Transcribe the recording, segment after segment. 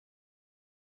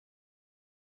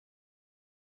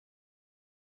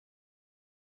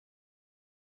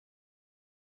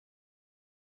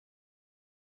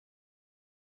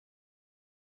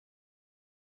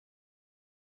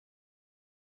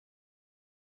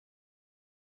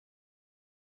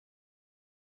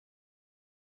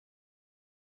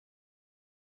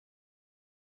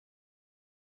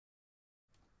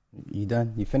You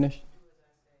done? You finished?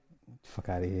 Fuck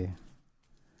out of here.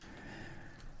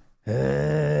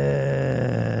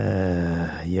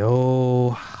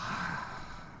 Yo.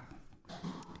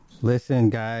 Listen,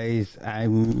 guys. I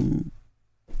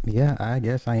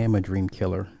guess I am a dream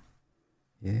killer.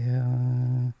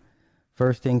 Yeah.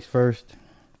 First things first.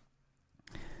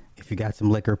 If you got some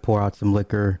liquor, pour out some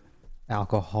liquor,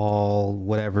 alcohol,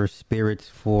 whatever, spirits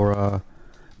for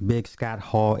Big Scott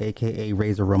Hall, aka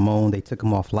Razor Ramon. They took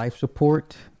him off life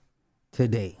support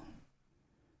today.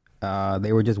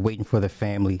 They were just waiting for the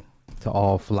family to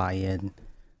all fly in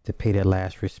to pay their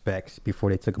last respects before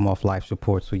they took him off life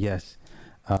support. So yes,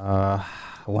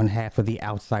 one half of the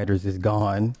outsiders is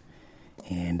gone,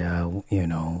 and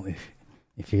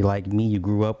if you're like me, you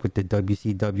grew up with the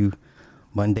WCW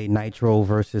Monday Nitro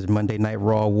versus Monday Night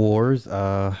Raw wars.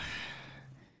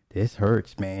 This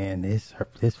hurts, man. This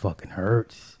fucking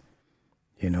hurts.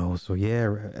 So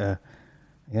yeah,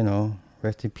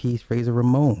 rest in peace, Razor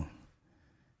Ramon.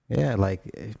 Yeah, like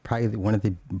probably one of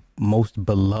the most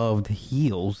beloved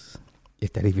heels,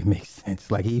 if that even makes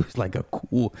sense. Like he was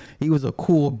a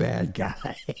cool bad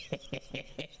guy.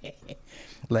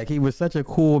 Like he was such a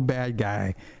cool bad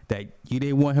guy that you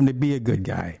didn't want him to be a good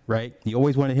guy, right? You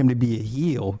always wanted him to be a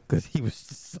heel because he was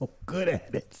just so good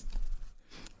at it.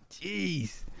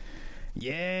 Jeez.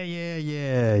 Yeah.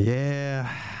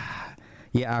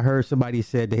 Yeah, I heard somebody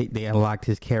said they unlocked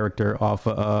his character off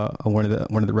one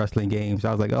of the wrestling games.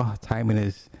 I was like, oh, timing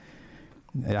is.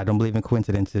 I don't believe in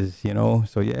coincidences,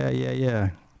 So yeah.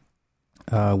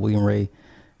 William Ray,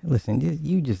 listen,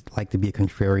 you just like to be a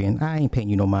contrarian. I ain't paying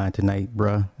you no mind tonight,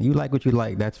 bruh. You like what you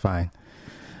like. That's fine.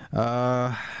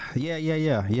 Yeah.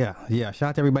 Shout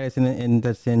out to everybody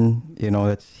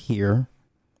that's here.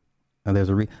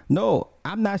 No,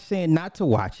 I'm not saying not to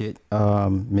watch it,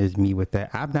 Ms. Me with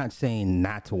that. I'm not saying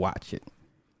not to watch it.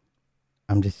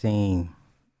 I'm just saying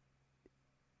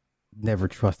never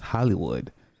trust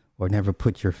Hollywood or never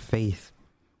put your faith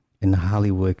in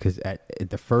Hollywood, because at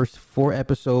the first 4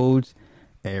 episodes,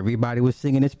 everybody was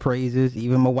singing its praises.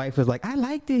 Even my wife was like, I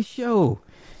like this show.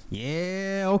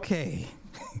 Yeah, okay.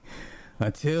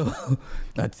 until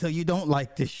you don't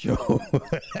like this show.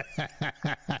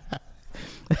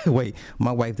 Wait,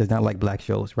 my wife does not like black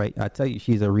shows, right? I tell you,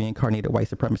 she's a reincarnated white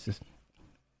supremacist.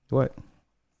 What?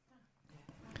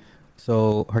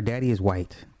 So her daddy is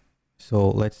white.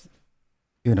 So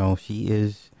she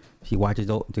watches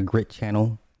the Grit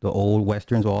channel, the old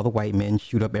westerns, all the white men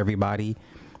shoot up everybody.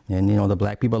 And, the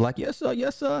black people are like, yes,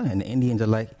 sir. And the Indians are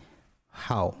like,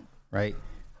 how? Right?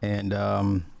 And,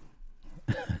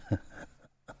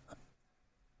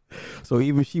 so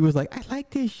even she was like, I like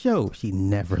this show. She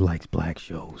never likes black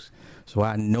shows. So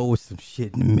I know some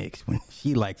shit in the mix when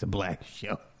she likes a black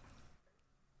show.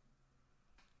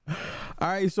 All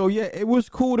right, so yeah, it was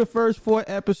cool the first 4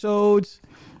 episodes.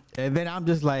 And then I'm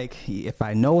just like, if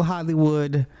I know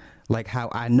Hollywood, like how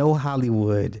I know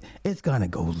Hollywood, it's gonna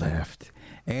go left.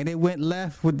 And it went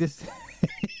left with this.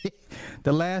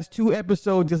 The last 2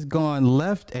 episodes just gone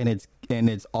left, and it's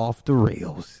off the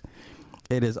rails.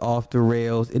 It is off the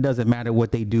rails. It doesn't matter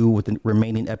what they do with the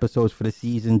remaining episodes for the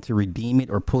season to redeem it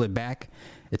or pull it back.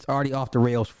 It's already off the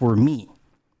rails for me.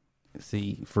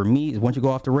 See, for me, once you go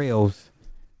off the rails,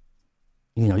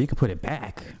 you can put it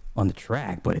back on the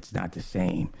track, but it's not the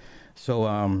same. So,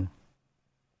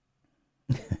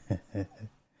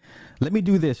 let me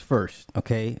do this first,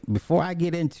 okay? Before I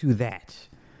get into that,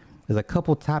 there's a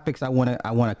couple topics I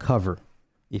wanna cover,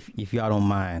 if y'all don't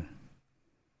mind,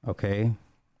 okay?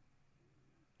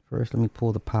 First, let me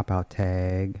pull the pop-out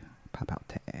tag. Pop-out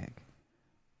tag.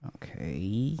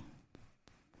 Okay.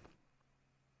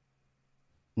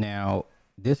 Now,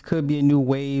 this could be a new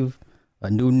wave, a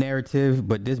new narrative,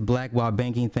 but this black while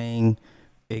banking thing,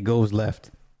 it goes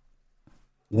left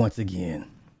once again.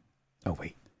 Oh,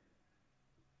 wait.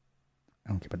 I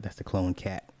don't care, but that's the clone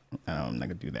cat. I'm not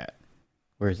going to do that.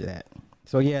 Where is it at?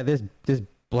 So, yeah, this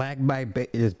black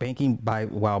is banking by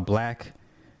while black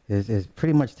is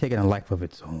pretty much taking a life of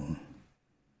its own.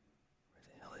 Where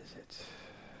the hell is it?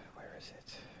 Where is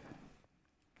it?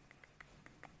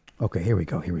 Okay, here we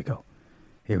go.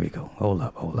 Hold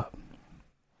up.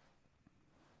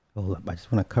 I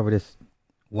just want to cover this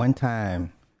one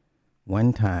time.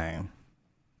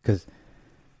 Because,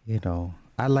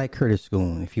 I like Curtis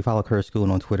Schoon. If you follow Curtis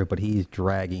Schoon on Twitter, but he's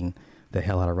dragging the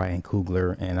hell out of Ryan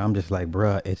Coogler. And I'm just like,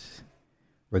 bruh, it's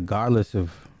regardless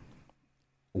of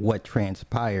what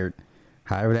transpired,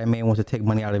 however that man wants to take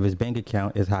money out of his bank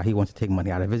account is how he wants to take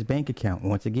money out of his bank account.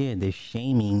 Once again, they're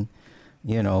shaming,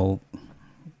 melanated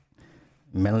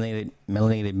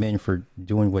men for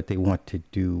doing what they want to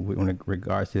do in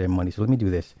regards to their money. So let me do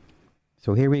this.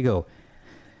 So here we go.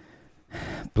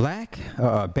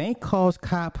 Bank calls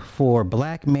cop for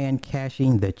black man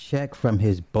cashing the check from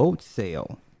his boat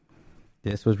sale.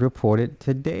 This was reported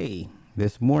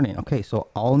this morning. Okay, so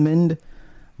Almond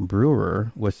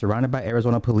Brewer was surrounded by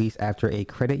Arizona police after a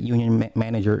credit union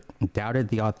manager doubted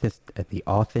the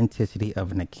authenticity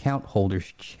of an account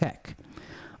holder's check.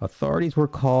 Authorities were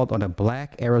called on a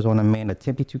black Arizona man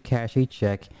attempting to cash a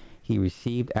check he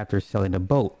received after selling a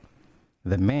boat.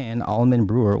 The man, Almond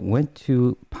Brewer, went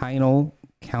to Pinal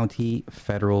County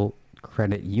Federal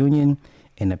Credit Union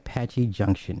in Apache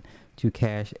Junction to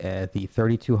cash the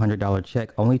 $3,200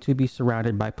 check, only to be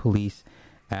surrounded by police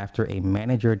after a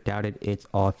manager doubted its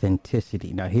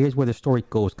authenticity. Now, here's where the story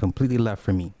goes completely left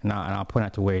for me, and I'll point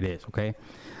out to where it is, okay?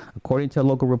 According to a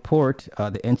local report,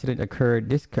 the incident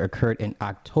occurred in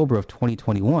October of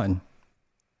 2021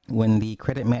 when the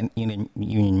credit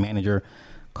union manager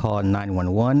called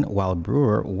 911 while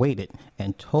Brewer waited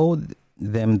and told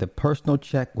them the personal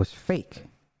check was fake.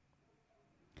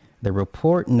 The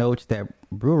report notes that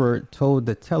Brewer told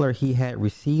the teller he had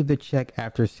received the check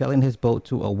after selling his boat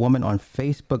to a woman on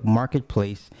Facebook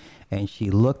Marketplace, and she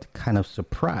looked kind of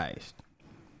surprised.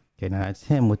 Okay, now that's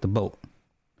him with the boat.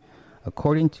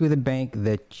 According to the bank,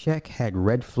 the check had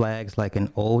red flags like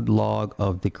an old log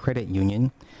of the credit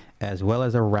union, as well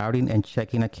as a routing and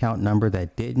checking account number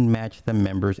that didn't match the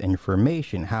member's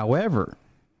information. However,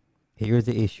 here's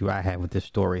the issue I have with this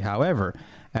story. However,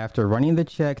 after running the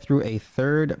check through a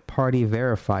third-party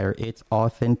verifier, its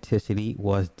authenticity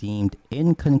was deemed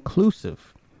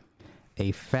inconclusive,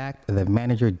 a fact the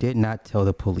manager did not tell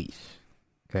the police.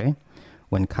 Okay?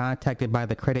 When contacted by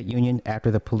the credit union after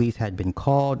the police had been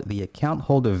called, the account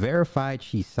holder verified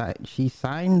she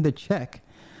signed the check,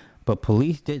 but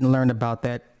police didn't learn about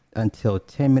that until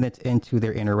 10 minutes into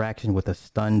their interaction with a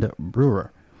stunned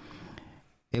Brewer.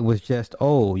 It was just,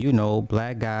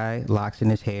 black guy, locks in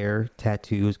his hair,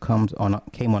 tattoos,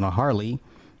 came on a Harley,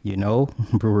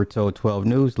 Brewer told 12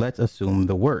 News, let's assume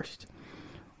the worst.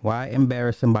 Why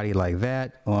embarrass somebody like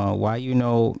that? Why,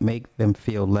 make them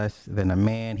feel less than a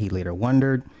man, he later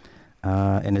wondered.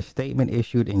 In a statement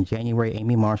issued in January,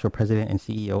 Amy Marshall, president and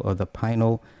CEO of the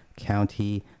Pinal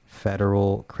County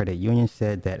Federal Credit Union,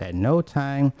 said that at no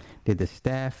time did the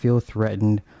staff feel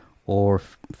threatened or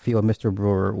feel Mr.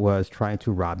 Brewer was trying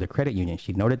to rob the credit union.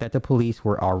 She noted that the police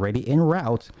were already en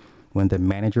route when the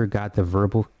manager got the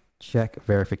verbal check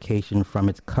verification from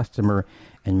its customer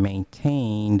and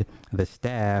maintained the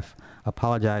staff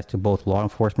apologized to both law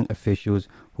enforcement officials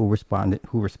who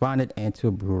responded and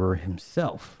to Brewer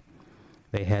himself.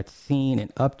 They had seen an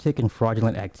uptick in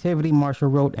fraudulent activity, Marshall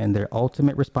wrote, and their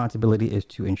ultimate responsibility is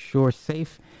to ensure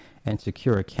safe and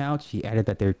secure accounts. She added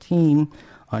that their team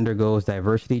undergoes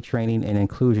diversity training and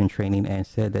inclusion training and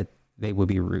said that they will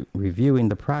be reviewing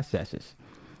the processes.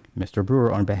 Mr.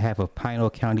 Brewer, on behalf of Pinal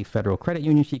County Federal Credit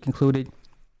Union, she concluded,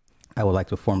 I would like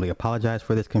to formally apologize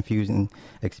for this confusing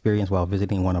experience while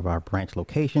visiting one of our branch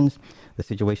locations. The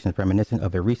situation is reminiscent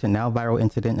of a recent now viral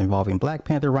incident involving Black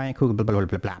Panther Ryan Coogler, blah, blah,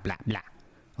 blah, blah, blah, blah.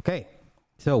 Okay,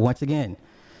 so once again,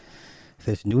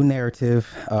 this new narrative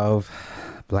of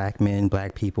black men,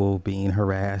 black people being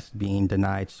harassed, being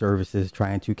denied services,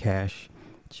 trying to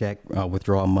check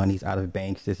withdrawal monies out of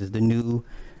banks. This is the new,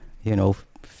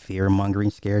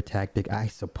 fear-mongering scare tactic, I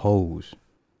suppose,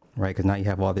 right? Because now you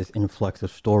have all this influx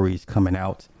of stories coming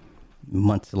out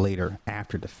months later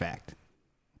after the fact.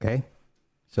 Okay,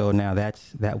 so now that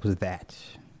was that.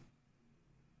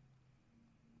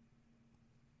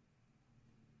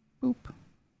 Boop.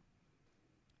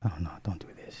 Oh no, don't do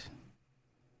this.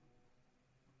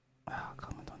 Oh,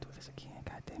 come on, don't do this again.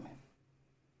 God damn it.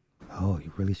 Oh,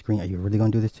 you really are you really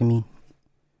gonna do this to me?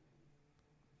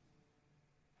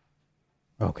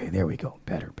 Okay, there we go.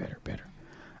 Better.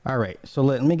 All right, so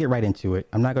let me get right into it.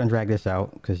 I'm not gonna drag this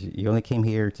out because you only came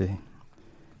here to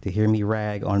hear me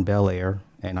rag on Bel Air,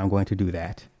 and I'm going to do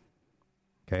that.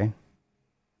 Okay?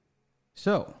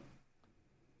 So,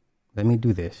 let me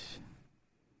do this.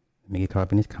 Let me get caught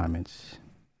up in his comments.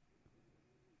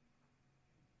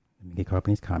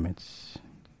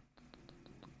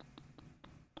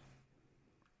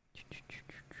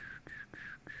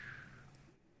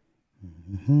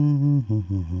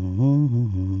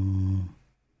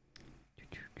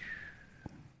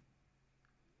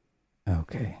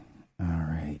 Okay. All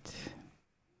right.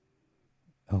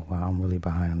 Oh, wow. I'm really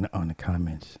behind on the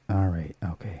comments. All right.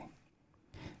 Okay.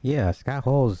 Yeah, Scott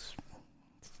Hall's,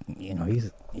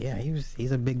 he's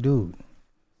a big dude.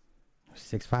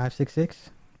 6'5", 6'6",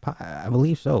 I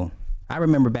believe so. I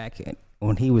remember back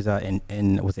when he was was it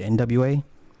NWA?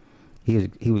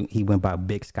 He went by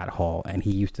Big Scott Hall, and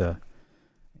he used to,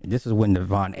 This is when the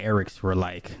Von Erichs were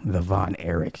like the Von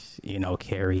Erichs, you know,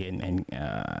 Carrie and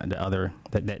the other,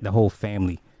 the whole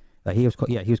family. He was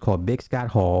called Big Scott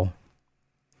Hall,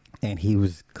 and he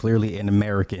was clearly an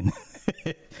American.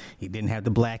 He didn't have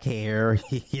the black hair,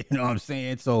 you know what I'm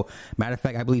saying? So, matter of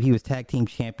fact, I believe he was tag team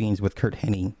champions with Kurt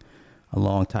Hennig a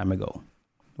long time ago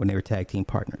when they were tag team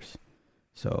partners.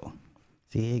 So,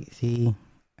 see,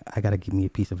 I gotta give me a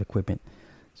piece of equipment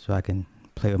so I can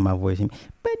play with my voice.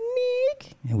 But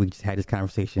Nick, and we just had this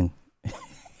conversation.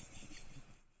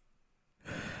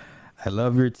 I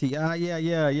love your tea.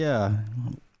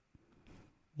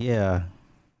 Yeah.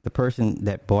 The person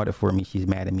that bought it for me, she's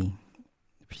mad at me.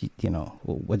 She, you know,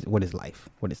 what is life?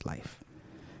 What's life?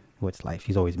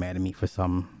 She's always mad at me for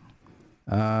some.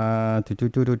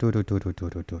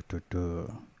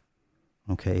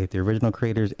 Okay, if the original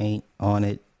creators ain't on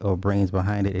it or brains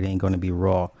behind it, it ain't gonna be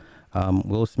raw.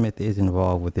 Will Smith is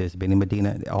involved with this. Benny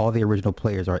Medina, all the original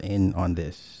players are in on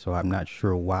this, so I'm not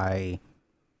sure why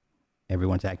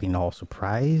everyone's acting all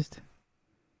surprised.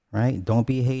 Right? Don't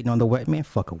be hating on the white man.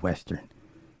 Fuck a Western.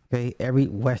 Okay, every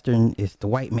Western is the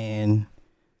white man,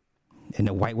 and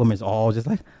the white woman's all just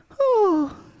like,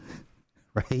 oh,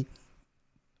 right?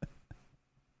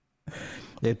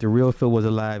 If the real Phil was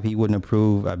alive, he wouldn't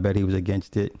approve. I bet he was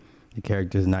against it. The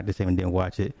character's not the same and didn't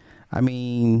watch it. I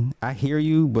mean, I hear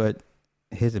you, but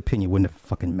his opinion wouldn't have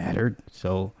fucking mattered.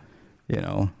 So, you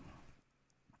know,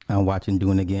 I'm watching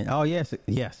Dune again. Oh, yes,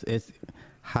 it's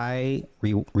high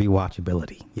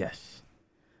rewatchability. Yes.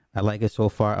 I like it so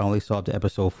far. I only saw up to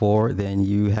episode 4. Then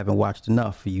you haven't watched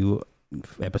enough.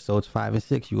 Episodes 5 and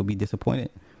 6, you will be disappointed,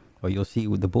 or you'll see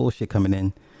with the bullshit coming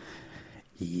in.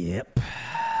 Yep.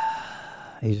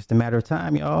 It's just a matter of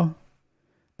time, y'all.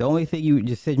 The only thing, you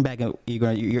just sitting back and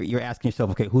you're asking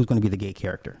yourself, okay, who's going to be the gay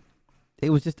character? It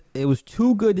was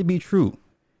too good to be true.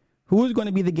 Who is going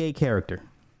to be the gay character?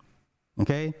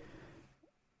 Okay.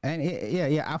 And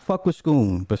I fuck with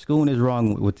Scoon, but Scoon is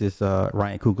wrong with this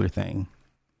Ryan Coogler thing.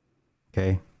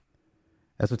 Okay.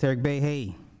 Esoteric Bay,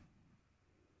 hey.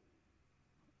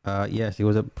 Yes, it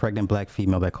was a pregnant black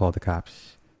female that called the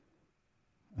cops.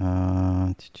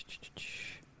 The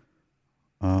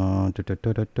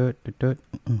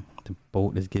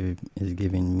boat is giving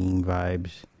meme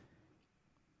vibes.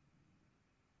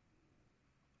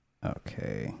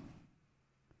 Okay.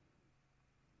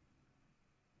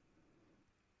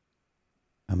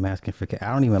 I'm asking for.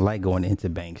 I don't even like going into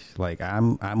banks. Like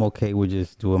I'm okay with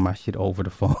just doing my shit over the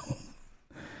phone.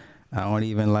 I don't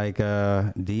even like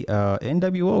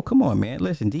NWO. Come on, man.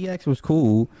 Listen, DX was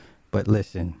cool, but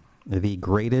listen, the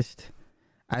greatest.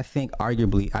 I think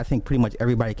pretty much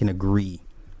everybody can agree.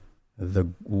 The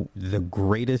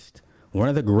greatest, one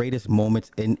of the greatest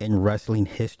moments in wrestling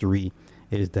history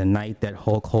is the night that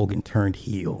Hulk Hogan turned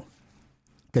heel.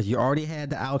 Because you already had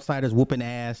the outsiders whooping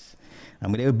ass. I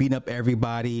mean, they were beating up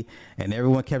everybody, and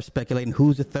everyone kept speculating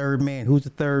who's the third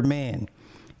man.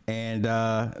 And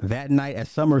that night at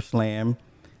SummerSlam,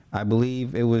 I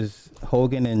believe it was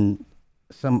Hogan and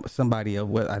somebody else.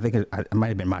 Well, I think it might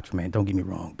have been Macho Man. Don't get me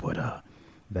wrong, but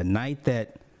the night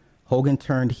that Hogan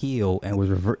turned heel and was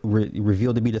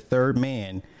revealed to be the third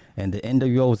man, and the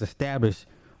NWO was established,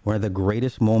 one of the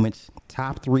greatest moments,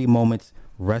 top 3 moments,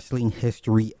 wrestling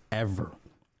history ever.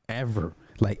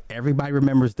 Like, everybody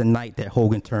remembers the night that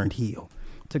Hogan turned heel.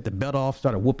 Took the belt off,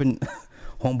 started whooping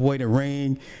homeboy in the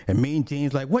ring, and Mean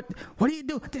Gene's like, what are you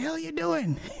doing? What the hell are you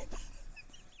doing?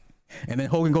 And then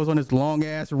Hogan goes on this long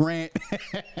ass rant.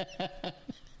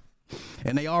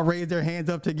 And they all raised their hands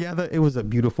up together. It was a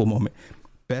beautiful moment.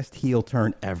 Best heel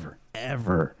turn ever.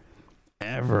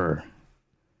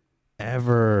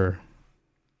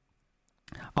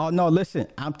 Oh, no, listen.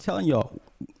 I'm telling y'all,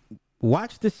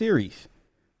 watch the series.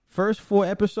 First 4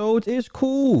 episodes is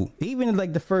cool. Even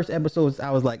like the first episodes,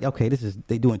 I was like, okay,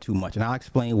 they doing too much. And I'll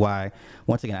explain why.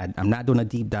 Once again, I'm not doing a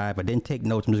deep dive. I didn't take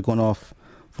notes. I'm just going off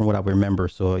from what I remember.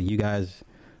 So you guys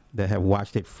that have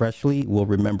watched it freshly will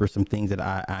remember some things that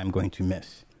I'm going to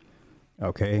miss.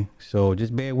 Okay, so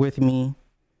just bear with me.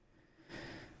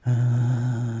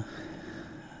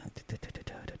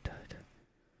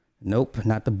 Nope,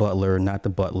 not the butler.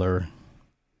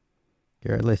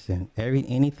 Girl, listen,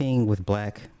 anything with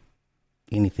black,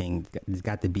 anything, it's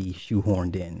got to be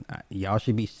shoehorned in. Y'all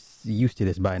should be used to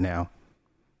this by now.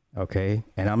 Okay,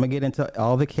 and I'm gonna get into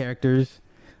all the characters.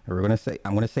 I'm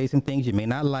gonna say some things you may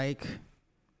not like.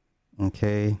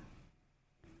 Okay.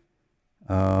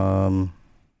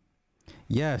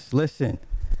 Yes, listen.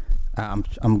 I'm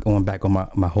going back on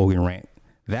my Hogan rant.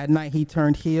 That night he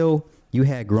turned heel, you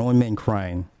had grown men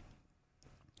crying.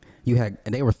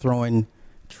 They were throwing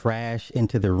trash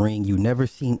into the ring. You never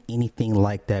seen anything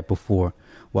like that before.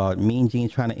 While Mean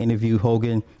Gene's trying to interview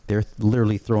Hogan, they're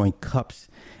literally throwing cups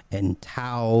and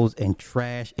towels and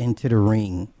trash into the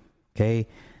ring. Okay,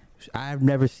 I've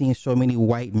never seen so many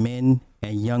white men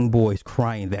and young boys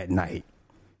crying that night.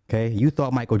 Okay, you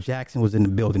thought Michael Jackson was in the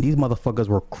building. These motherfuckers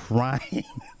were crying.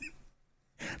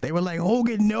 They were like,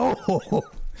 Hogan, no.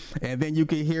 And then you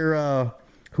could hear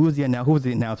who was the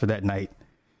announcer that night?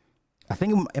 I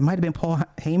think it might have been Paul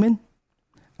Heyman.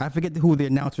 I forget who the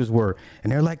announcers were.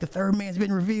 And they're like, the third man's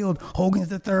been revealed. Hogan's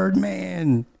the third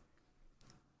man.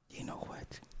 You know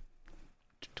what?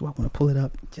 Do I want to pull it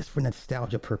up just for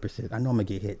nostalgia purposes? I know I'm going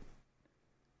to get hit.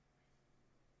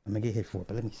 I'm going to get hit for it,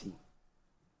 but let me see.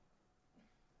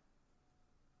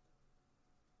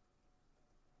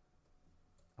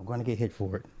 I'm going to get hit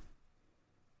for it.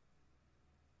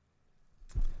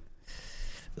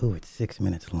 Ooh, it's 6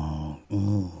 minutes long.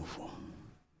 Ooh.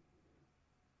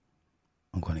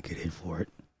 I'm going to get hit for it.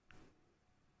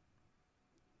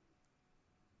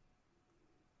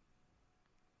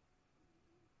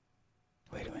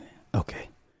 Wait a minute. Okay.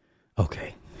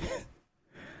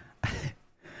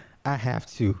 I have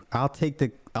to. I'll take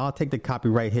the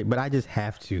copyright hit, but I just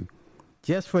have to.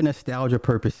 Just for nostalgia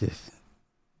purposes.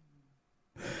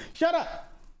 Shut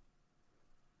up.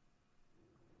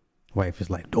 Wife is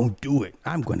like, don't do it.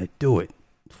 I'm going to do it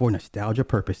for nostalgia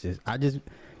purposes.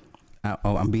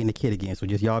 I'm being a kid again, so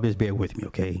y'all just bear with me,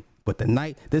 okay? But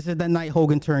this is the night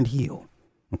Hogan turned heel,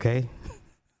 okay?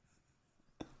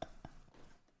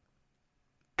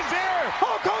 He's here!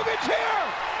 Hulk Hogan's here!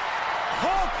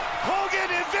 Hulk Hogan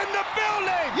is in the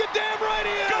building! You're damn right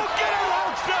he is! Go get him,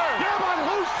 Hulkster! Yeah, but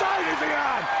whose side is he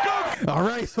on? Go! All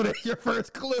right, so there's your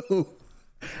first clue.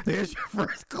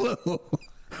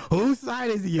 Whose side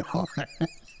is he on?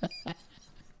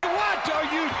 What are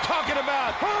you talking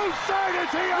about? Whose side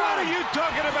is he on? What are you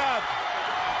talking about?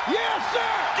 Yes,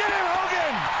 sir! Get him,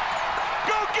 Hogan!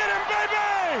 Go get him,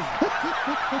 baby!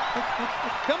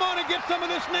 Come on and get some of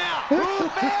this now! Who's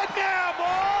bad now,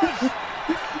 boys?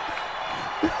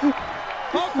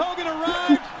 Hulk Hogan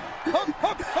arrived. Hulk.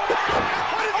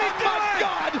 What is he doing? Oh, my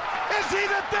God! Is he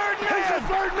the third man? He's the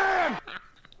third man!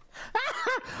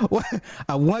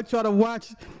 I want y'all to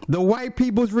watch the white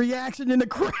people's reaction in the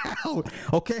crowd.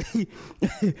 Okay,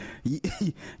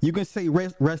 you can say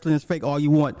wrestling is fake all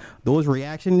you want. Those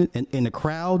reactions in the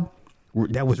crowd,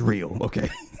 that was real. Okay.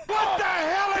 What the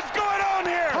hell is going on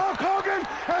here? Hulk Hogan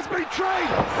has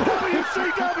betrayed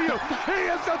WCW. He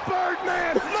is the third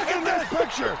man. Look at this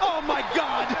picture. Oh my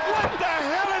God! What the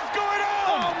hell is going on?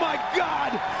 Oh my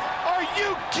God! Are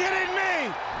you kidding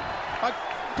me?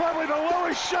 Probably the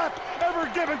lowest shot ever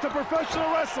given to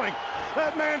professional wrestling.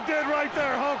 That man did right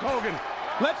there, Hulk Hogan.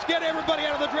 Let's get everybody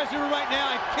out of the dressing room right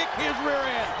now and kick his rear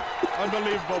end.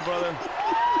 Unbelievable, brother.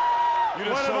 You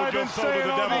just what have I been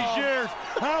saying all these years?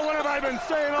 Huh? What have I been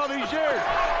saying all these years?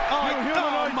 Oh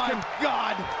my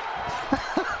God.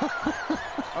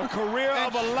 A career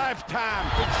of a lifetime.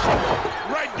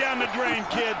 Right down the drain,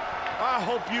 kid. I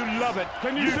hope you love it.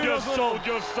 You just sold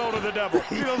your soul to the devil.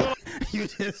 You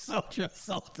just sold your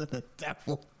soul to the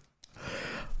devil.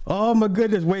 Oh my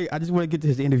goodness! Wait, I just want to get to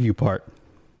his interview part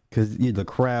because the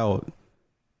crowd,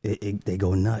 they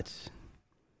go nuts.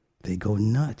 They go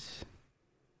nuts.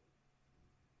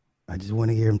 I just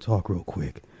want to hear him talk real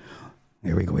quick.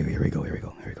 Here we go.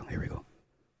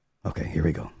 Okay, here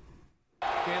we go.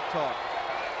 Can't talk.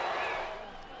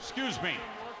 Excuse me.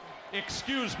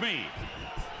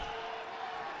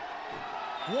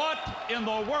 What in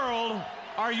the world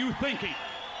are you thinking?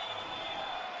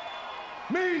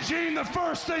 Mean Gene, the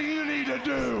first thing you need to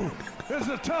do is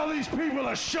to tell these people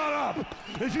to shut up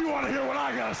if you want to hear what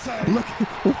I gotta say. Look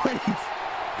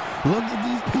at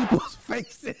these people's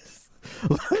faces.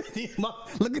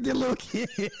 Look at their little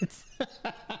kids.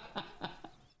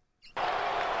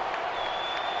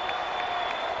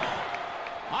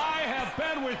 I have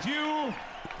been with you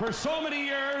for so many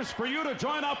years. For you to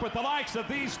join up with the likes of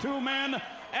these two men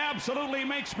absolutely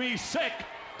makes me sick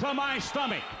to my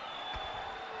stomach.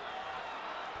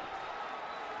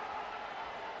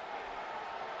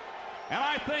 And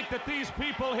I think that these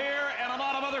people here and a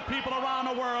lot of other people around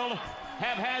the world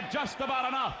have had just about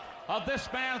enough of this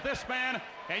man,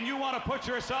 and you want to put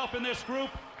yourself in this group?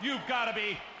 You've got to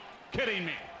be kidding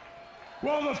me.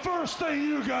 Well, the first thing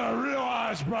you gotta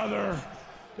realize, brother,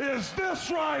 is this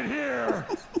right here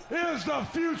is the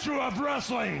future of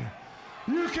wrestling.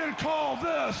 You can call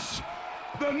this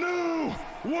the new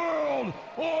world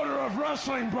order of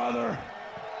wrestling, brother.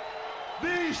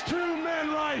 These two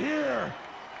men right here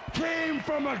came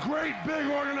from a great big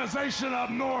organization up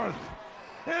north,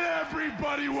 and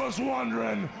everybody was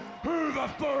wondering, who the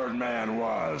third man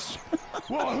was.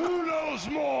 Well, who knows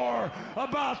more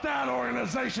about that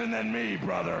organization than me,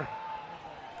 brother?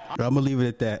 I'm going to leave it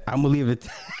at that. I'm going to leave it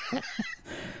at that.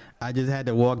 I just had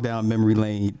to walk down memory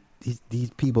lane.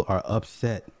 These people are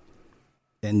upset.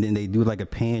 And then they do like a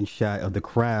pan shot of the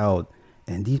crowd.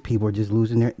 And these people are just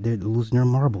losing their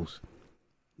marbles.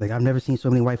 Like, I've never seen so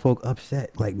many white folk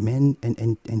upset. Like, men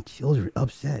and children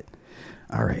upset.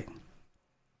 All right.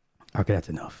 Okay, that's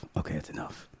enough. I'm good.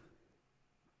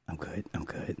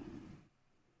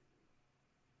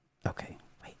 Okay.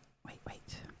 Wait.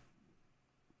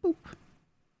 Boop.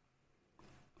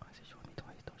 Why is it showing me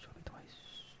twice? Don't show me twice.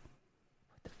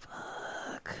 What the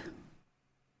fuck?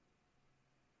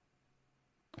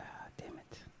 Ah, damn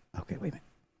it. Okay, wait a minute.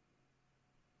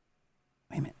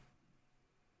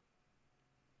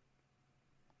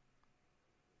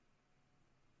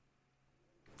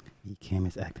 Cam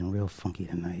is acting real funky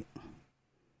tonight.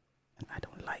 And I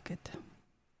don't like it.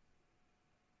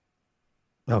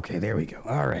 Okay, there we go.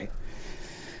 All right.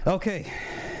 Okay.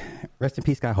 Rest in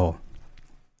peace, Scott Hall.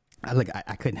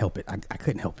 I couldn't help it. I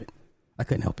couldn't help it.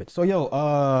 So, yo,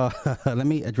 let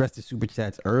me address the super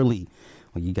chats early.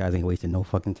 Well, you guys ain't wasting no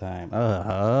fucking time.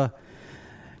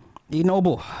 E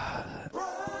Noble.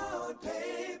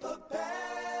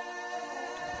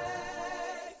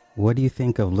 What do you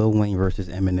think of Lil Wayne versus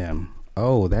Eminem?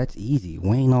 Oh, that's easy.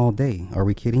 Wayne all day. Are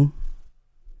we kidding?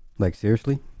 Like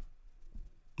seriously?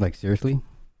 Like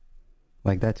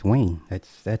that's Wayne.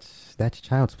 That's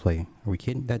child's play. Are we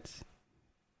kidding? That's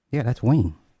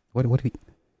Wayne. What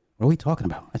are we talking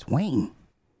about? That's Wayne.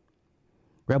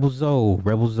 Rebel Zoe,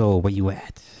 where you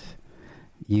at?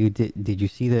 Did you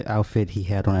see the outfit he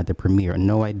had on at the premiere?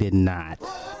 No, I did not.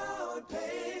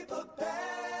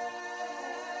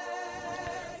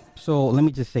 So let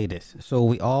me just say this. So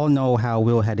we all know how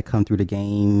Will had to come through the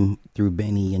game through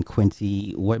Benny and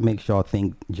Quincy. What makes y'all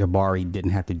think Jabari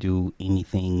didn't have to do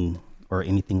anything or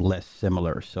anything less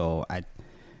similar? So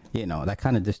that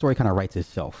kind of, the story kind of writes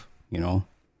itself,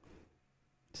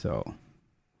 So,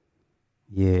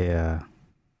 yeah.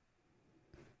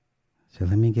 So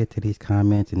let me get to these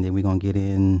comments and then we're going to get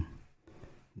in.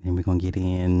 And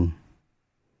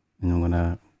I'm going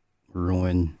to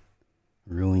ruin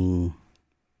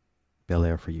Bel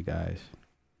Air for you guys.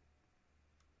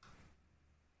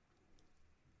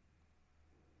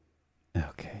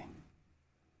 Okay.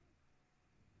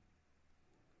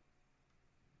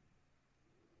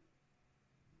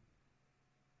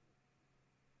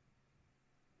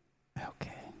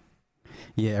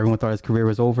 Yeah, everyone thought his career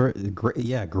was over.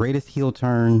 Greatest heel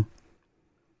turn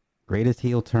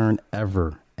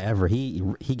ever.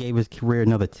 He gave his career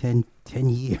another 10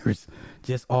 years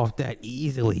just off that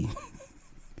easily.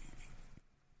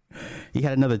 He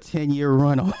had another 10-year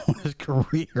run on his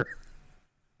career.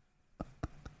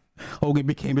 Hogan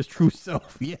became his true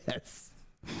self. Yes.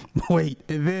 Wait,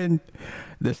 and then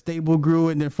the stable grew,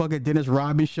 and then fucking Dennis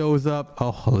Rodman shows up.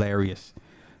 Oh, hilarious.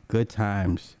 Good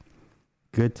times.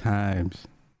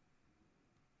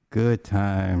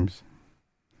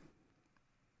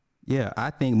 Yeah, I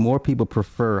think more people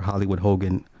prefer Hollywood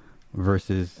Hogan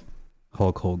versus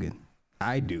Hulk Hogan.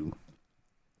 I do.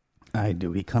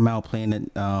 He come out playing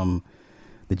the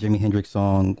Jimi Hendrix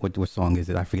song. What song is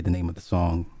it? I forget the name of the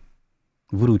song.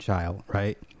 Voodoo Child,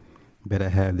 right? Better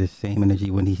have this same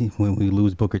energy when we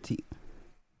lose Booker T.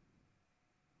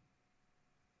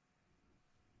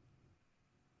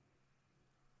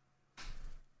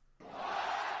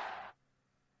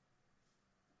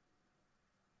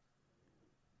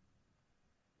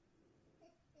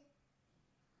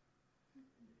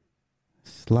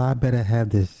 Sly better have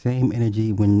the same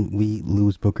energy when we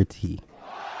lose Booker T.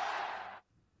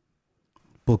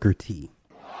 Booker T.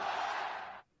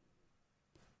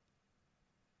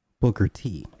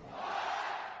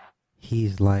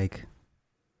 He's like,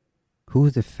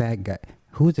 who's the fat guy?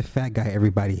 Who's the fat guy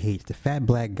everybody hates? The fat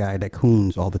black guy that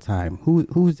coons all the time.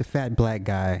 Who's the fat black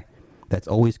guy that's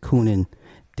always cooning?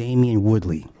 Damian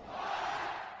Woodley.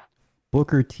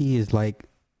 Booker T is like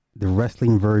the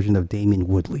wrestling version of Damian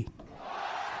Woodley.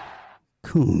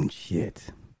 Coon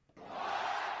shit.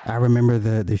 I remember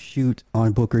the shoot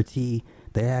on Booker T.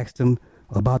 They asked him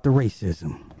about the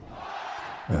racism.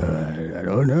 I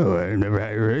don't know. I never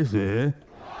had racism.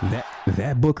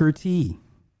 That Booker T.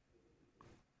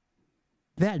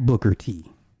 That Booker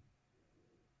T.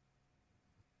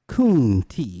 Coon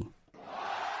T.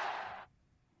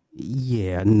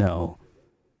 Yeah, no.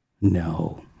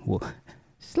 Well,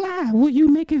 Sly, will you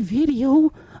make a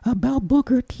video about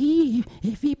Booker T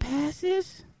if he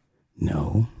passes?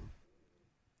 No.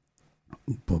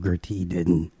 Booker T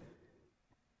didn't.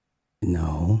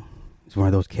 No. It's one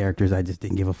of those characters I just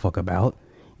didn't give a fuck about.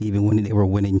 Even when they were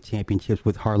winning championships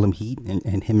with Harlem Heat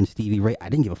and him and Stevie Ray, I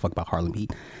didn't give a fuck about Harlem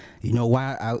Heat. You know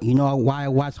why? Why I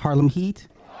watched Harlem Heat?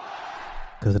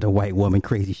 Because of the white woman,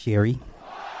 Crazy Sherry.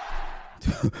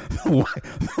 the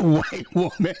white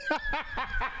woman.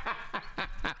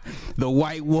 The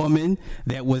white woman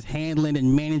that was handling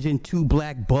and managing 2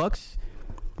 black bucks,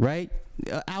 right?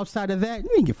 Outside of that, you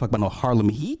didn't give a fuck about no Harlem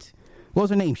Heat. What was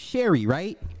her name? Sherry,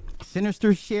 right?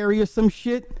 Sinister Sherry or some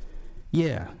shit?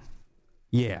 Yeah.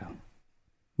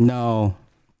 No.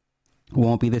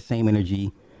 Won't be the same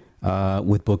energy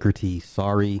with Booker T.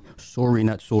 Sorry,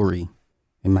 not sorry.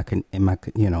 In my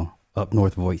up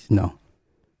north voice. No.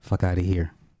 Fuck out of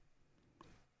here.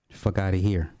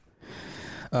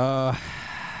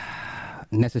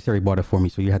 Necessary bought it for me,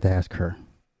 so you have to ask her.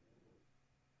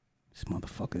 This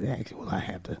motherfucker asked, will I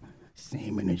have the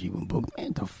same energy with Booker?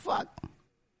 Man, the fuck?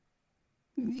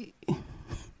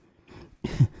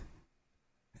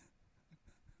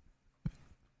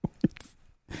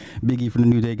 Biggie from the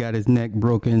New Day got his neck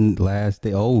broken last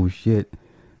day. Oh, shit.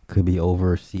 Could be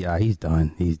over. He's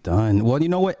done. Well, you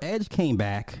know what? Edge came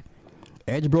back.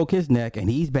 Edge broke his neck,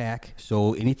 and he's back.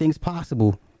 So anything's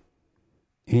possible.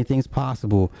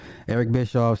 Eric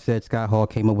Bischoff said Scott Hall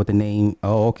came up with the name.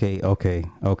 Oh, okay.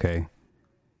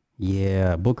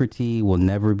 Yeah, Booker T will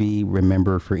never be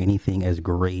remembered for anything as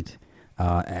great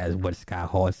as what Scott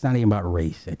Hall. It's not even about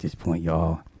race at this point,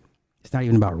 y'all. It's not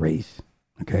even about race.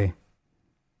 Okay.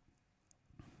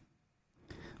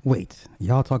 Wait,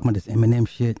 y'all talking about this Eminem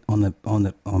shit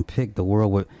on Pick the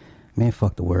World with, man,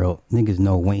 fuck the world. Niggas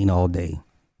know Wayne all day,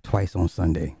 twice on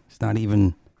Sunday. It's not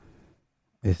even.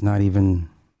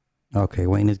 Okay,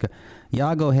 Wayne is good.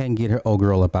 Y'all go ahead and get her old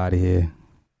girl up out of here.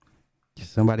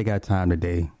 Somebody got time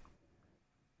today.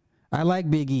 I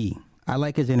like Big E. I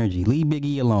like his energy. Leave Big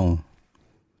E alone.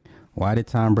 Why did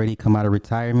Tom Brady come out of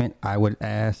retirement? I would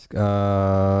ask,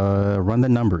 run the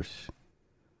numbers.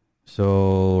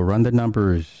 So run the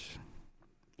numbers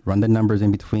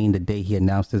in between the day he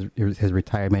announced his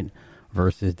retirement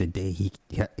versus the day he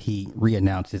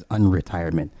re-announced his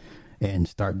unretirement, and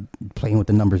start playing with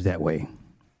the numbers that way.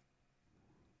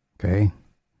 Okay.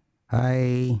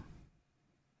 I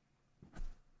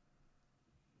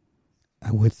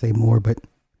would say more, but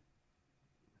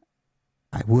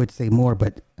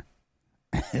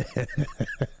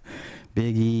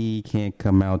Big E can't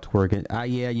come out twerking.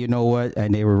 Yeah, you know what?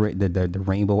 And they were the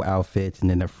rainbow outfits and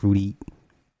then the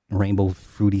rainbow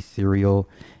fruity cereal.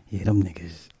 Yeah, them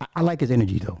niggas. I like his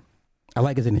energy though.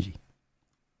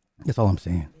 That's all I'm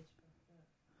saying.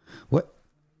 What?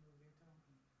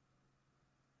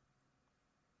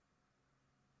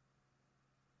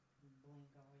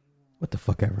 What the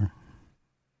fuck ever?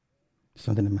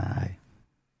 Something in my eye.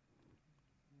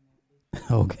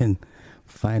 Hogan,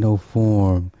 final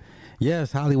form.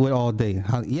 Yes, Hollywood all day.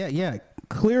 Yeah,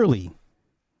 clearly.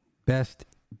 Best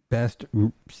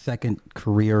second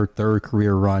career, third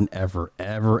career run ever.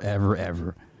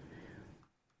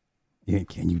 Yeah,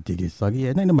 can you dig it, suck? Yeah,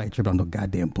 ain't nobody tripping on no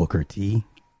goddamn Booker T.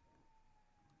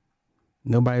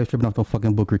 Nobody was tripping off no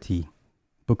fucking Booker T.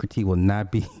 Booker T will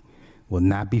not be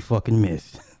fucking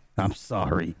missed. I'm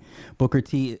sorry. Booker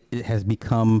T has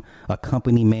become a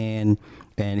company man,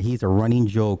 and he's a running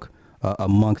joke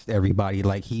amongst everybody.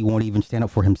 Like, he won't even stand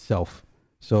up for himself.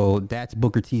 So that's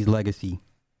Booker T's legacy.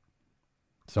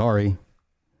 Sorry.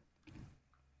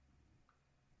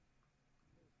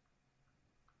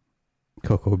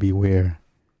 Coco beware.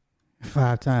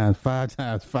 5 times.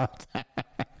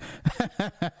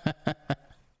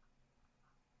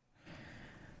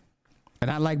 And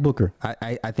I like Booker.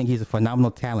 I think he's a phenomenal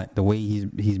talent. The way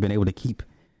he's been able to keep,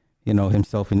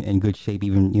 himself in good shape,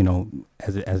 even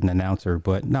as an announcer.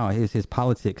 But no, his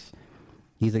politics.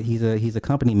 He's a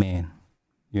company man.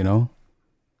 The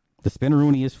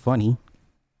Spinneroonie is funny.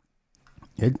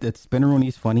 The Spinneroonie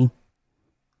is funny.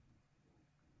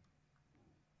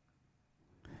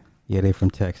 Yeah, they're from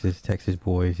Texas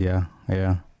boys. Yeah.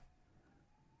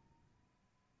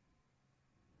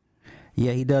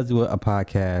 Yeah, he does do a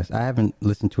podcast. I haven't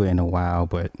listened to it in a while,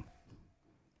 but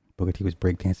Booker T was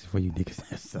breakdancing for you niggas.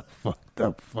 That's so fucked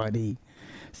up funny.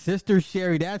 Sister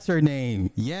Sherry, that's her name.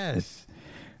 Yes.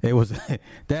 It was.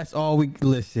 That's all we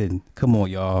listen. Come on,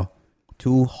 y'all.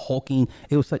 2 hulking.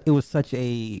 It was such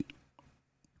a.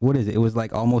 What is it? It was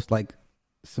like almost like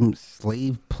some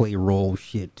slave play role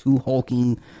shit. 2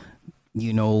 hulking,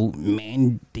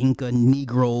 Mandinka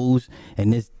Negroes,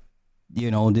 and this,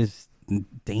 this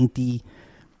dainty,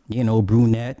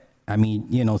 brunette. I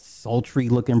mean, sultry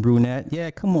looking brunette. Yeah,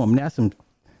 come on, man.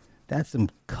 That's some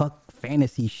cuck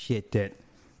fantasy shit that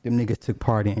them niggas took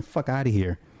part in. Fuck out of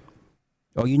here.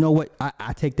 Oh, you know what?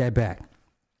 I take that back.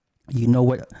 You know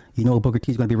what? You know what Booker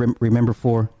T's going to be remembered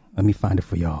for? Let me find it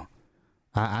for y'all.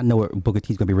 I know what Booker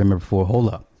T's going to be remembered for.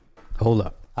 Hold up.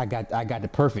 I got the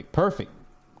perfect.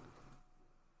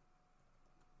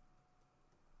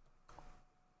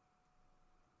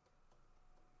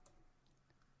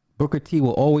 Booker T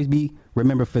will always be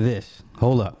remembered for this.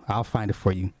 Hold up. I'll find it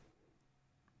for you.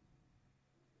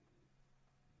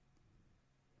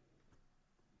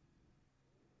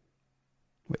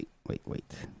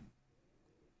 Wait.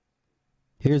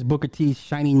 Here's Booker T's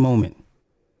shining moment.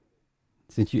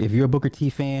 If you're a Booker T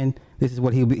fan, this is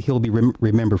what he'll be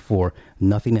remembered for.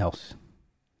 Nothing else.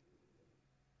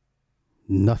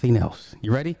 Nothing else.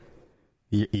 You ready?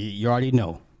 You already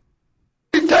know.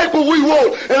 We take what we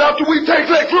want, and after we take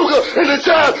Lex Luger and the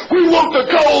Giants, we want the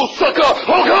gold, sucker.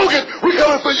 Hulk Hogan, we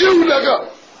coming for you, nigga.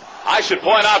 I should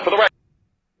point out for the record.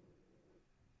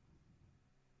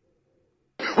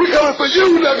 We coming for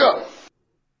you, nigga.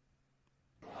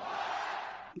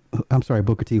 I'm sorry,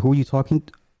 Booker T. Who are you talking?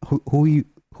 Who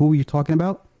are you talking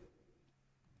about?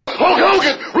 Hulk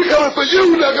Hogan, we coming for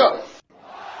you, nigga.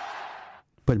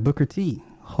 But Booker T,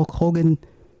 Hulk Hogan,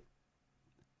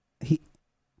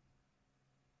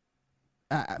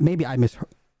 maybe I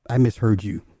misheard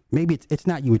you. Maybe it's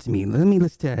not you, it's me. Let me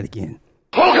listen to that again.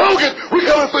 Hulk Hogan, we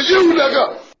coming for you,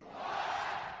 nigga.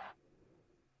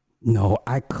 No,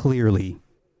 I clearly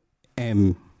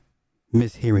am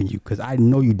mishearing you because I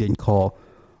know you didn't call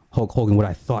Hulk Hogan what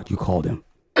I thought you called him.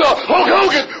 Hulk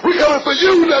Hogan, we coming for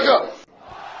you, nigga.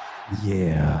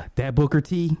 Yeah, that Booker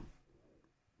T.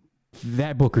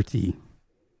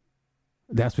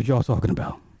 That's what y'all talking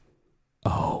about.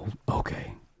 Oh,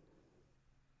 okay.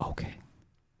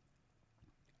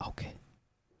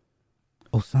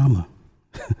 Osama,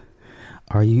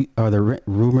 are the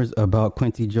rumors about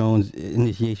Quincy Jones'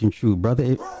 initiation true,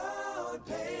 brother?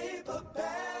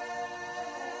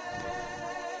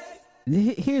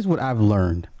 Here's what I've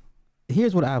learned.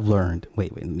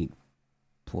 Wait, let me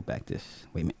pull back this.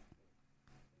 Wait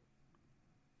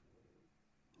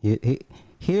a minute.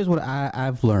 Here's what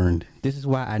I've learned. This is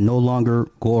why I no longer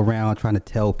go around trying to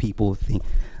tell people things.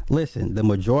 Listen, the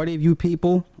majority of you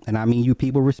people, and I mean you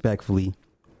people respectfully,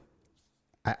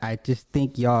 I just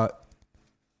think y'all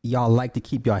like to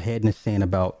keep your head in the sand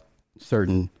about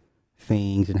certain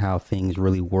things and how things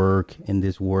really work in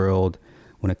this world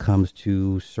when it comes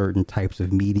to certain types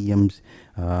of mediums.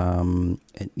 And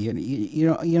you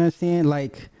know what I'm saying?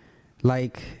 Like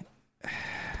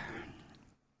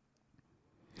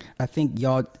I think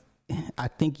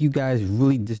you guys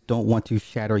really just don't want to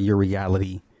shatter your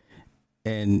reality,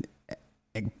 and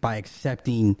by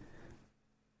accepting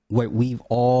what we've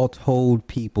all told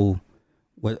people,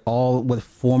 what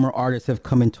former artists have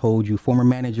come and told you, former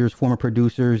managers, former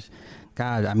producers.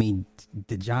 God, I mean,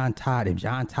 if John Todd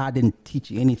didn't teach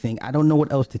you anything, I don't know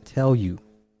what else to tell you.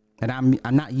 And I'm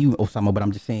not you, Osama, but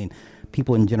I'm just saying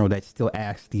people in general that still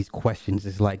ask these questions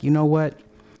is like, you know what?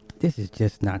 This is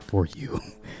just not for you.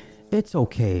 It's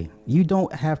okay. You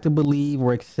don't have to believe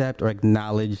or accept or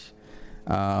acknowledge,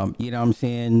 you know what I'm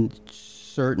saying,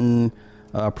 certain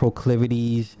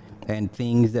proclivities and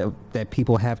things that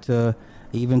people have to,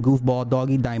 even goofball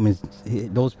Doggy Diamonds,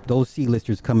 those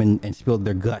C-listers come in and spill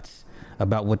their guts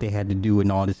about what they had to do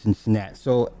and all this and that.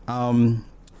 So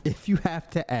if you have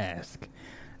to ask,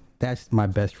 that's my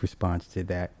best response to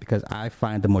that, because I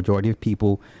find the majority of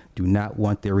people do not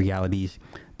want their realities,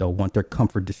 don't want their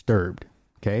comfort disturbed.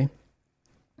 Okay?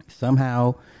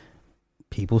 Somehow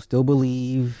people still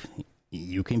believe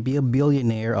you can be a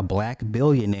billionaire, a black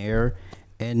billionaire,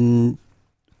 and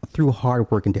through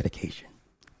hard work and dedication.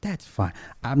 That's fine.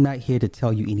 I'm not here to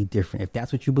tell you any different. If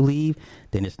that's what you believe,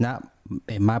 then it's not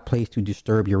in my place to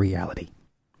disturb your reality.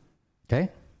 Okay?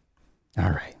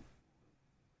 All right.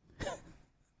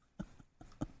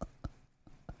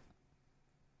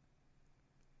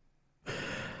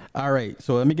 All right.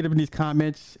 So let me get up in these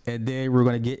comments, and then we're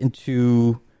going to get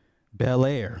into Bel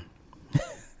Air.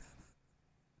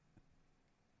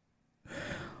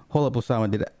 Hold up, Osama.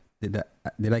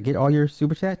 Did I get all your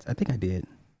super chats? I think I did.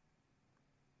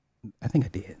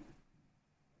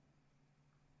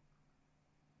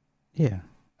 Yeah,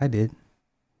 I did.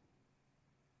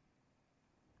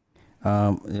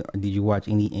 Did you watch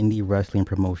any indie wrestling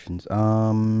promotions?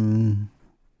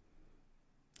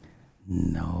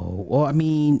 No. Well, I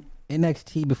mean,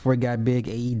 NXT before it got big,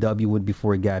 AEW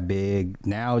before it got big.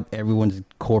 Now everyone's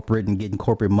corporate and getting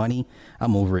corporate money.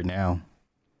 I'm over it now.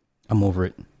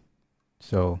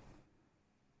 So,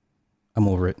 I'm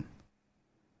over it.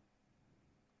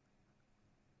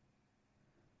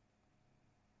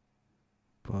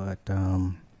 But,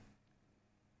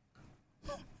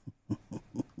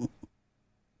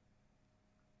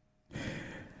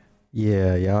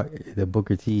 Yeah, y'all, the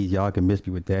Booker T's, y'all can miss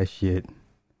me with that shit.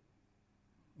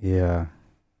 Yeah.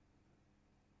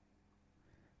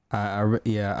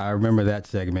 Yeah, I remember that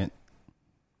segment.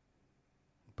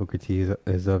 Booker T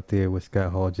is up there with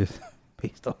Scott Hall just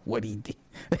based on what he did.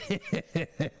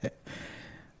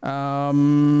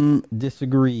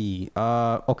 Disagree.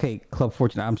 Okay, Club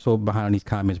Fortune, I'm so behind on these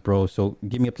comments, bro. So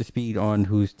get me up to speed on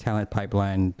who's talent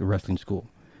pipeline the wrestling school.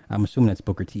 I'm assuming that's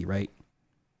Booker T, right?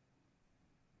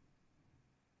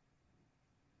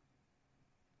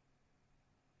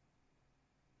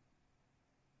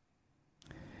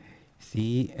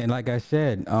 See, and like I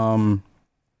said, I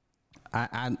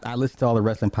listen to all the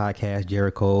wrestling podcasts,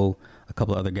 Jericho, a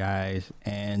couple of other guys,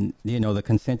 and you know the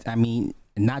consensus. I mean,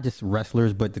 not just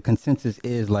wrestlers, but the consensus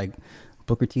is like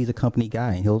Booker T's a company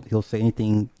guy, and he'll say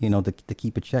anything, you know, to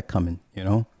keep a check coming, you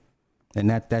know, and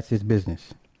that's his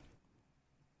business.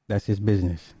 That's his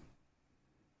business.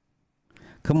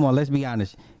 Come on, let's be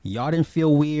honest. Y'all didn't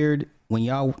feel weird when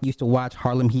y'all used to watch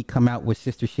Harlem Heat come out with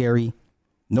Sister Sherry.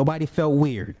 Nobody felt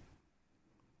weird.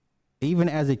 Even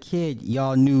as a kid,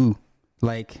 y'all knew,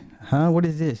 like, huh? What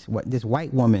is this? What, this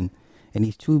white woman and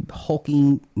these two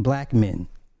hulking black men,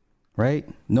 right?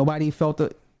 Nobody felt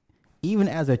it. Even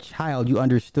as a child, you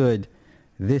understood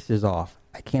this is off.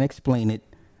 I can't explain it.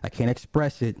 I can't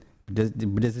express it. It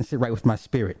doesn't sit right with my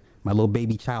spirit, my little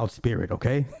baby child spirit.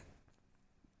 Okay.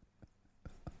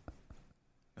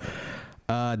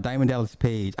 Diamond Dallas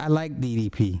Page. I like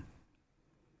DDP.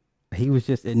 He was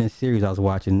just in this series I was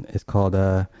watching. It's called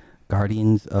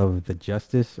Guardians of the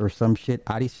Justice or some shit.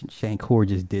 Adi Shakur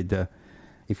just did the.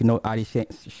 If you know Adi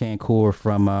Shakur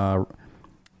from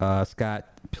Scott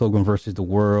Pilgrim versus the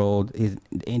World, he's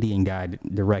the Indian guy,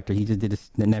 director. He just did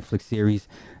the Netflix series.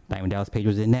 Diamond Dallas Page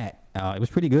was in that. It was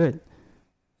pretty good.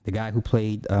 The guy who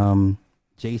played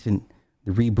Jason,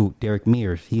 the reboot, Derek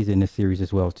Mears, he's in this series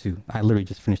as well too. I literally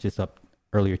just finished this up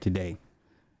earlier today.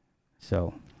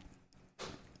 So,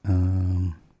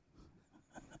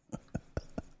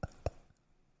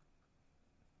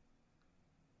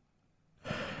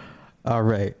 all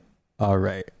right, all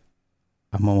right.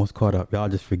 I'm almost caught up. Y'all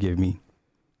just forgive me.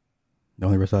 The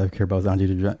only wrestler I care about is Andre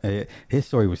the Giant. His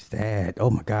story was sad. Oh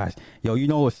my gosh, yo, you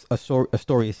know a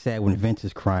story is sad when Vince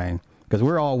is crying because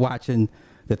we're all watching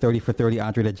the 30 for 30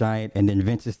 Andre the Giant, and then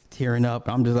Vince is tearing up.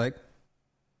 I'm just like,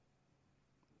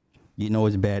 you know,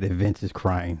 it's bad if Vince is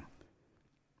crying.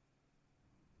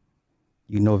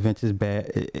 You know, Vince is bad.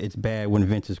 It's bad when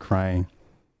Vince is crying.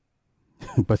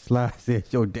 But Sly says,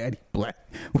 "Yo, Daddy Black,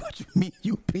 what you mean,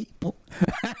 you people?"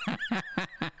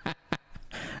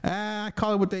 I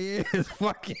call it what they is.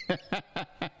 Fuck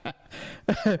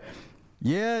it.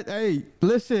 Yeah, hey,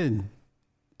 listen.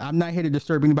 I'm not here to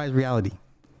disturb anybody's reality.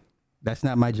 That's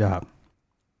not my job.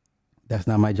 That's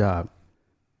not my job.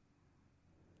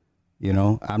 You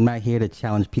know, I'm not here to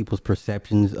challenge people's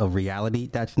perceptions of reality.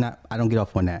 That's not, I don't get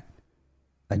off on that.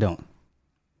 I don't.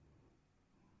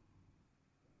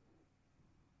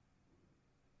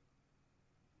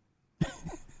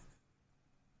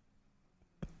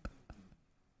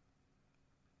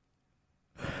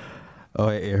 Oh,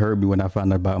 it hurt me when I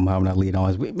found out about Muhammad Ali.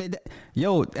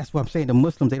 Yo, that's what I'm saying. The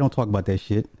Muslims, they don't talk about that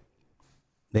shit.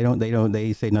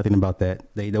 They say nothing about that.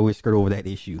 They always skirt over that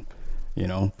issue, you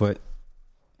know, but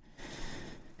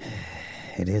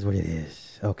it is what it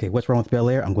is. Okay, what's wrong with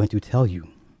Belair? I'm going to tell you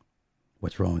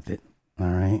what's wrong with it. All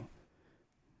right.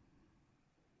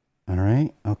 All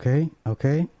right. Okay.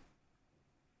 Okay.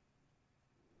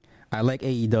 I like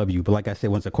AEW, but like I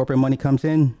said, once the corporate money comes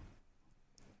in,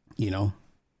 you know.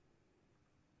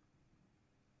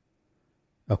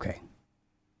 Okay.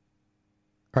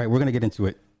 All right, we're going to get into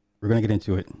it. We're going to get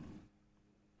into it.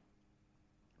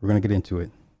 We're going to get into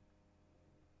it.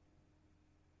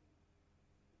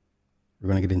 We're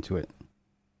going to get into it.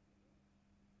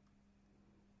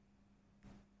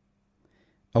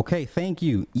 Okay, thank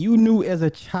you. You knew as a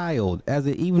child,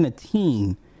 even a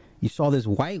teen, you saw this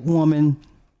white woman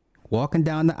walking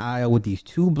down the aisle with these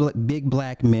two big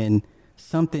black men.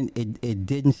 Something, it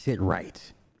didn't sit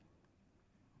right.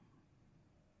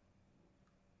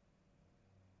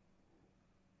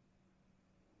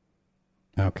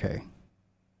 Okay.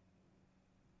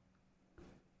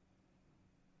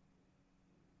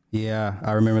 Yeah,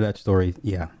 I remember that story.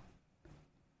 Yeah.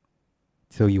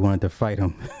 So you wanted to fight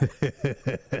him.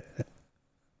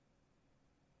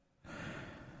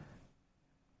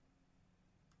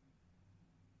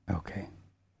 Okay.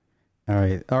 All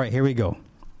right. All right, here we go.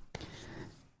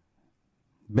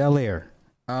 Belair.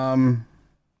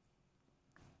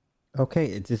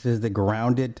 Okay, this is the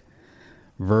grounded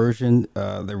version,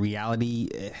 the reality.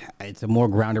 It's a more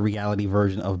grounded reality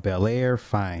version of Belair.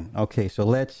 Fine. Okay, so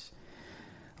let's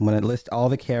I'm going to list all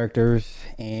the characters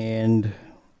and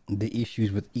the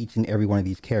issues with each and every one of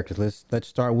these characters. Let's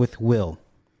start with Will.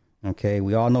 Okay,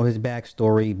 we all know his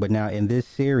backstory, but now in this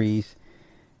series,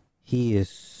 he is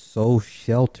so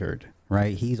sheltered,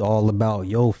 right? He's all about,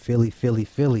 yo, Philly, Philly,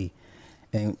 Philly.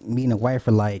 And me and the wife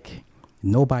are like,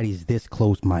 nobody's this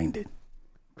close-minded.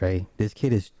 Okay, this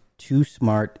kid is too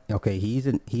smart. Okay, he's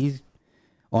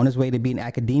on his way to being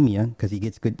academia because he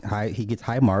gets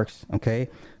high marks. Okay,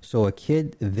 so a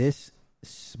kid this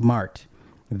smart,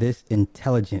 this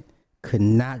intelligent, could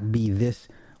not be this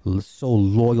so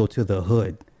loyal to the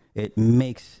hood. It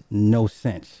makes no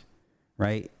sense,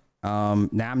 right? Now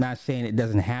I'm not saying it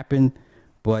doesn't happen,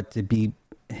 but to be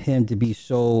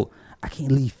so, I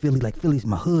can't leave Philly, like Philly's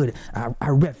my hood. I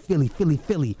rep Philly, Philly,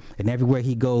 Philly, and everywhere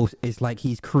he goes, it's like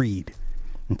he's Creed.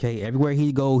 Okay, everywhere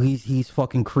he goes, he's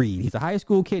fucking Creed. He's a high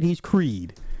school kid, he's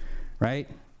Creed, right?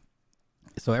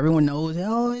 So everyone knows,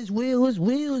 oh, it's Will, it's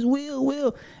Will, it's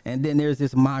Will. And then there's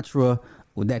this mantra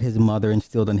that his mother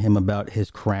instilled in him about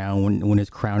his crown. When his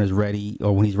crown is ready,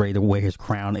 or when he's ready to wear his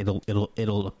crown,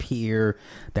 it'll appear.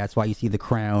 That's why you see the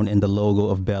crown and the logo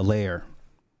of Bel Air.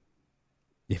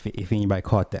 If anybody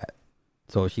caught that.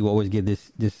 So she will always give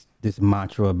this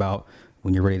mantra about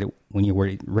when you're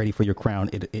ready for your crown,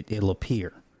 it'll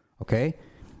appear. Okay,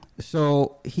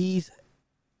 so he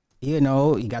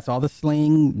got all the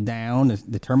slang down,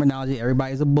 the terminology.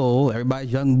 Everybody's a bull.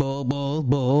 Everybody's young bull.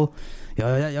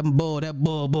 Young bull, that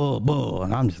bull.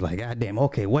 And I'm just like, God damn,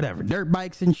 okay, whatever. Dirt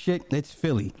bikes and shit, it's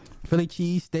Philly. Philly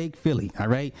cheesesteak, Philly, all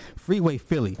right? Freeway,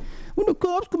 Philly. When the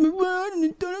cops come around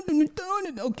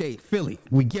and okay, Philly,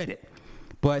 we get it.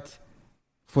 But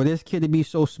for this kid to be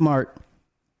so smart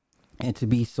and to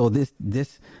be so this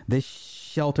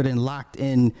sheltered and locked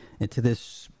into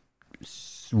this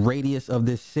radius of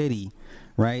this city,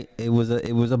 right? It was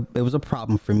a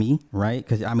problem for me, right?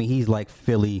 Because I mean, he's like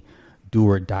Philly, do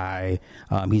or die.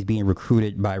 He's being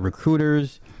recruited by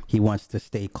recruiters. He wants to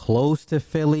stay close to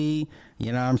Philly.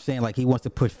 You know what I'm saying? Like he wants to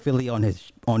put Philly on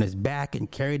his back and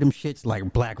carry them shits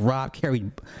like Black Rob carried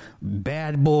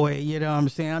Bad Boy. You know what I'm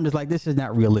saying? I'm just like, this is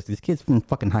not realistic. This kid's from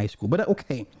fucking high school. But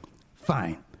okay,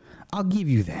 fine. I'll give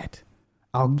you that.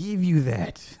 So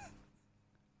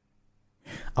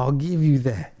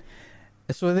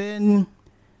then,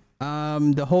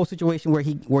 the whole situation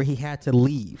where he had to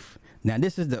leave. Now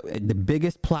this is the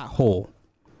biggest plot hole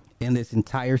in this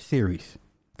entire series.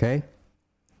 Okay,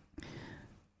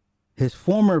 his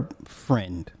former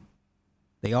friend,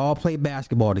 they all play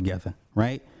basketball together,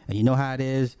 right? And you know how it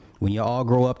is when you all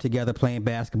grow up together playing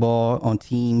basketball on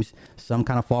teams. Some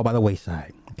kind of fall by the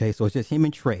wayside. Okay, so it's just him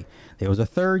and Trey. There was a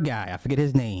third guy, I forget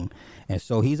his name, and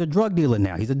so he's a drug dealer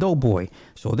now. He's a dope boy.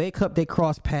 So they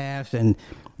cross paths, and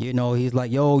he's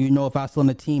like, yo, if I was still on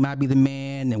the team, I'd be the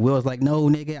man. And Will's like, no,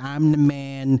 nigga, I'm the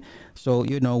man. So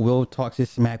Will talks his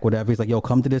smack, whatever. He's like, yo,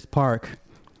 come to this park,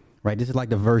 right? This is like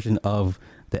the version of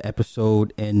the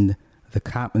episode in the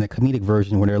comedic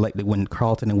version when they're like when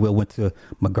Carlton and Will went to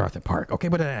MacArthur Park. Okay,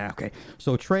 but okay.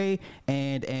 So Trey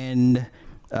and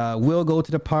Will go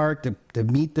to the park to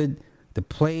meet the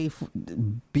play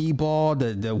b-ball.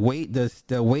 The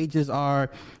wages are,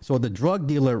 so the drug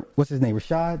dealer, what's his name,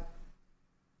 Rashad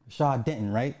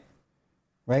Denton, right,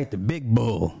 the big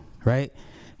bull, right?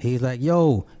 He's like,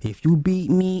 yo, if you beat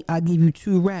me, I give you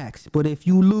 2 racks, but if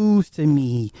you lose to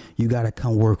me, you gotta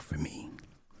come work for me.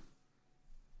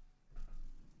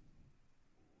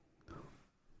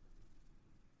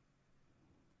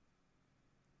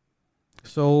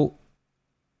 So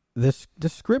the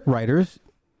script writers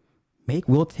make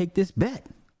Will take this bet.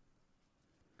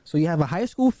 So you have a high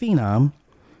school phenom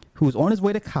who's on his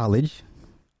way to college,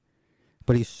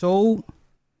 but he's so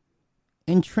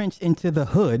entrenched into the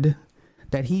hood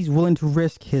that he's willing to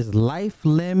risk his life,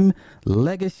 limb,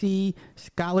 legacy,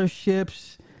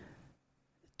 scholarships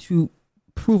to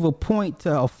prove a point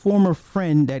to a former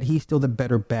friend that he's still the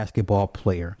better basketball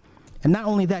player. And not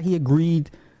only that, he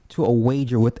agreed to a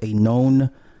wager with a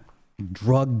known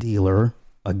drug dealer,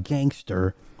 a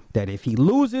gangster, that if he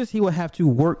loses, he will have to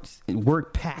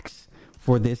work packs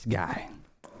for this guy.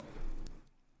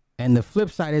 And the flip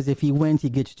side is if he wins, he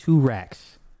gets 2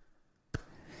 racks.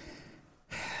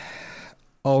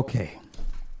 Okay,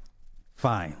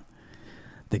 fine.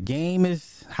 The game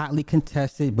is hotly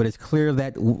contested, but it's clear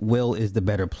that Will is the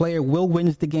better player. Will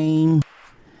wins the game.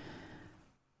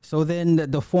 So then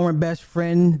the former best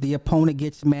friend, the opponent,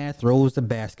 gets mad, throws the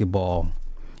basketball,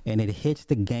 and it hits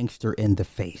the gangster in the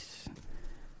face.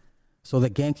 So the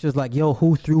gangster's like, yo,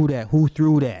 who threw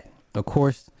that? Of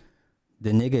course, the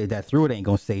nigga that threw it ain't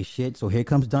gonna say shit. So here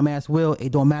comes dumbass Will.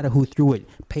 It don't matter who threw it.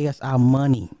 Pay us our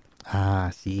money.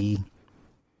 See?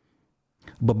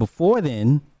 But before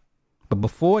they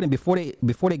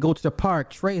go to the park,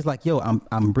 Trey's like, yo,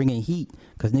 I'm bringing heat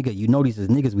because nigga, you know these is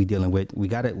niggas we dealing with. We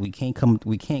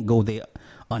can't go there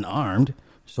unarmed.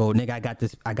 So nigga,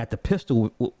 I got the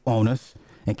pistol on us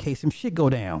in case some shit go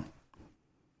down.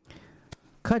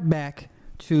 Cut back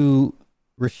to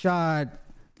Rashad,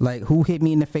 like, who hit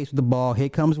me in the face with the ball? Here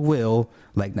comes Will.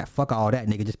 Like, nah, fuck all that,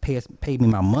 nigga. Just pay me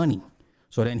my money.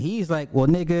 So then he's like, well,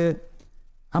 nigga,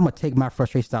 I'm gonna take my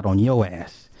frustration out on your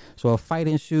ass. So a fight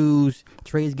ensues.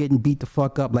 Trey's getting beat the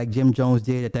fuck up like Jim Jones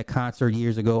did at that concert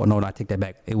years ago. Oh, no, I take that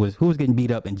back. It was who was getting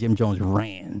beat up and Jim Jones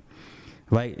ran.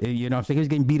 Right? You know what I'm saying? He was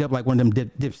getting beat up like one of them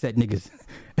dipset niggas.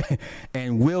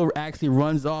 And Will actually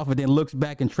runs off and then looks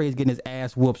back and Trey's getting his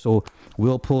ass whooped. So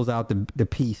Will pulls out the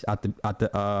piece out the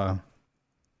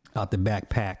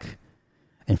backpack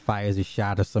and fires a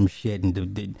shot or some shit.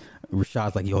 And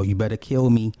Rashad's like, yo, you better kill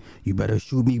me. You better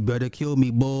shoot me. You better kill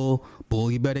me, bull.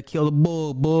 Bull, you better kill the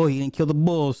bull. Bull, he didn't kill the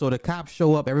bull. So the cops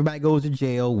show up. Everybody goes to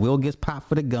jail. Will gets popped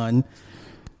for the gun.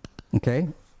 Okay.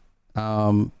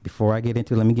 Before I get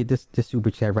into it, let me get this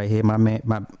super chat right here. My man,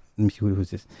 let me see who's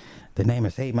this. The name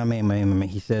is, hey, my man.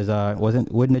 He says,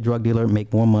 wouldn't a drug dealer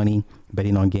make more money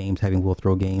betting on games, having Will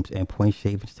throw games and point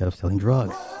shave instead of selling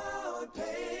drugs?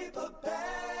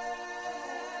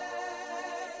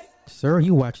 Sir,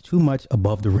 you watch too much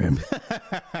Above the Rim.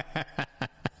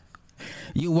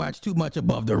 You watch too much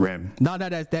Above the Rim. No,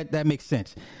 that makes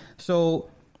sense. So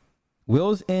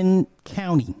Will's in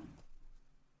county.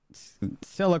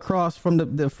 Sell across from the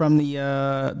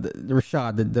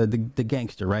Rashad, the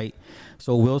gangster, right?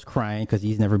 So Will's crying because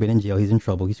he's never been in jail. He's in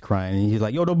trouble. He's crying and he's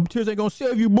like, yo, them tears ain't gonna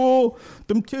save you, bull.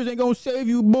 Them tears ain't gonna save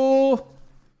you, bull.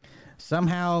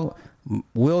 Somehow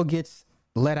Will gets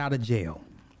let out of jail.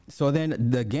 So then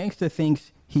the gangster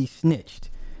thinks he snitched.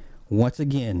 Once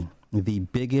again, the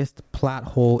biggest plot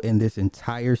hole in this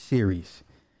entire series.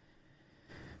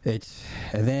 And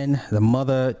then the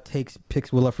mother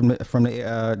picks Will up from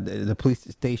the police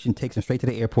station, takes him straight to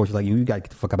the airport. She's like, you gotta get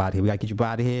the fuck out of here. We gotta get you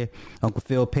out of here. Uncle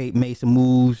Phil made some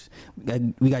moves.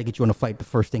 We gotta get you on the flight the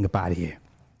first thing up out of here.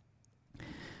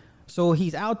 So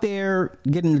he's out there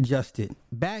getting adjusted.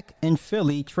 Back in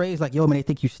Philly, Trey's like, yo, man, they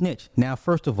think you snitched. Now,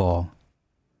 first of all,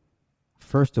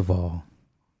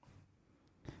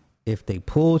 if they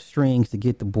pulled strings to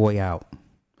get the boy out,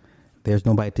 there's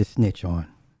nobody to snitch on.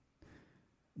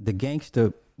 The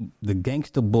gangster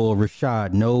bull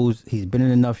Rashad knows, he's been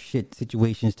in enough shit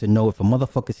situations to know if a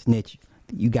motherfucker snitch,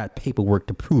 you got paperwork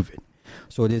to prove it.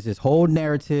 So there's this whole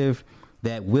narrative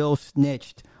that Will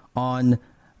snitched on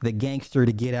the gangster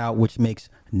to get out, which makes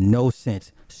no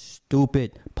sense.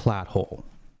 Stupid plot hole.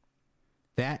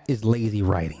 That is lazy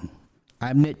writing.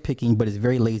 I'm nitpicking, but it's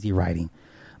very lazy writing.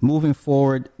 Moving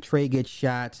forward, Trey gets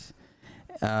shots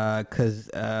because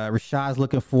Rashad's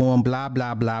looking for him, blah,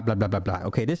 blah, blah, blah, blah, blah, blah.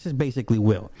 Okay, this is basically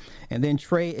Will. And then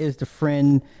Trey is the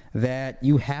friend that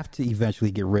you have to eventually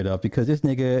get rid of because this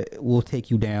nigga will take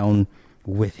you down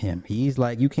with him. He's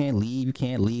like, you can't leave.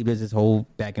 There's this whole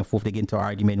back and forth. They get into an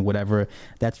argument and whatever.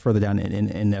 That's further down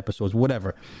in episodes,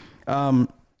 whatever.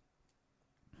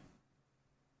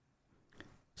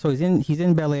 So he's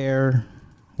in Bel Air,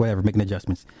 whatever, making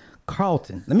adjustments.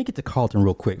 Carlton. Let me get to Carlton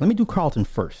real quick. Let me do Carlton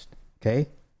first, okay?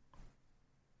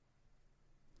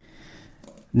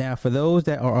 Now, for those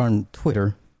that are on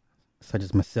Twitter, such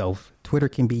as myself, Twitter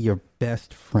can be your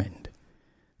best friend.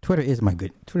 Twitter is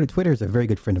Twitter is a very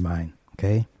good friend of mine,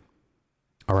 okay?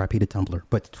 R.I.P. to Tumblr.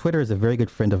 But Twitter is a very good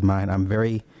friend of mine.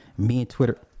 Me and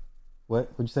Twitter. What'd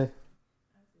you say?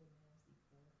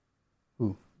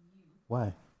 Who?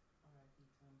 Why?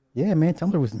 Yeah, man,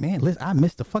 Tumblr was, listen, I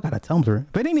missed the fuck out of Tumblr.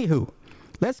 But anywho,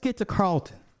 let's get to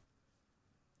Carlton.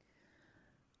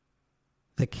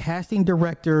 The casting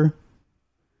director,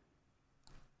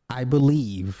 I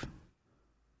believe,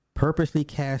 purposely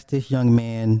cast this young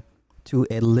man to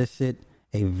elicit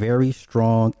a very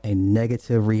strong and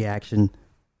negative reaction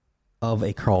of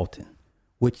a Carlton,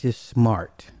 which is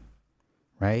smart,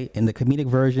 right? In the comedic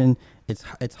version,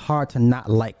 it's hard to not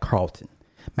like Carlton.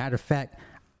 Matter of fact,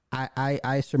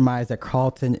 I surmise that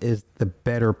Carlton is the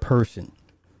better person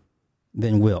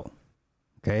than Will.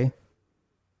 Okay?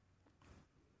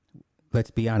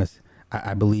 Let's be honest.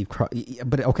 I believe,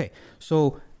 but okay.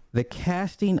 So the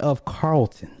casting of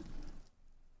Carlton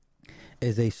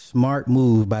is a smart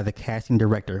move by the casting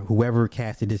director, whoever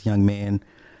casted this young man.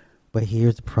 But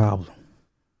here's the problem.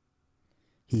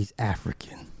 He's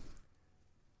African.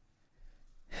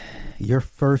 Your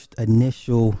first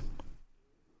initial.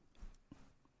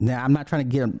 Now, I'm not trying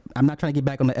to get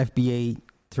back on the FBA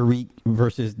Tariq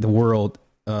versus the world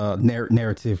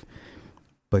narrative.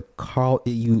 But Carl,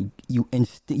 you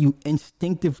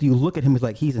instinctively look at him as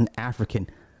like he's an African.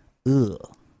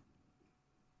 Ugh.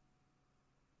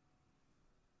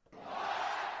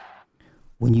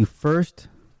 When you first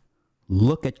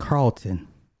look at Carlton,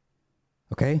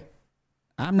 okay,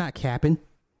 I'm not capping,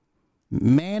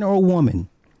 man or woman,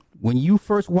 when you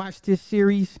first watch this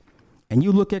series and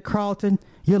you look at Carlton,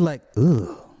 you're like,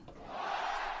 ugh.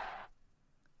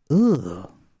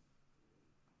 Ugh.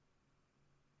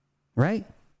 Right?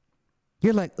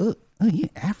 You're like, ugh, you're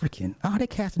African. Oh, they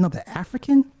cast another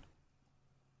African?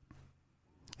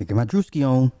 Hey, get my Drewski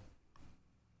on.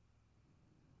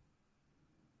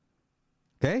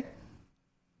 Okay?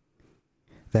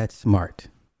 That's smart.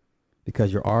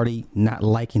 Because you're already not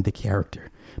liking the character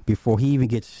before he even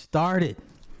gets started.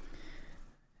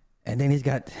 And then he's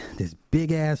got this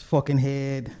big ass fucking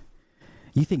head.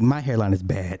 You think my hairline is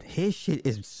bad. His head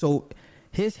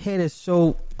is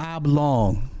so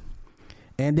oblong.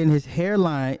 And then his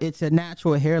hairline, it's a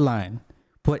natural hairline.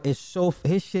 But it's so,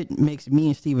 his shit makes me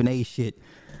and Stephen A shit.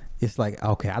 It's like,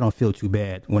 okay, I don't feel too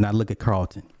bad when I look at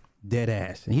Carlton. Dead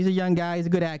ass. And he's a young guy, he's a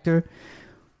good actor.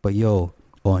 But yo,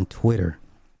 on Twitter,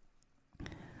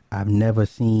 I've never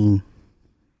seen,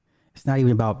 it's not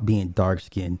even about being dark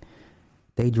skinned.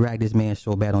 They drag this man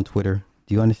so bad on Twitter.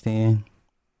 Do you understand?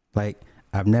 Like,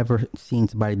 I've never seen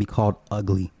somebody be called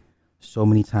ugly so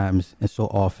many times and so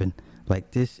often.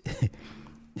 Like this.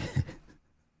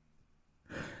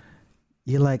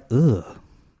 You're like, ugh,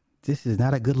 this is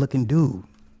not a good looking dude.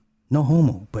 No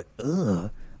homo, but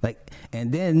ugh. Like,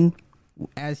 and then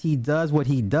as he does what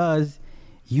he does,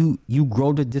 you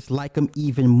grow to dislike him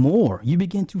even more. You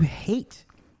begin to hate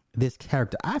this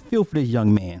character. I feel for this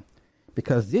young man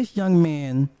because this young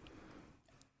man,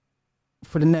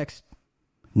 for the next,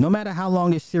 no matter how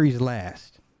long this series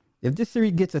lasts, if this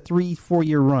series gets a 3-4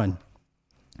 year run,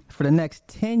 for the next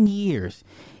 10 years,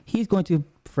 he's going to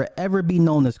forever be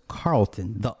known as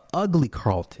Carlton, the ugly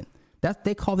Carlton.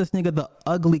 They call this nigga the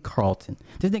ugly Carlton.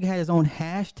 This nigga had his own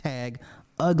hashtag,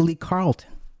 ugly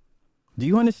Carlton. Do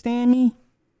you understand me?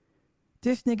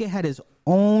 This nigga had his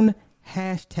own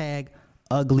hashtag,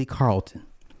 ugly Carlton.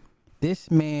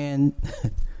 This man,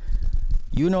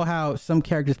 you know how some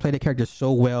characters play their characters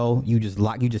so well, you just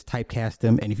typecast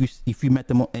them, and if you met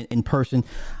them in person,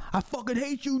 I fucking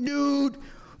hate you, dude.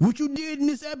 What you did in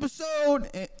this episode?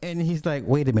 And he's like,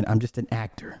 wait a minute, I'm just an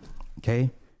actor.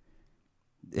 Okay?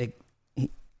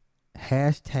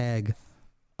 Hashtag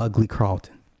ugly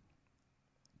Carlton.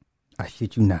 I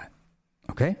shit you not.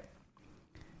 Okay?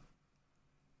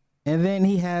 And then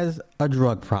he has a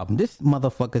drug problem. This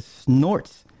motherfucker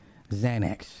snorts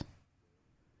Xanax.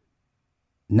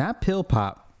 Not pill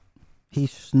pop. He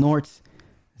snorts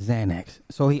Xanax.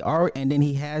 So and then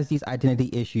he has these identity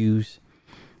issues,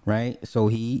 right? So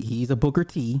he's a Booker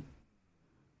T.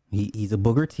 He's a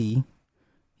Booker T.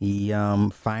 He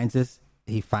finds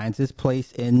his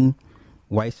place in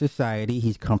white society.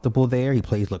 He's comfortable there. He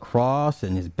plays lacrosse,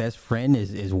 and his best friend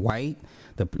is white,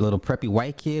 the little preppy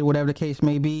white kid, whatever the case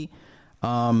may be.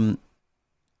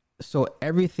 So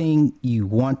everything you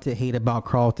want to hate about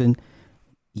Carlton,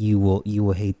 you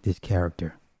will hate this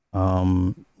character.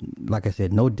 Like I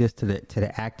said, no diss to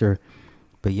the actor,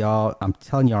 but y'all, I'm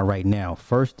telling y'all right now,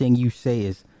 first thing you say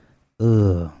is,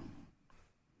 ugh.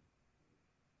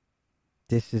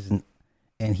 This isn't,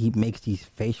 and he makes these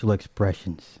facial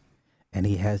expressions, and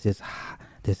he has this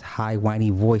high whiny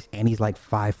voice, and he's like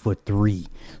 5'3".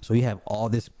 So you have all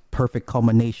this perfect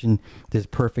culmination, this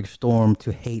perfect storm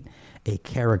to hate a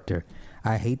character.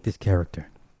 I hate this character.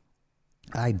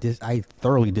 I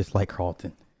thoroughly dislike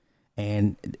Carlton,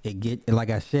 and like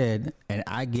I said, and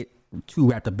I get too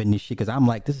wrapped up in this shit because I'm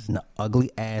like, this is an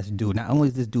ugly ass dude. Not only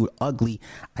is this dude ugly,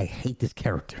 I hate this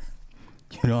character.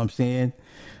 You know what I'm saying?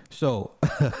 So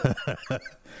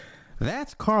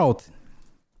that's Carlton.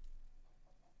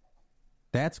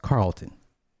 That's Carlton.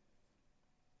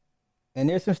 And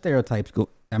there's some stereotypes.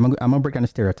 I'm gonna break down the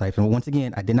stereotypes. And once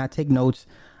again, I did not take notes.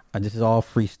 This is all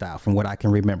freestyle from what I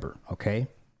can remember. Okay.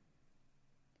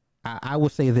 I will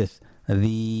say this: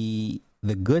 the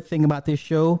good thing about this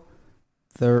show,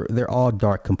 they're all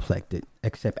dark complected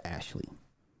except Ashley.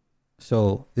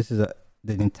 So the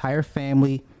entire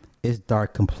family is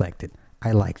dark complected.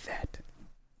 I like that.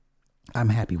 I'm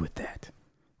happy with that.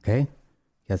 Okay.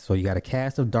 Yeah. So you got a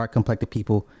cast of dark complected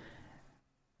people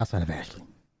outside of Ashley.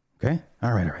 Okay.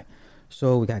 All right.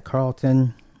 So we got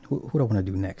Carlton. Who do I want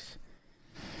to do next?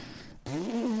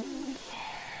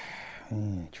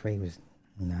 Trey was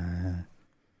nah.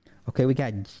 Okay, we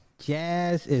got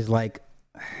Jazz is like,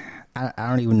 I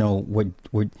don't even know what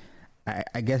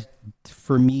I guess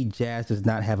for me, Jazz does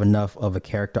not have enough of a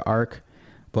character arc,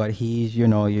 But he's,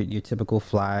 your typical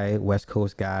fly West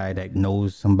Coast guy that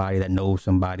knows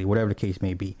somebody, whatever the case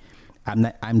may be.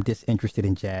 I'm disinterested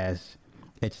in Jazz.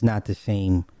 It's not the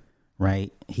same,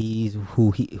 right? He's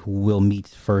who Will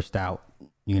meets first out.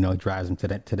 Drives him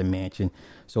to the mansion.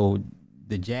 So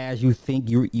the Jazz you think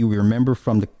you remember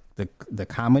from the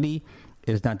comedy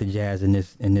is not the Jazz in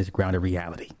this grounded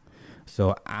reality.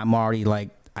 So I'm already like,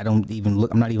 I'm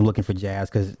not even looking for Jazz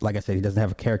because, like I said, he doesn't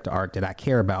have a character arc that I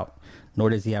care about, nor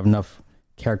does he have enough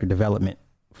character development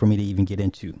for me to even get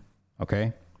into.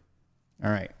 Okay?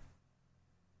 All right.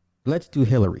 Let's do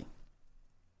Hillary.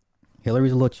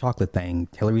 Hillary's a little chocolate thing.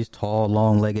 Hillary's tall,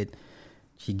 long-legged.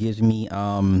 She gives me,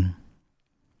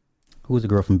 who's the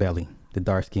girl from Belly? The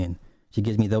dark skin. She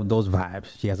gives me those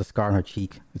vibes. She has a scar on her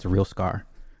cheek. It's a real scar,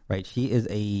 right? She is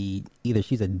either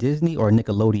she's a Disney or a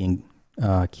Nickelodeon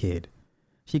kid.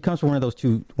 She comes from one of those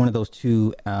two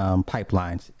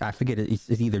pipelines. I forget it's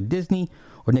either Disney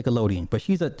or Nickelodeon, but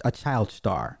she's a child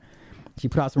star. She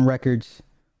put out some records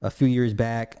a few years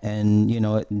back, and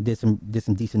did some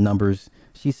decent numbers.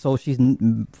 She's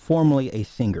formally a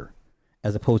singer,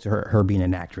 as opposed to her being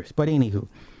an actress. But anywho,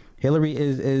 Hillary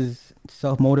is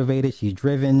self-motivated. She's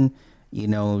driven. She's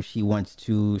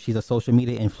a social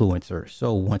media influencer.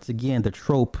 So once again, the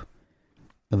trope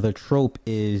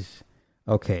is,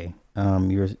 okay,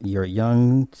 you're a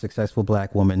young, successful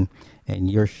black woman, and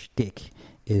your shtick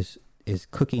is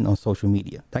cooking on social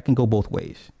media. That can go both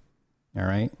ways. All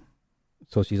right.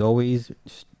 So she's always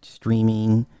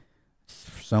streaming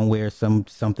somewhere,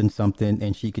 something,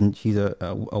 and she's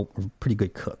a pretty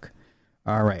good cook.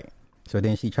 All right. So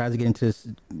then she tries to get into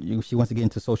she wants to get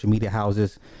into social media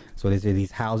houses. So there's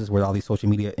these houses where all these social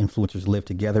media influencers live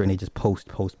together, and they just post.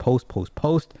 It's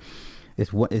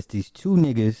these two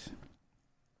niggas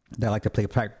that like to play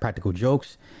practical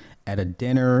jokes. At a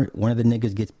dinner, one of the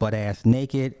niggas gets butt ass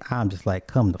naked. I'm just like,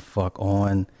 come the fuck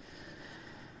on.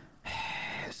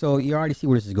 So you already see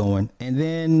where this is going. And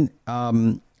then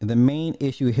the main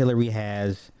issue Hillary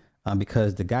has,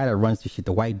 because the guy that runs this shit,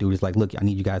 the white dude, is like, look, I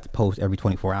need you guys to post every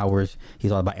 24 hours.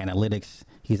 He's all about analytics.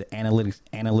 He's an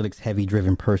analytics heavy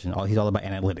driven person. He's all about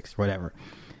analytics, whatever.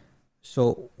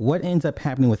 So what ends up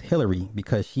happening with Hillary,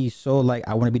 because she's so like,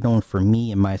 I want to be known for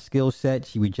me and my skill set.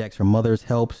 She rejects her mother's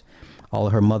helps, all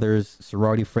of her mother's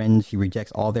sorority friends. She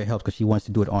rejects all their help because she wants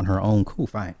to do it on her own. Cool,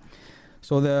 fine.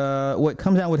 So what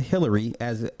comes out with Hillary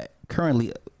as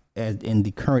in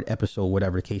the current episode,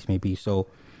 whatever the case may be. So,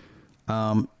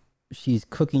 she's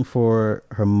cooking for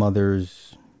her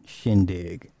mother's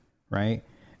shindig, right?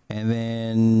 And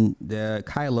then the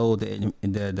Kylo,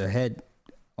 the head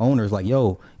owner, is like,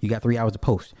 yo, you got 3 hours to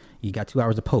post. You got 2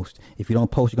 hours to post. If you don't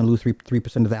post, you're gonna lose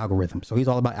 3% of the algorithm. So he's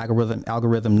all about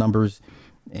algorithm numbers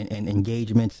and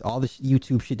engagements, all this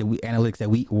YouTube shit analytics that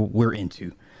we're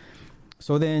into.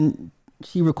 So then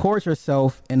she records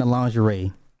herself in a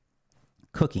lingerie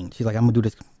cooking. She's like, I'm gonna do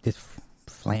this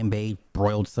flambe,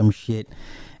 broiled some shit,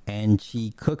 and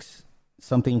she cooks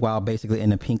something while basically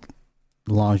in a pink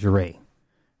lingerie,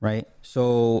 right?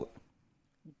 So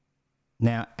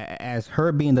now, as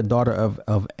her being the daughter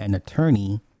of an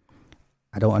attorney,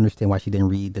 I don't understand why she didn't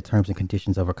read the terms and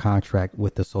conditions of her contract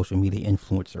with the social media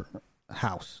influencer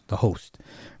house, the host,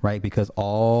 right? Because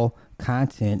all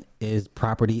content is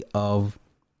property of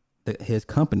his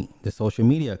company, the social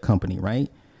media company, right?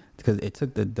 Because it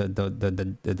took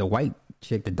the white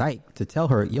chick, the dyke, to tell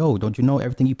her, yo, don't you know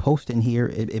everything you post in here,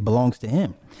 it belongs to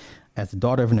him. As the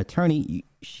daughter of an attorney,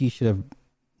 she should have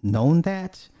known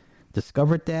that,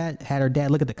 discovered that, had her dad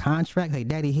look at the contract. Hey,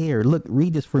 daddy, here, look,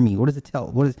 read this for me. What does it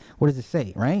tell? What does it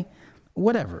say? Right?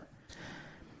 Whatever.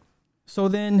 So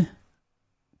then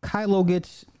Kylo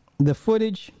gets the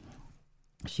footage.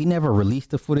 She never released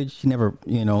the footage. She never,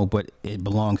 but it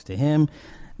belongs to him.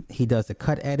 He does the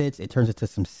cut edits. It turns into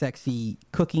some sexy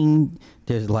cooking.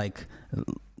 There's like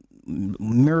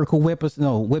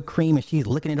whipped cream, and she's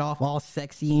licking it off all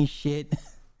sexy and shit.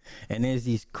 And there's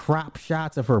these crop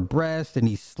shots of her breast and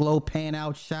these slow pan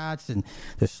out shots and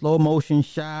the slow motion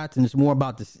shots. And it's more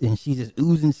about this. And she's just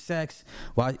oozing sex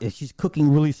while she's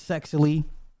cooking really sexily.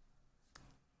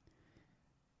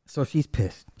 So she's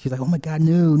pissed. She's like, oh my God,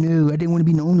 no, I didn't want to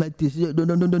be known like this.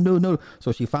 No.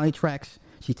 So she finally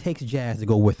she takes Jazz to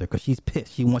go with her because she's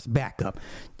pissed. She wants backup.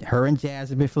 Her and Jazz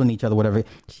have been feeling each other, whatever.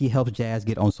 She helps Jazz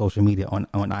get on social media, on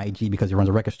IG, because he runs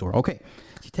a record store. Okay.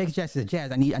 She takes Jazz, says,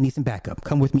 Jazz, I need some backup.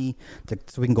 Come with me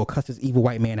so we can go cuss this evil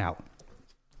white man out.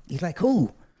 He's like,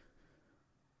 who?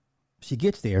 She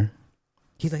gets there.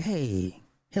 He's like, hey,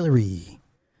 Hillary,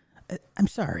 I'm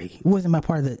sorry. It wasn't my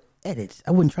part of the edits.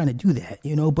 I wasn't trying to do that,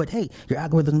 but hey, your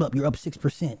algorithm's up. You're up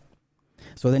 6%.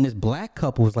 So then this black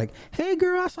couple was like, hey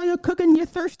girl, I saw you cooking, you're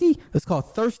thirsty. It's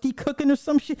called thirsty cooking or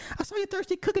some shit. I saw you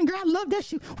thirsty cooking, girl, I love that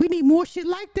shit. We need more shit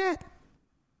like that.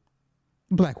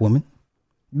 Black woman,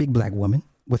 big black woman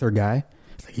with her guy.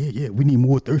 It's like, yeah, we need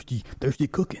more thirsty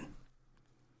cooking.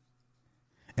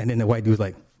 And then the white dude's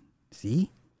like, see,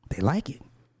 they like it.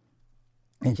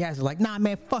 And Jazz is like, nah,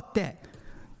 man, fuck that.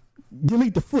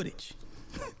 Delete the footage.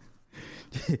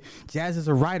 Jazz is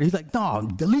a writer. He's like, no,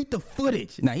 delete the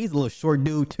footage. Now, he's a little short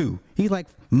dude, too. He's like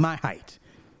my height.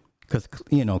 Because,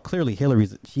 you know, clearly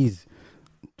she's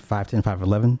 5'10",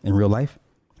 5'11" in real life,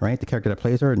 right? The character that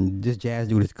plays her. And this Jazz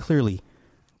dude is clearly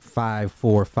 5'4",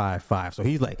 5'5". So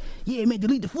he's like, yeah, man,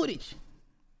 delete the footage.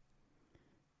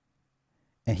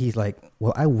 And he's like,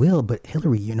 well, I will, but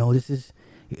Hillary, you know, this is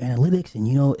your analytics, and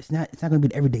you know, it's not going to be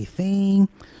an everyday thing.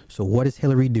 So what does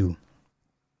Hillary do?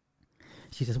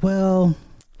 She says, well,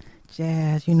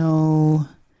 Jazz, you know,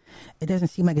 it doesn't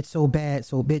seem like it's so bad.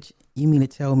 So, bitch, you mean to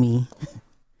tell me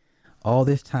all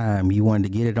this time you wanted to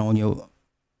get it on your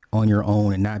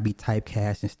own and not be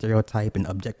typecast and stereotyped and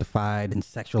objectified and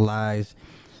sexualized,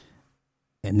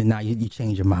 and then now you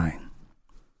change your mind?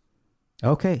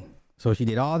 Okay, so she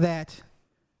did all that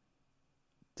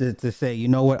to say, you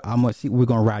know what, we're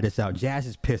gonna ride this out. Jazz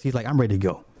is pissed. He's like, I'm ready to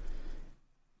go.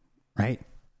 Right?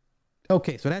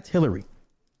 Okay, so that's Hillary.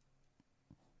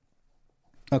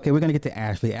 Okay, we're gonna get to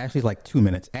Ashley. Ashley's like 2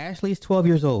 minutes. Ashley's 12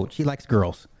 years old. She likes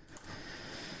girls.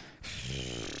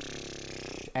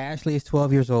 Ashley is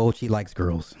 12 years old. She likes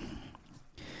girls.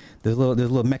 There's a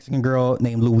little Mexican girl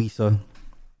named Luisa.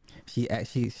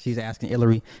 She's asking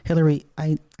Hillary,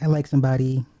 I like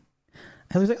somebody.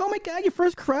 I was like, oh my God, your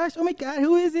first crush. Oh my God,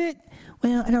 who is it?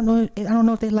 Well, I don't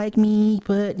know if they like me,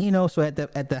 but you know. So at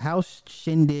the house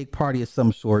shindig party of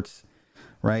some sorts,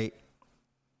 right?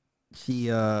 She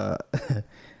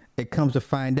it comes to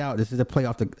find out this is a play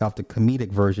off the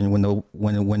comedic version when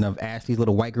one of Ashley's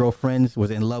little white girlfriends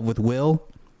was in love with Will.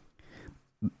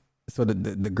 So the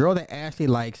girl that Ashley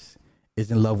likes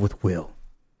is in love with Will.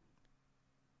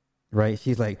 Right?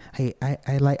 She's like, hey, I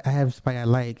have somebody I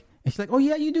like. And she's like, oh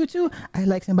yeah, you do too? I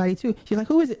like somebody too. She's like,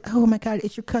 who is it? Oh my God,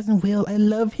 it's your cousin Will. I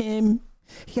love him.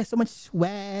 He has so much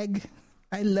swag.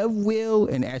 I love Will.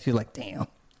 And Ashley's like, damn.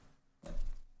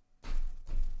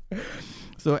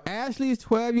 So Ashley's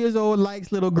 12 years old,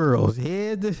 likes little girls.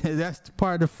 That's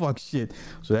part of the fuck shit.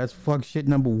 So that's fuck shit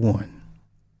number 1.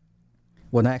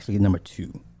 Well, actually number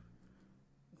 2.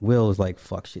 Will is like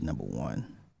fuck shit number 1.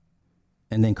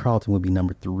 And then Carlton would be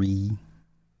number 3.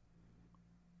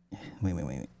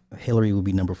 Wait. Hillary would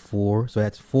be number 4. So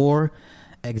that's 4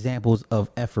 examples of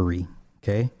effery.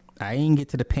 Okay. I ain't get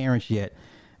to the parents yet.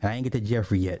 And I ain't get to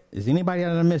Jeffrey yet. Is anybody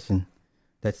that I'm missing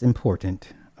that's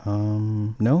important?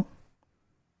 No?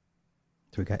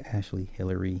 So we got Ashley,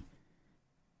 Hillary,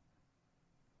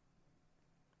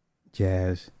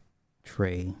 Jazz,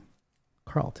 Trey,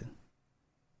 Carlton,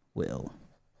 Will.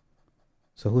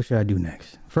 So who should I do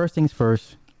next? First things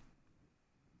first.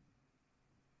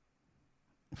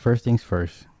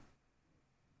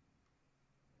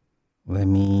 Let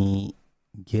me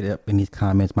get up in these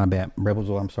comments. My bad. Rebels,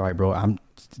 I'm sorry, bro. I'm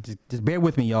just bear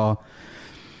with me, y'all.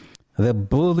 The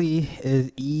bully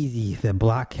is easy. The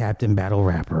block captain battle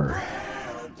rapper.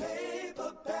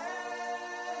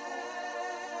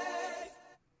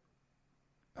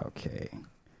 Okay.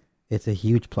 It's a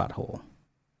huge plot hole.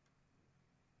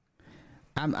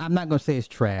 I'm not going to say it's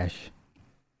trash.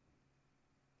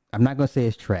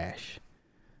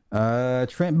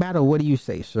 Trent Battle, what do you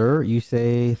say, sir? You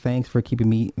say, thanks for keeping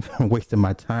me from wasting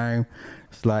my time.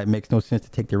 Slide makes no sense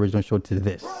to take the original show to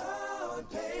this.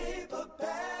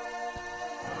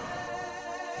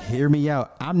 Hear me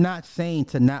out. I'm not saying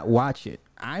to not watch it.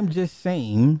 I'm just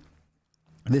saying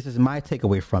this is my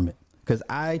takeaway from it. Because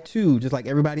I, too, just like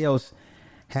everybody else,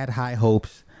 had high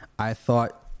hopes. I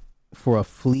thought for a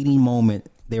fleeting moment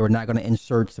they were not going to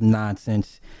insert some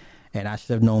nonsense. And I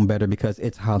should have known better because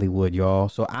it's Hollywood, y'all.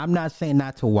 So I'm not saying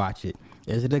not to watch it.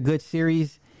 Is it a good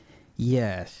series?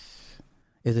 Yes.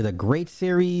 Is it a great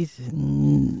series?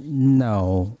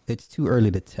 No. It's too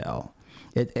early to tell.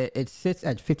 It sits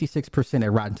at 56%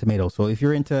 at Rotten Tomatoes. So if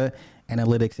you're into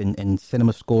analytics and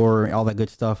cinema score and all that good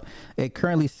stuff, it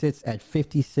currently sits at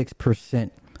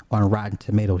 56% on Rotten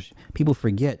Tomatoes. People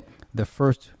forget the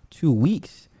first 2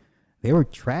 weeks, they were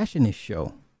trashing this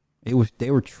show. They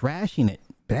were trashing it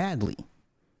badly.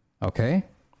 Okay?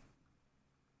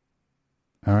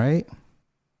 All right?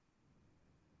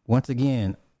 Once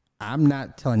again, I'm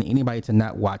not telling anybody to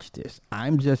not watch this.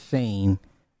 I'm just saying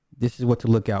this is what to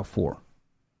look out for.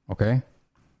 Okay?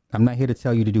 I'm not here to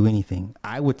tell you to do anything.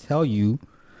 I would tell you,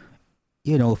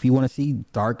 if you want to see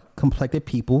dark complected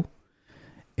people,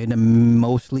 in a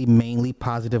mainly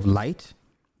positive light,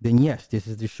 then yes, this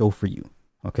is the show for you.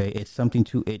 Okay, it's something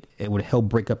to it. It would help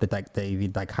break up the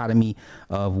dichotomy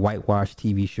of whitewashed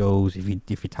TV shows. If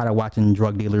you're tired of watching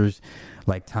drug dealers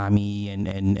like Tommy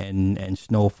and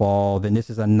Snowfall, then this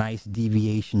is a nice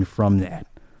deviation from that.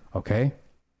 Okay.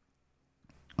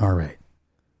 All right.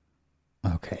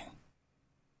 Okay.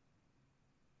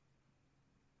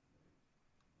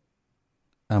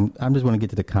 I'm just going to get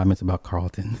to the comments about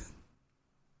Carlton.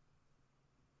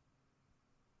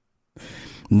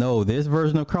 No, this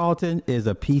version of Carlton is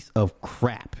a piece of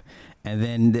crap. And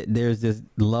then there's this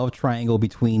love triangle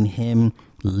between him,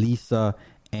 Lisa,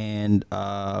 and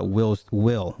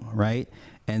Will, right?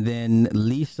 And then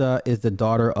Lisa is the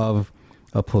daughter of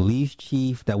a police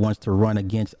chief that wants to run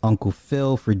against Uncle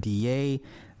Phil for DA.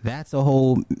 That's a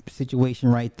whole situation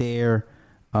right there.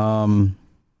 I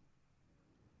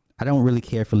don't really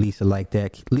care for Lisa like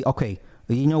that. Okay,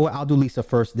 you know what? I'll do Lisa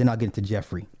first, then I'll get into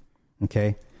Jeffrey.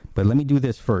 Okay? But let me do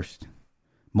this first.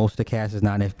 Most of the cast is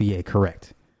not FBA.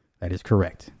 Correct. That is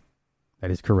correct.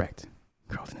 That is correct.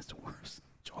 Carlton is the worst.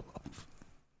 Joel Love.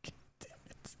 Damn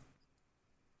it.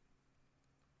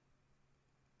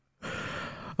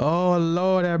 Oh,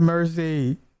 Lord have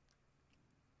mercy.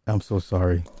 I'm so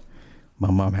sorry. My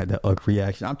mom had that ugly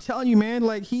reaction. I'm telling you, man,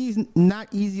 like, he's not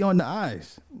easy on the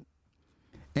eyes.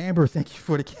 Amber, thank you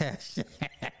for the cash.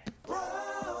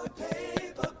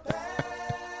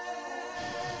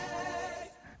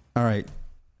 All right.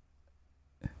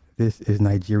 This is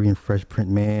Nigerian Fresh Print,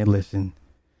 man. Listen.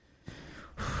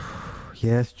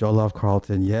 Yes, Jollof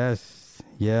Carlton. Yes.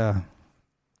 Yeah.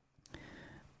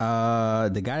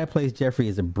 The guy that plays Jeffrey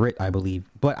is a Brit, I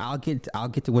believe. But I'll get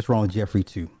to what's wrong with Jeffrey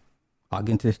too. I'll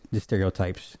get into the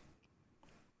stereotypes.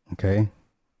 Okay.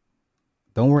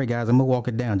 Don't worry, guys. I'm gonna walk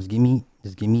it down. Just give me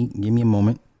a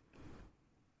moment.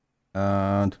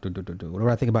 What do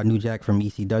I think about New Jack from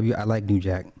ECW? I like New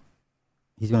Jack.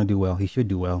 He's gonna do well. He should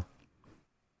do well.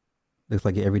 Looks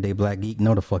like an everyday black geek.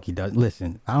 No, the fuck he does.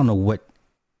 Listen, I don't know what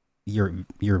your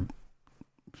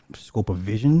scope of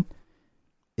vision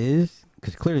is,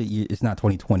 because clearly it's not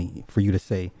 2020 for you to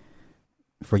say.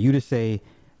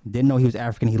 Didn't know he was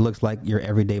African. He looks like your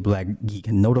everyday black geek.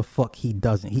 No, the fuck he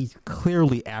doesn't. He's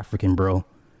clearly African, bro.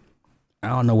 I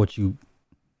don't know what you.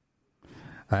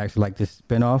 I actually like this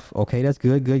spinoff. Okay, that's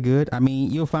good, good, good. I mean,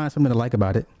 you'll find something to like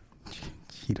about it.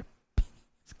 Cheetah.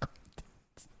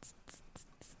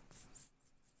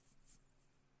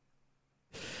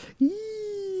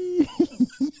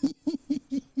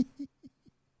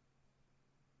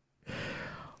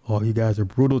 Oh, you guys are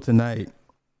brutal tonight.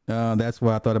 That's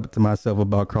why I thought to myself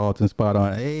about Carlton spot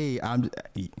on. Hey,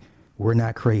 we're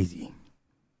not crazy.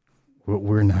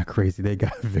 We're not crazy. They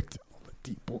got Victor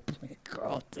Oladipo playing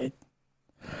Carlton.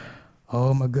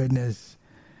 Oh my goodness.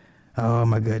 Oh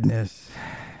my goodness.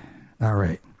 All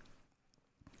right.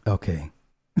 Okay.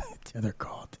 Tether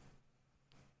Carlton.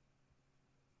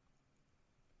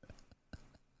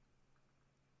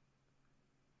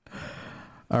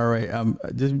 All right.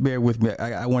 Just bear with me.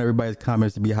 I want everybody's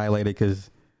comments to be highlighted, because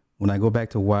when I go back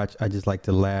to watch, I just like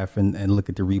to laugh and look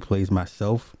at the replays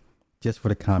myself, just for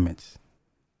the comments.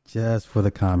 Just for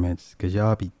the comments, because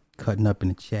y'all be cutting up in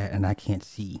the chat and I can't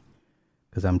see,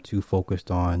 because I'm too focused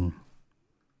on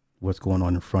what's going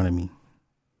on in front of me.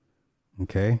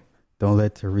 Okay? Don't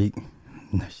let Tariq,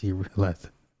 she realized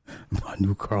my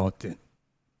new Carlton.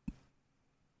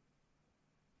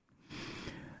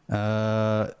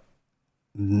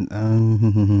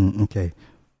 Okay,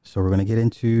 so we're gonna get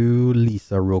into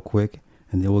Lisa real quick,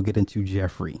 and then we'll get into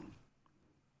Jeffrey.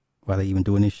 Why they even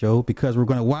doing this show? Because we're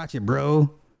gonna watch it,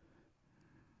 bro.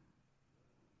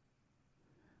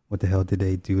 What the hell did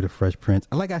they do to Fresh Prince?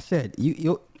 Like I said,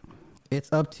 you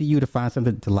it's up to you to find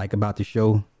something to like about the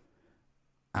show.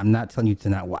 I'm not telling you to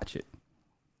not watch it.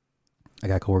 I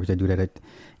got coworkers that do that.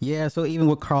 Yeah, so even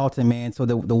with Carlton, man. So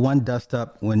the one dust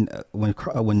up when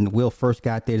Will first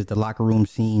got there is the locker room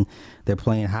scene. They're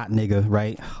playing Hot Nigga,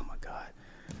 right? Oh my God,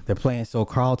 they're playing. So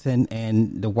Carlton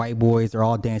and the white boys are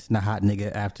all dancing to Hot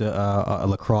Nigga after a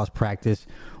lacrosse practice.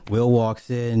 Will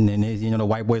walks in and the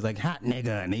white boys like Hot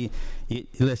Nigga, and he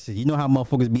listen. You know how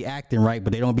motherfuckers be acting, right?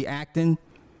 But they don't be acting.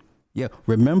 Yeah,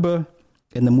 remember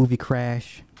in the movie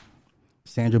Crash,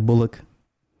 Sandra Bullock.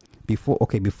 Before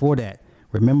that.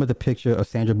 Remember the picture of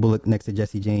Sandra Bullock next to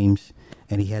Jesse James,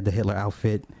 and he had the Hitler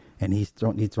outfit, and he's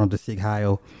thrown the Sig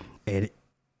Heil, and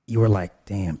you were like,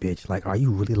 damn, bitch, like, are you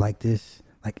really like this?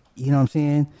 Like, you know what I'm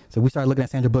saying? So we started looking at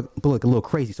Sandra Bullock a little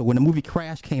crazy. So when the movie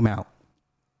Crash came out,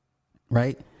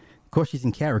 right, Of course, she's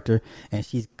in character, and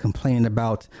she's complaining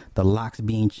about the locks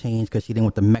being changed because she didn't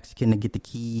want the Mexican to get the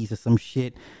keys or some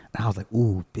shit. And I was like,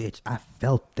 ooh, bitch, I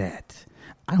felt that.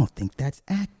 I don't think that's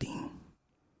acting.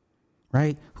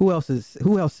 Right? Who else says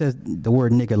the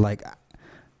word nigga like...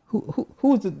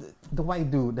 Who is the white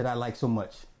dude that I like so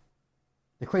much?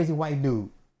 The crazy white dude.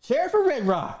 Sheriff of Red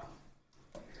Rock.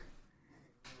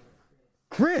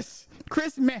 Chris,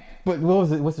 man. But what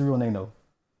was it? What's his real name though?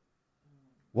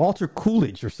 Walter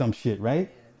Coolidge or some shit, right?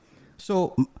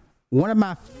 So one of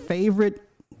my favorite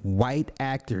white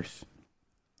actors,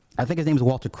 I think his name is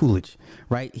Walter Coolidge,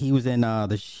 right? He was in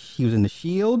The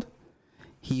Shield.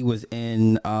 He was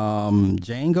in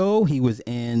Django. He was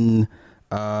in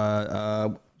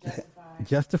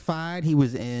Justified. He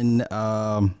was in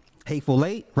Hateful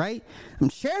Eight, right? I'm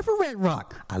Sheriff of Red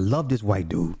Rock. I love this white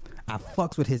dude. I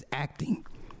fucks with his acting,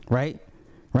 right?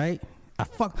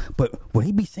 But when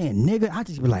he be saying nigga, I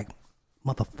just be like,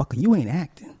 motherfucker, you ain't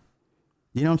acting.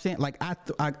 You know what I'm saying? Like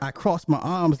I cross my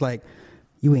arms like,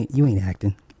 you ain't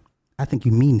acting. I think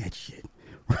you mean that shit,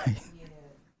 right?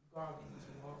 Yeah,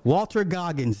 Walter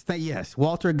Goggins. Yes,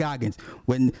 Walter Goggins.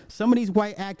 When some of these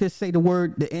white actors say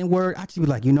the N-word, I just be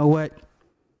like, you know what?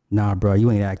 Nah, bro,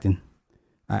 you ain't acting.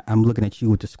 I'm looking at you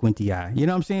with the squinty eye. You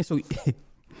know what I'm saying?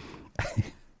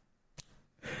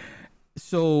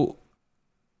 So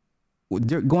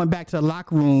going back to the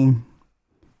locker room,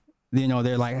 you know,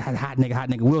 they're like, hot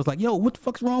nigga. Will's like, yo, what the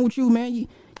fuck's wrong with you, man? You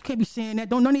can't be saying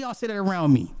that. None of y'all say that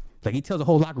around me. Like, he tells the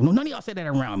whole locker room, no, none of y'all say that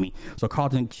around me. So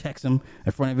Carlton checks him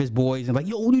in front of his boys and like,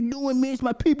 yo, what are you doing, man? It's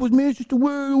my people's, man. It's just a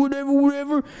word or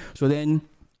whatever. So then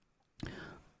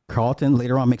Carlton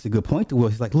later on makes a good point to Will.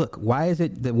 He's like, look, why is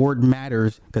it the word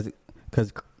matters? Because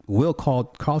Will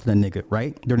called Carlton a nigga,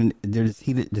 right? There's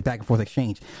the back and forth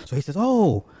exchange. So he says,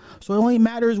 oh, so it only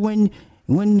matters when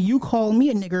you call me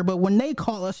a nigger, but when they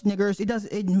call us niggers,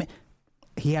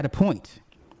 he had a point,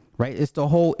 right? It's the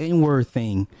whole N-word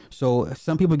thing. So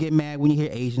some people get mad when you hear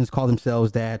Asians call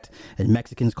themselves that, and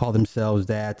Mexicans call themselves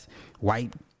that,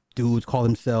 white dudes call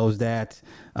themselves that,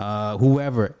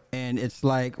 whoever. And it's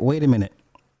like, wait a minute.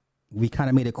 We kind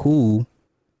of made it cool.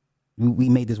 We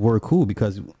made this word cool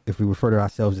because if we refer to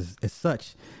ourselves as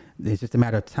such, it's just a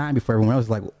matter of time before everyone else is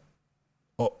like,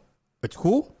 oh, it's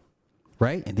cool,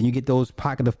 right? And then you get those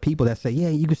pocket of people that say, yeah,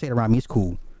 you can say it around me, it's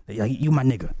cool. Like, you my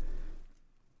nigga.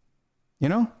 You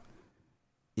know?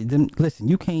 Then, listen,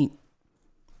 you can't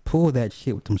pull that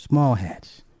shit with them small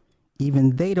hats.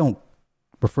 Even they don't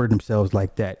refer to themselves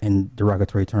like that in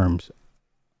derogatory terms.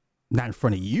 Not in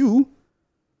front of you.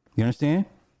 You understand?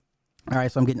 All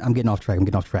right, so I'm getting off track.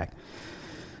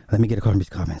 Let me get a couple of these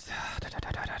comments.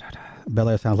 Bel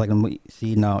Air sounds like them.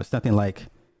 See, no, it's nothing like.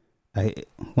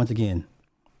 Once again,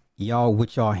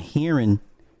 y'all hearing,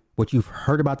 what you've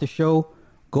heard about the show,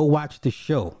 go watch the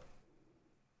show.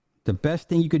 The best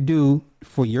thing you could do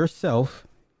for yourself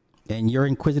and your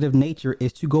inquisitive nature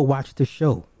is to go watch the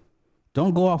show.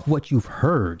 Don't go off what you've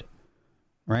heard,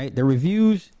 right? The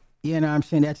reviews, you know what I'm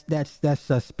saying? That's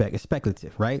suspect. It's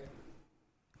speculative, right?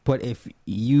 But if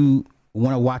you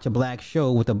want to watch a black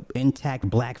show with an intact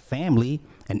black family,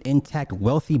 an intact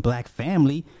wealthy black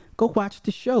family, go watch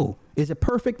the show. Is it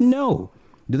perfect? No.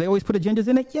 Do they always put agendas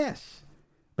in it? Yes.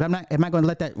 But am I going to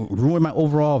let that ruin my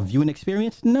overall viewing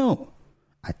experience? No.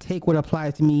 I take what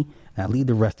applies to me and I leave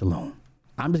the rest alone.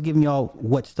 I'm just giving y'all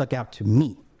what stuck out to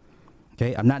me.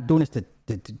 Okay? I'm not doing this to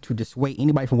dissuade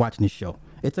anybody from watching this show.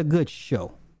 It's a good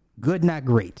show. Good, not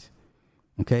great.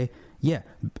 Okay? Yeah,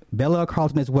 Bel Air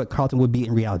Carlton is what Carlton would be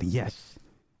in reality. Yes,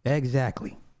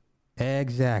 exactly.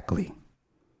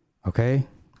 Okay,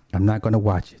 I'm not going to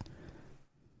watch it.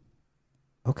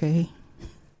 Okay.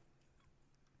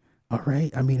 All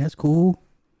right. I mean, that's cool.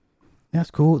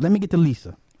 Let me get to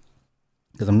Lisa.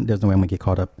 Because there's no way I'm going to get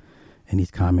caught up in these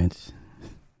comments.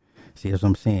 See, that's what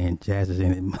I'm saying. Jazz is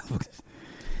in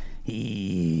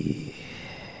it.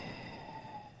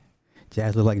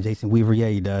 Jazz look like Jason Weaver. Yeah,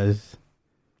 he does.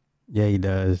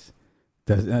 There's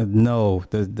no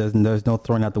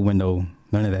throwing out the window.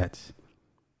 None of that.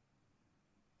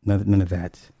 None of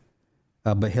that.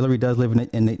 But Hillary does live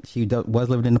was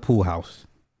living in the pool house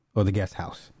or the guest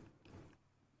house.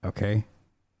 Okay.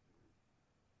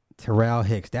 Terrell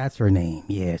Hicks, that's her name.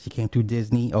 Yeah, she came through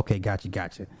Disney. Okay,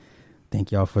 gotcha.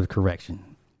 Thank y'all for the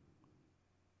correction.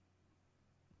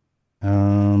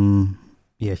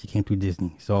 Yeah, she came through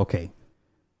Disney. So okay.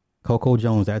 Coco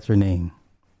Jones, that's her name.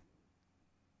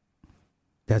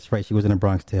 That's right. She was in a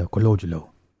Bronx Tale. Colangelo.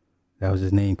 That was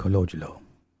his name, Colangelo.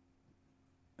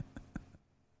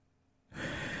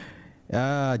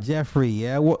 Jeffrey.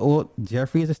 Yeah, well,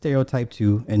 Jeffrey is a stereotype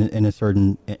too, in a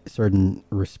certain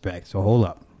respect. So hold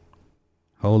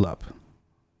Hold up.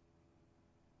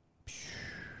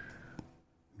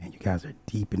 Man, you guys are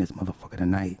deep in this motherfucker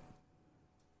tonight.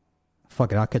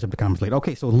 Fuck it, I'll catch up the comments later.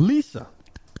 Okay, so Lisa.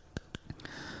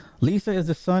 Lisa is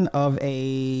the son of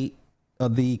the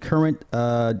current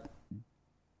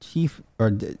chief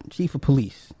of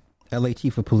police, LA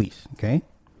chief of police. Okay.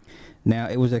 Now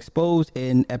it was exposed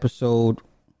in episode,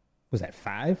 was that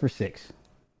 5 or 6?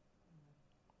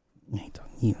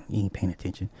 You ain't paying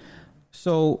attention.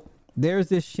 So there's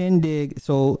this shindig.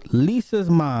 So Lisa's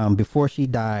mom, before she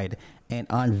died, and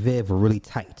Aunt Viv were really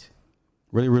tight.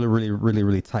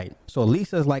 Really tight. So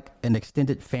Lisa's like an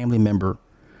extended family member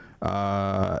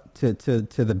to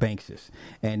the Bankses.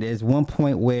 And there's one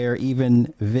point where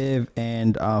even Viv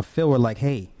and Phil were like,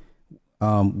 hey,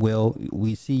 Will,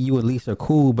 we see you and Lisa are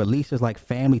cool, but Lisa's like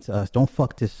family to us. Don't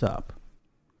fuck this up.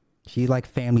 She's like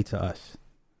family to us.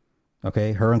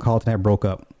 Okay, her and Carlton had broke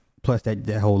up. Plus that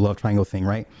whole love triangle thing,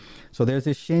 right? So there's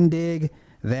this shindig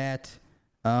that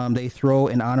they throw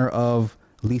in honor of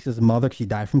Lisa's mother. She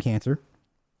died from cancer.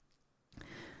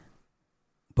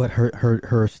 But her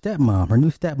stepmom, her new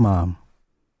stepmom,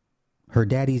 her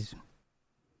daddy's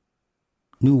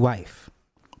new wife,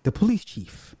 the police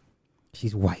chief,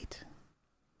 she's white.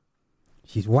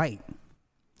 She's white.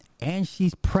 And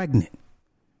she's pregnant.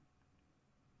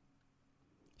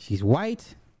 She's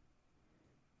white.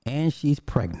 And she's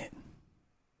pregnant.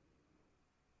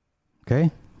 Okay?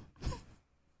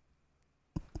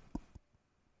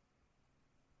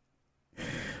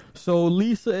 So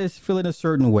Lisa is feeling a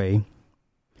certain way.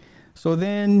 So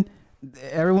then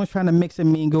everyone's trying to mix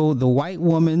and mingle. The white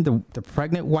woman, the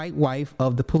pregnant white wife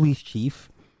of the police chief,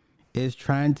 is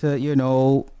trying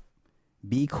to,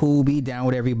 be cool, be down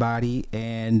with everybody.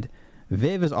 And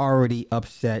Viv is already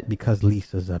upset because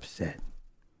Lisa's upset.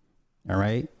 All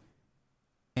right?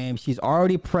 And she's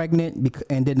already pregnant,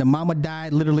 and then the mama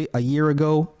died literally a year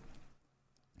ago.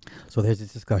 So there's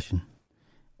this discussion.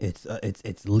 It's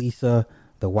Lisa,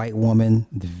 the white woman,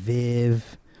 the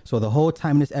Viv. So the whole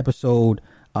time in this episode,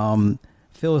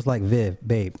 Phil's like, Viv,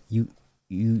 babe,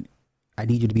 I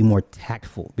need you to be more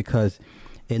tactful, because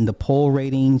in the poll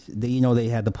ratings, they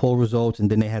had the poll results,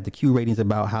 and then they had the Q ratings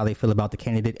about how they feel about the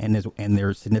candidate and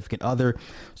their significant other.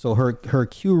 So her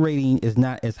Q rating is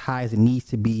not as high as it needs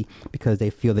to be because they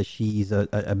feel that she's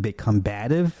a bit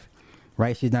combative,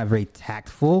 right? She's not very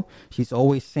tactful. She's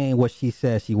always saying what she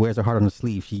says. She wears her heart on her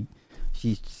sleeve. She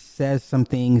says some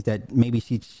things that maybe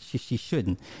she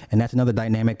shouldn't, and that's another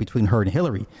dynamic between her and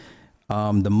Hillary.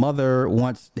 The mother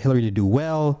wants Hillary to do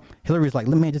well. Hillary's like,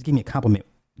 man, just give me a compliment.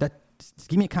 Just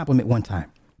give me a compliment one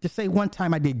time. Just say one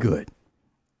time I did good.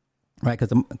 Right?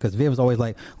 Because Viv's always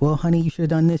like, well, honey, you should have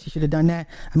done this. You should have done that.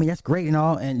 I mean, that's great and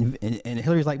all. And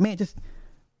Hillary's like, man, just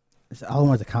all I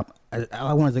want is a compliment. All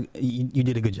I want is you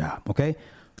did a good job. Okay.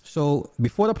 So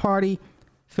before the party,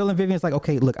 Phil and Vivian's like,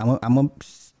 okay, look, I'm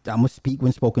gonna speak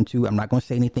when spoken to. I'm not gonna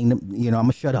say anything. I'm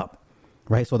gonna shut up.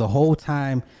 Right. So the whole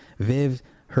time,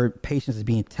 her patience is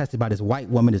being tested by this white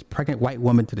woman, this pregnant white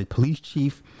woman, to the police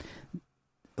chief,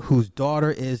 whose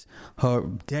daughter is her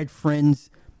dead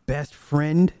friend's best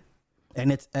friend,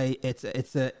 and it's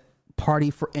a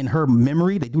party in her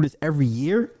memory. They do this every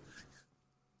year.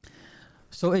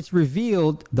 So it's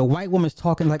revealed the white woman's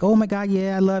talking like, oh my God,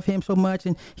 yeah, I love him so much,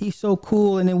 and he's so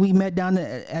cool. And then we met down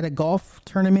at a golf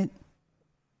tournament,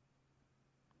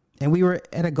 and we were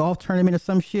at a golf tournament or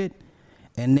some shit,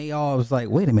 and they all was like,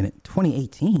 wait a minute,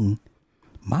 2018,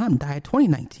 mom died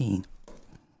 2019.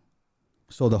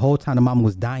 So the whole time the mama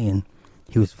was dying,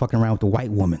 he was fucking around with the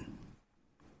white woman.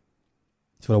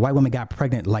 So the white woman got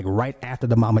pregnant like right after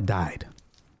the mama died.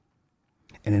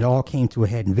 And it all came to a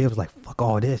head, and Viv was like, fuck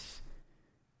all this.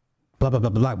 Blah, blah, blah,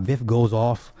 blah. Viv goes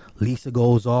off. Lisa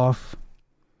goes off.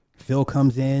 Phil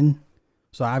comes in.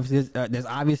 So obviously there's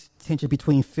obvious tension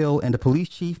between Phil and the police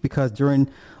chief, because on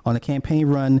the campaign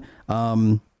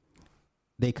run,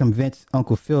 they convinced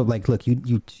Uncle Phil, like, look,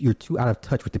 you're too out of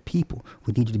touch with the people.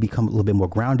 We need you to become a little bit more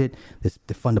grounded. This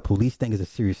defund the police thing is a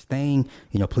serious thing.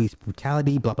 Police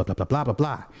brutality, blah, blah, blah, blah, blah, blah,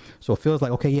 blah. So Phil's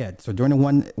like, okay, yeah. So during the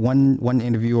one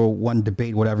interview or one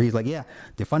debate, whatever, he's like, yeah,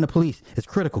 defund the police. It's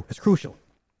critical. It's crucial.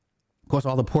 Of course,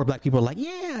 all the poor black people are like,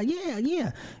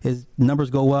 yeah. His numbers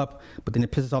go up, but then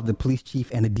it pisses off the police chief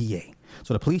and the DA.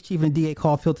 So the police chief and the DA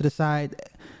call Phil to the side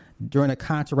during a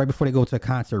concert, right before they go to a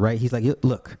concert, right? He's like,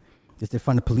 look, this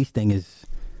defund the police thing is,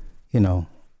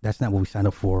 that's not what we signed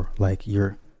up for. Like,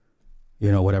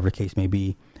 whatever the case may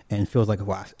be. And Phil's like,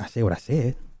 well, I say what I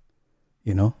said,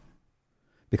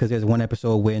 because there's one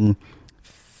episode when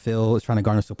Phil is trying to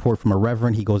garner support from a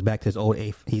reverend. He goes back to his old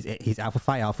he's Alpha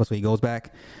Phi Alpha, so he goes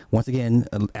back once again.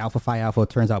 Alpha Phi Alpha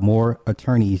turns out more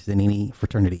attorneys than any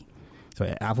fraternity.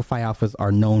 So Alpha Phi Alphas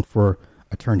are known for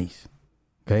attorneys.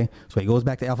 Okay, so he goes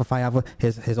back to Alpha Phi Alpha.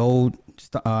 His old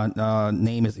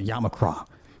name is Yamakra,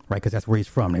 right? Because that's where he's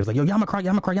from. And he was like, yo,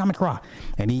 Yamakra.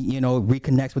 And he,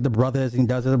 reconnects with the brothers and he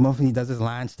does his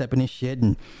line stepping and shit.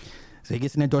 And so he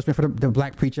gets an endorsement for the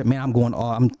black preacher. Man,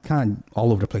 I'm kind of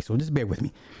all over the place. So just bear with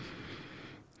me.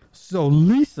 So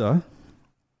Lisa,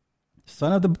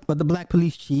 son of the black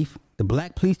police chief, the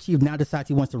black police chief now decides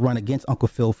he wants to run against Uncle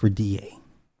Phil for DA.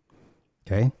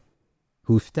 Okay.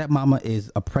 Whose stepmama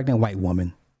is a pregnant white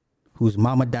woman whose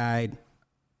mama died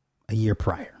a year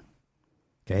prior.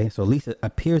 Okay, so Lisa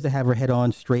appears to have her head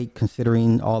on straight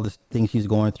considering all the things she's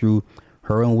going through.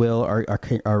 Her and Will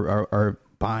are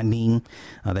bonding.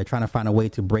 They're trying to find a way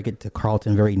to break it to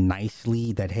Carlton very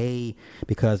nicely that, hey,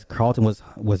 because Carlton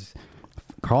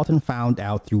Carlton found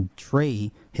out through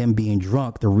Trey, him being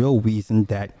drunk, the real reason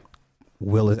that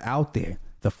Will is out there.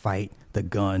 The fight, the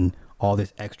gun, all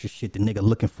this extra shit, the nigga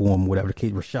looking for him, whatever the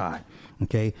kid, Rashad.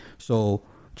 Okay, so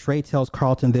Trey tells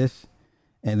Carlton this,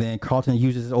 and then Carlton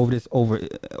uses over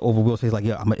Will. Says like,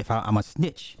 yeah, I'm a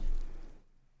snitch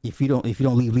if you don't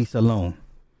leave Lisa alone.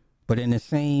 But in the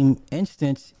same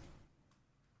instance,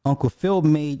 Uncle Phil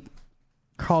made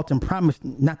Carlton promise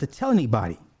not to tell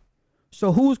anybody.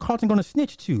 So who's Carlton going to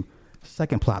snitch to?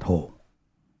 Second plot hole.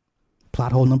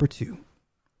 Plot hole number 2.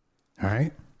 All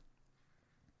right.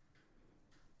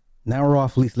 Now we're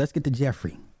off Lisa. Let's get to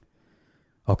Jeffrey.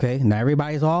 Okay. Now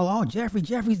everybody's all, oh,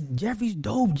 Jeffrey's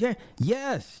dope.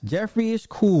 Yes, Jeffrey is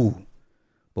cool.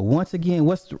 But once again,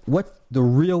 what's the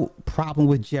real problem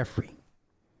with Jeffrey?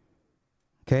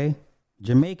 Okay.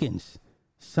 Jamaicans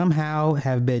somehow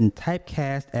have been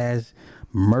typecast as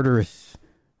murderers.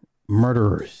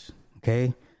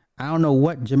 Okay. I don't know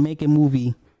what Jamaican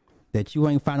movie that you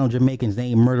ain't find on Jamaicans, they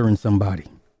ain't murdering somebody.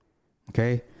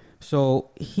 Okay. So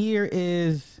here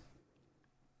is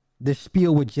the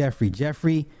spiel with Jeffrey.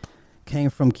 Jeffrey came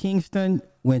from Kingston,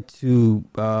 went to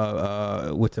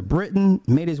Britain,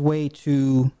 made his way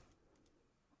to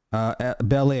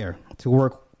Bel Air to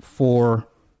work for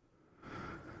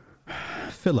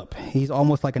Philip. He's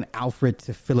almost like an Alfred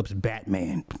to Philip's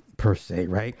Batman per se,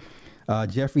 right?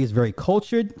 Jeffrey is very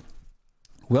cultured,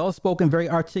 well-spoken, very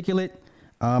articulate.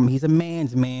 He's a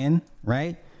man's man,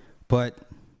 right? But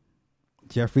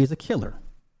Jeffrey is a killer.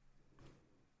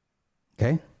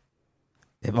 Okay?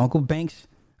 If Uncle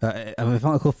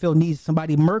Phil needs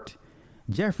somebody murked,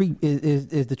 Jeffrey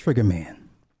is the trigger man.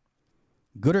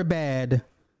 Good or bad,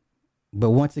 but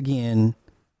once again,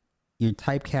 you're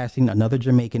typecasting another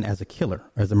Jamaican as a killer,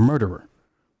 as a murderer.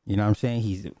 You know what I'm saying?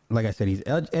 He's, like I said, he's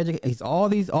educated. He's all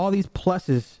these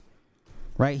pluses,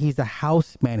 right? He's the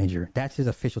house manager. That's his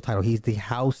official title. He's the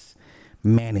house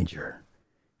manager.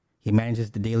 He manages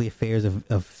the daily affairs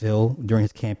of Phil during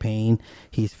his campaign.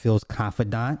 He's Phil's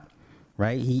confidant,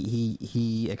 right?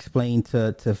 He explained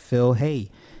to Phil,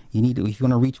 hey, if you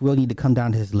want to reach Will, you need to come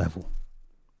down to his level,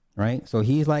 right? So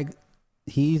he's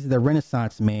the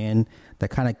Renaissance man that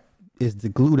kind of is the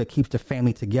glue that keeps the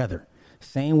family together.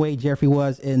 Same way Jeffrey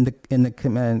was in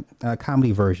the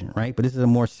comedy version, right? But this is a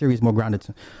more serious, more grounded.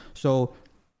 So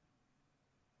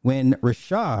when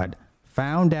Rashad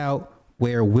found out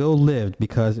where Will lived,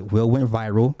 because Will went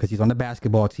viral because he's on the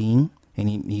basketball team and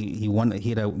he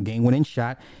had a game-winning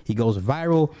shot. He goes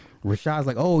viral. Rashad's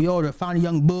like, oh, yo, I found a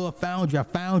young bull. I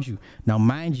found you. Now,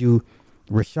 mind you,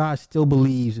 Rashad still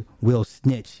believes Will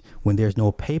snitched when there's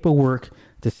no paperwork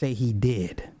to say he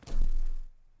did.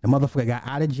 The motherfucker got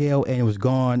out of jail and was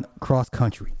gone cross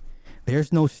country.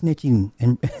 There's no snitching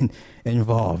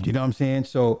involved. You know what I'm saying?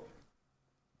 So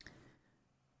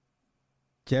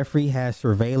Jeffrey has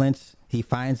surveillance. He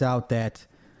finds out that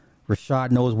Rashad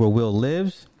knows where Will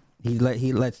lives. He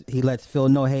lets Phil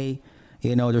know, hey,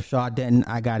 Rashad Denton,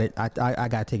 I got it. I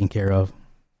got it taken care of.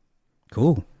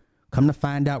 Cool. Come to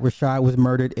find out, Rashad was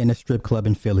murdered in a strip club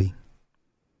in Philly.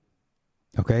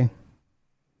 Okay.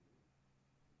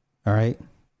 All right.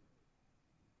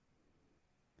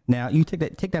 Now you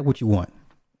take that what you want.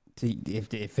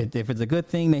 If it's a good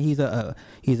thing that he's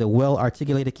a well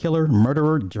articulated killer,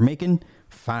 murderer, Jamaican,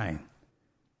 fine.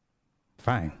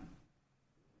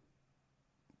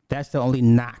 That's the only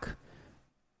knock,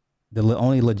 the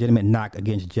only legitimate knock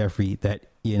against Jeffrey, that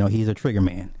he's a trigger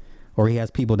man, or he has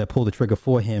people that pull the trigger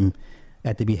for him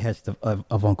at the behest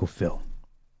of Uncle Phil.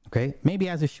 Okay, maybe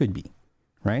as it should be,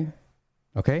 right?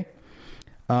 Okay,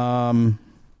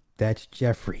 that's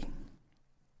Jeffrey.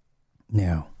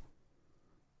 Now,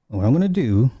 what I'm going to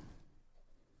do,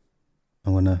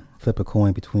 I'm going to flip a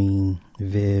coin between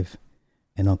Viv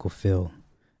and Uncle Phil.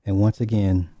 And once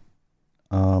again,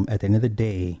 at the end of the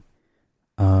day,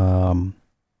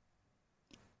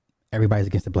 Everybody's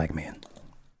against the black man.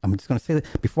 I'm just gonna say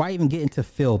that before I even get into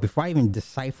Phil, before I even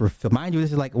decipher Phil. Mind you,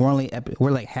 this is like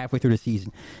we're like halfway through the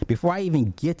season. Before I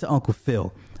even get to Uncle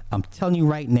Phil, I'm telling you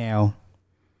right now,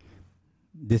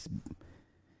 this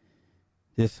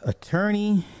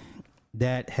attorney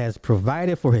that has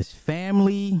provided for his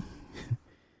family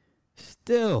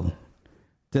still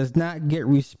does not get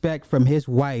respect from his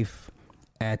wife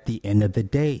at the end of the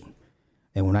day.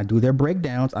 And when I do their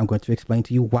breakdowns, I'm going to explain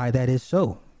to you why that is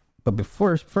so. But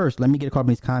first, let me get a couple of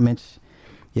these comments.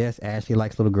 Yes, Ashley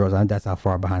likes little girls. That's how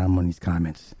far behind I'm on these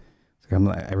comments. So I'm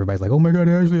like, everybody's like, oh my God,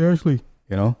 Ashley,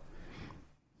 you know?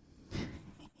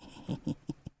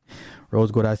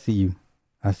 Rose Gold, I see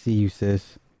you,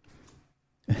 sis.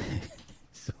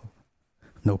 So,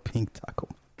 no pink taco.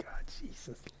 Oh my God,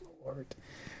 Jesus Lord.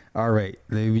 All right,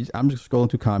 I'm just scrolling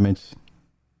through comments.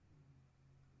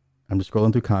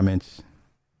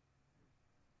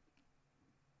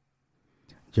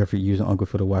 Jeffrey using Uncle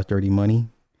Phil to watch Dirty Money.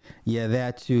 Yeah,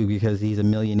 that too, because he's a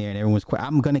millionaire and everyone's quiet.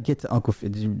 I'm gonna get to Uncle Phil.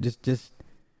 Just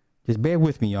bear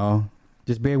with me, y'all.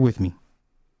 Just bear with me.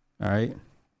 All right.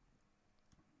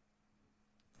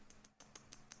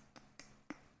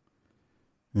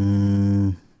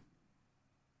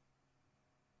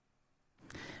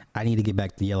 I need to get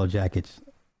back to Yellow Jackets.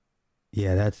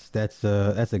 Yeah, that's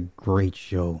a great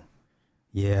show.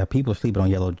 Yeah, people are sleeping on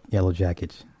Yellow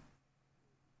Jackets.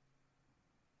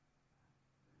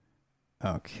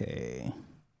 Okay.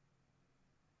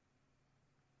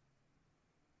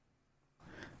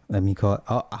 Let me call.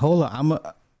 Hold up. I'm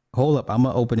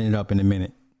gonna open it up in a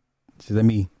minute. So let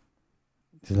me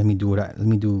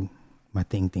do my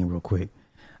thing real quick.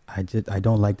 I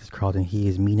don't like this Carlton. He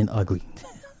is mean and ugly.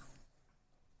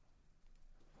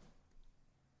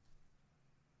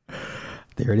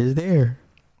 There it is there.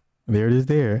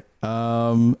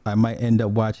 I might end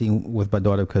up watching with my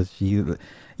daughter because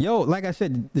like I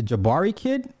said, the Jabari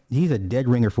kid, he's a dead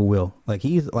ringer for Will. Like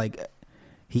his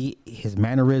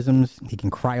mannerisms, he can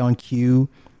cry on cue.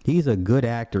 He's a good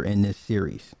actor in this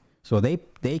series. So they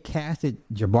casted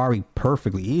Jabari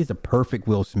perfectly. He's a perfect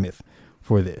Will Smith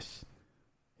for this,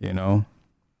 you know?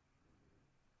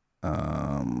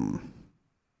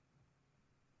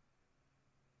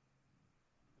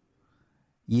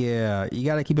 Yeah, you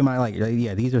got to keep in mind,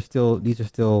 yeah, these are still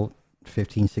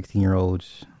 15,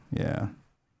 16-year-olds. Yeah.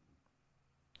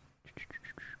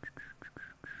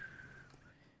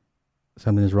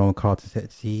 Something is wrong with Carlton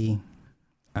said, see,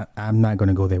 I'm not going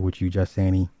to go there with you, Just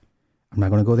Annie. I'm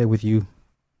not going to go there with you.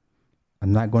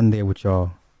 I'm not going there with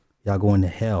y'all. Y'all going to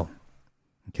hell.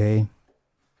 Okay?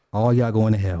 All y'all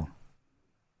going to hell.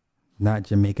 Not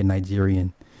Jamaican,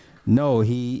 Nigerian. No,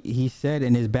 he said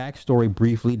in his backstory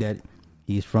briefly that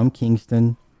he's from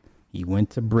Kingston. He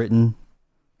went to Britain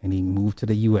and he moved to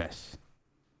the U.S.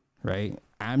 Right?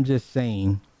 I'm just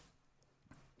saying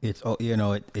it's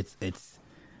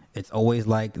always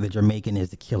like the Jamaican is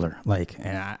the killer. Like,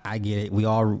 and I get it. We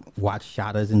all watch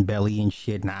Shadas and Belly and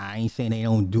shit. And I ain't saying they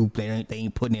don't dupe. They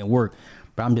ain't putting in work.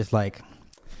 But I'm just like,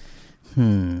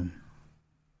 you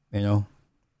know.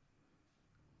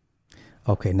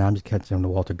 Okay, now I'm just catching on the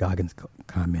Walter Goggins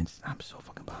comments. I'm so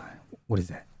fucking behind. What is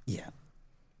that? Yeah.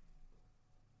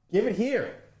 Give it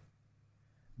here.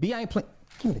 B, I ain't playing.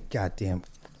 Give me the goddamn.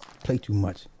 Play too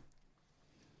much.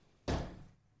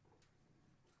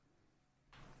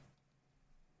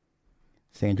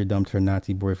 Sandra dumped her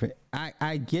Nazi boyfriend.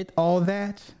 I get all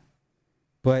that,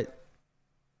 but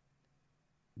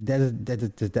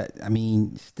that I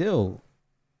mean, still,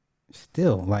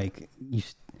 like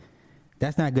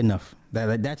that's not good enough.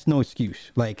 That's no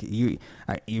excuse. Like you're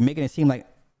making it seem like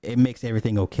it makes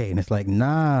everything okay, and it's like,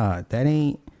 nah, that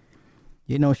ain't.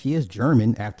 You know, she is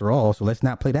German after all, so let's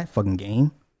not play that fucking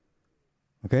game.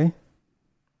 Okay.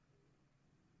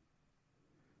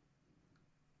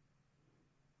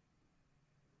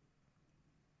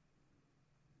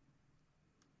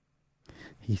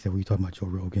 He said, "What are you talking about, Joe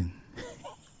Rogan?"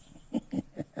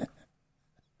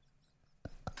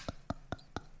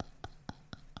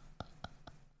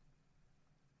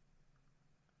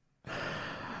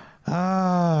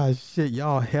 Shit,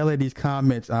 y'all hell at these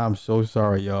comments. I'm so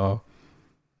sorry, y'all.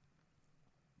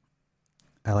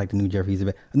 I like the new Jeffrey's.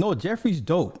 No, Jeffrey's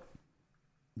dope.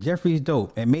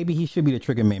 And maybe he should be the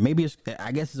trigger man. Maybe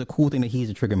I guess it's a cool thing that he's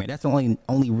a trigger man. That's the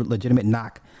only legitimate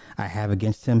knock I have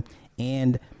against him.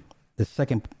 And the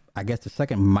second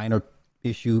minor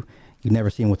issue, you never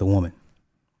see him with a woman.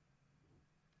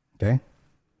 Okay?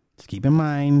 Just keep in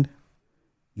mind,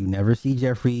 you never see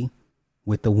Jeffrey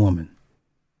with a woman.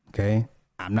 Okay?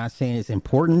 I'm not saying it's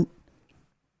important,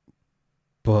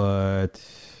 but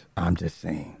I'm just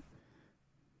saying.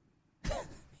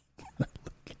 Look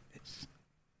at this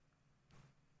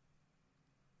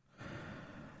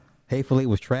Hateful Eight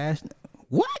was trash.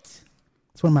 What?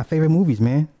 It's one of my favorite movies,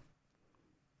 man.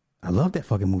 I love that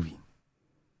fucking movie.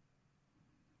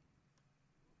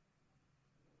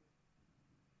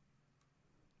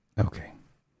 Okay.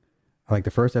 I like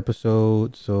the first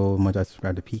episode so much I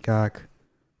subscribed to Peacock.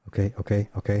 Okay.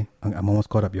 I'm almost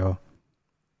caught up, y'all.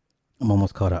 I'm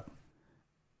almost caught up.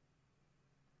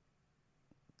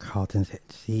 Carlton's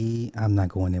hit. See, I'm not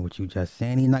going there with you, just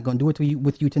saying. He's not going to do it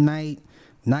with you tonight.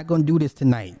 Not going to do this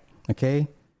tonight. Okay?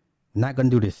 Not going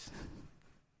to do this.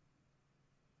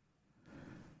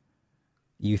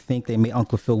 You think they made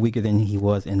Uncle Phil weaker than he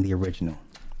was in the original.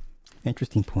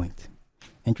 Interesting point.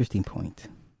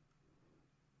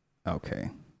 Okay.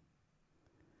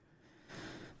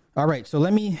 All right, so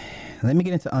let me get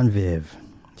into Unviv.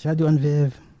 Should I do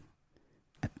Unviv?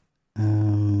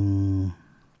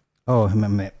 Oh,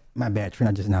 my bad.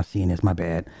 Trina, just now seeing this. My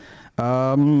bad.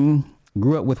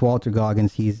 Grew up with Walter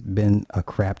Goggins. He's been a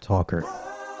crap talker.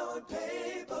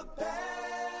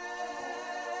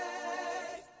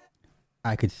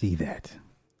 I could see that.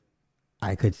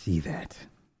 I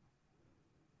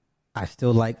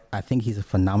think he's a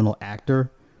phenomenal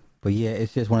actor, but yeah,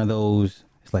 it's just one of those.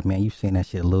 It's like, man, you saying that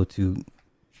shit a little too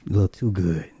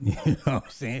good. You know what I'm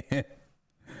saying?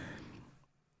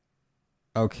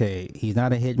 Okay, he's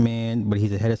not a hitman, but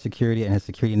he's a head of security and a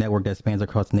security network that spans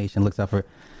across the nation. Looks out for,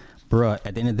 bruh.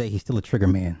 At the end of the day, he's still a trigger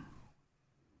man.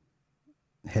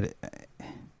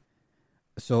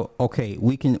 So okay,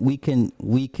 we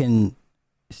can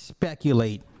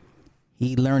speculate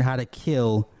he learned how to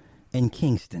kill in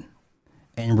Kingston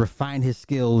and refine his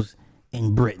skills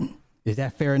in Britain. Is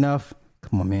that fair enough?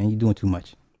 Come on, man, you're doing too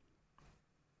much.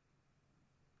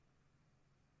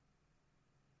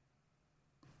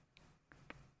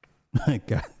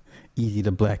 God, Easy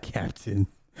the Black Captain.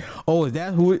 Oh, is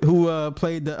that who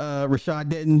played the Rashad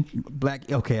Denton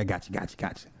Black? Okay, I got you. So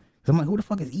I'm like, who the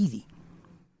fuck is Easy?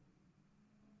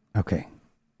 Okay.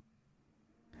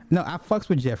 No, I fucks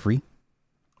with Jeffrey.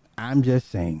 I'm just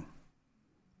saying.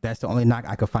 That's the only knock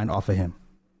I could find off of him.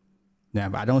 Now,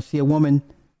 if I don't see a woman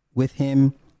with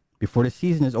him before the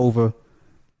season is over,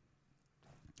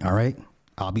 all right,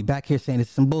 I'll be back here saying this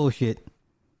is some bullshit.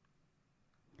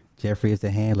 Jeffrey is the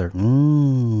handler.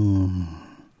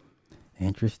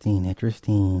 Interesting.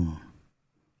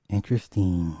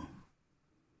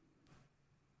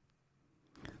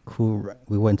 Cool.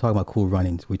 We weren't talking about Cool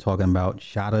Runnings. We're talking about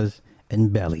Shottas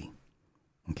and Belly.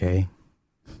 Okay.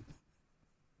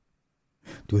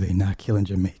 Do they not kill in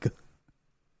Jamaica?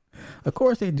 Of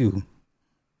course they do.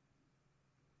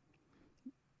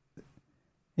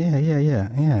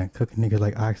 Yeah. Cooking niggas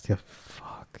like oxtail.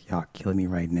 Fuck. Y'all killing me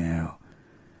right now.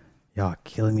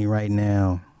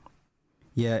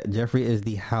 Yeah, Jeffrey is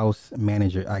the house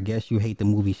manager. I guess you hate the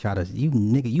movie Shottas. You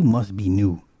nigga, you must be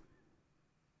new.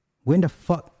 When the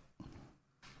fuck?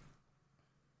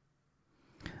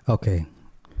 Okay.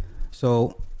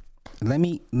 So let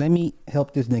me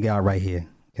help this nigga out right here.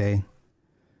 Okay.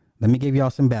 Let me give y'all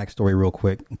some backstory real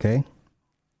quick. Okay.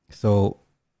 So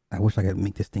I wish I could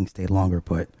make this thing stay longer,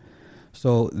 but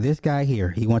so this guy here,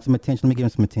 he wants some attention. Let me give him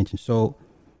some attention. So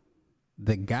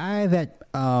the guy that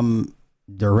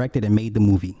directed and made the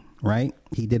movie, right?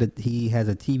 He has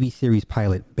a TV series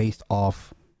pilot based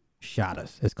off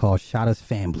Shottas. It's called Shottas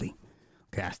Family.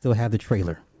 Okay, I still have the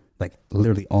trailer, like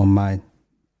literally on my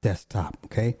desktop.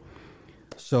 Okay,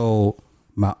 so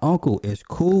my uncle is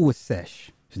cool with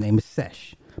Sesh. His name is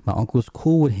Sesh. My uncle's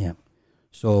cool with him.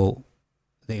 So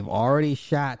they've already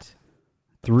shot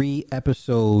 3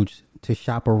 episodes to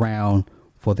shop around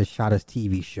for the Shottas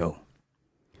TV show.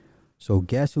 So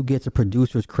guess who gets a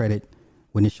producer's credit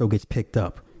when the show gets picked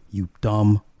up? You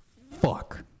dumb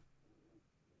fuck.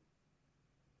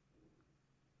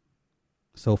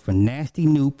 So for Nasty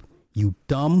Noop, you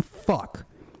dumb fuck.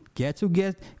 Guess who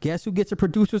gets a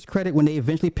producer's credit when they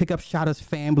eventually pick up Shottas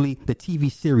Family, the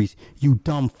TV series? You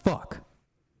dumb fuck.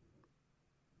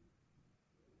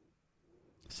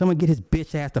 Someone get his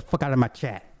bitch ass the fuck out of my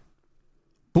chat.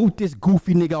 Boot this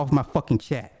goofy nigga off my fucking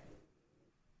chat.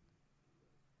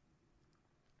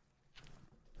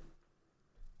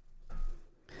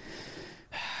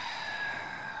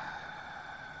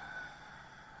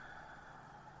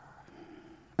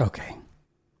 Okay,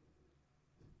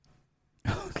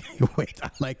 wait. I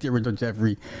like the original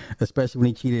Jeffrey, especially when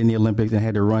he cheated in the Olympics and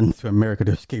had to run to America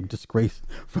to escape disgrace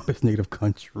from his native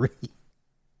country.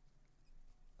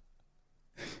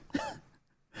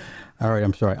 All right,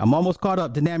 I'm sorry. I'm almost caught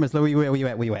up. Dynamis, where you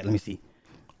at? Let me see.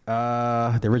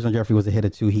 The original Jeffrey was a hitter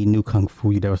too. He knew Kung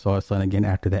Fu. You never saw his son again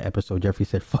after that episode. Jeffrey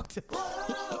said, fuck it.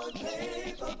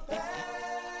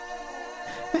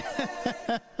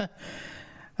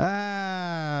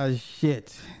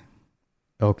 Shit.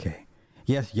 Okay.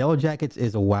 Yes, Yellow Jackets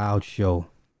is a wild show.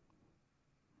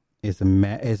 It's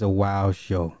a wild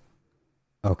show.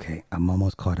 Okay, I'm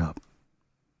almost caught up.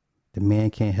 The man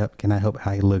can't help. Can I help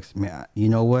how he looks? Man, you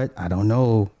know what? I don't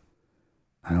know.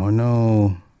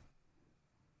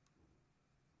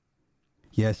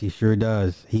 Yes, he sure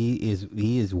does. He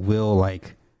is Will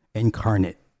like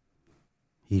incarnate.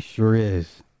 He sure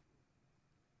is.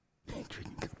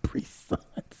 Drinking Capri Suns.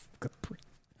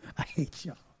 I hate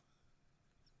y'all.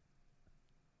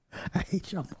 I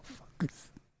hate y'all motherfuckers.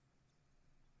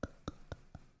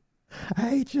 I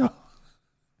hate y'all.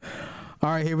 All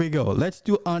right, here we go. Let's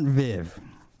do Aunt Viv.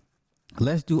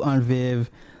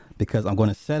 Because I'm going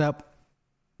to set up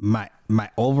my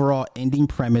overall ending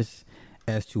premise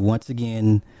as to, once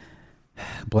again,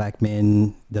 black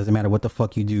men, doesn't matter what the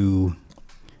fuck you do,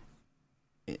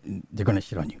 they're going to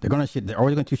shit on you. They're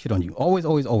always going to shit on you.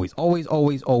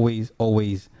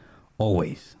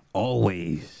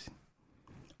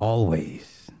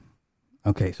 Always.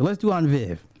 Okay, so let's do Aunt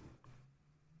Viv.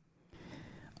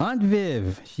 Aunt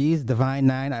Viv, she's Divine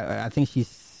Nine. I think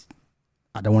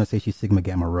I don't want to say she's Sigma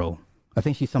Gamma Rho. I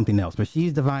think she's something else, but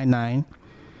she's Divine Nine,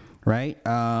 right?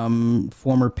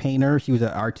 Former painter. She was an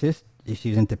artist. She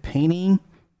was into painting,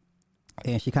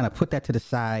 and she kind of put that to the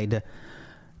side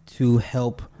to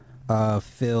help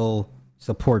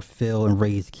support Phil and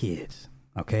raise kids.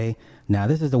 Okay. Now,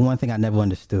 this is the one thing I never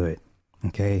understood.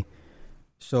 Okay.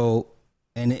 So,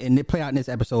 and it played out in this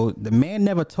episode. The man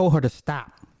never told her to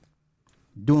stop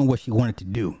doing what she wanted to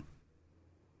do.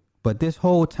 But this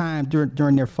whole time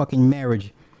during their fucking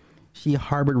marriage, she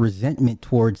harbored resentment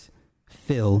towards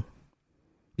Phil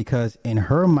because in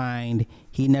her mind,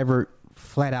 he never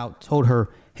flat out told her,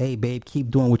 hey, babe, keep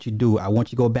doing what you do. I want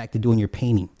you to go back to doing your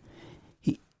painting.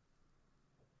 You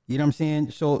know what I'm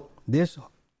saying? So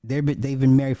they've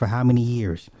been married for how many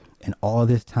years? And all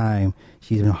this time,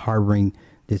 she's been harboring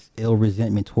this ill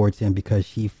resentment towards him because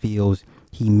she feels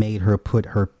he made her put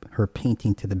her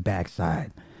painting to the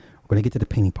backside. We're going to get to the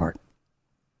painting part.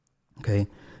 Okay.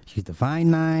 She's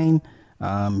Divine Nine,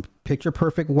 picture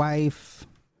perfect wife,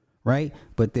 right?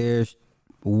 But there's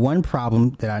one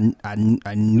problem that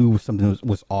I knew something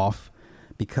was off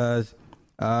because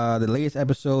the latest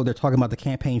episode, they're talking about the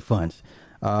campaign funds.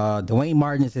 Dwayne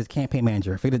Martin is his campaign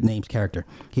manager. I forget the name's character.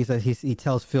 He says he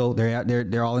tells Phil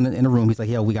they're all in the room. He's like,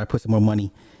 "Yo, we got to put some more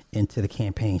money into the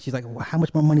campaign." She's like, well, "How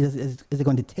much more money is it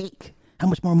going to take? How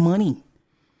much more money?"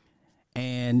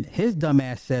 And his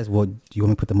dumbass says, "Well, do you want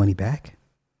me to put the money back?"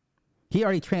 He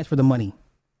already transferred the money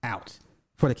out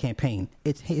for the campaign.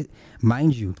 It's his,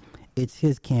 mind you, it's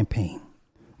his campaign.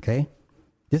 Okay,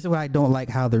 this is why I don't like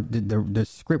how the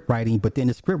script writing. But then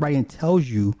the script writing tells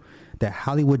you that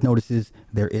Hollywood notices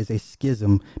there is a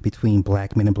schism between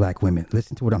black men and black women.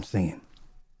 Listen to what I'm saying.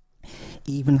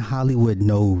 Even Hollywood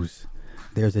knows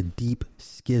there's a deep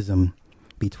schism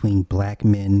between black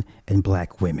men and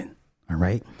black women. All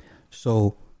right.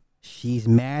 So she's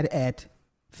mad at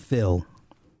Phil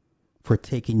for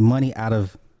taking money out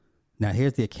of. Now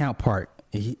here's the account part.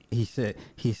 He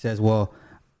says, well,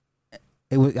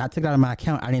 I took it out of my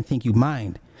account. I didn't think you'd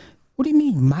mind. What do you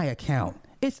mean my account?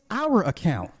 It's our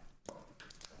account.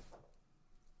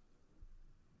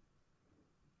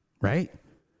 Right?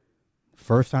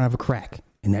 First sign of a crack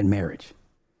in that marriage.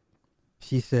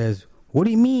 She says, what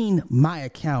do you mean my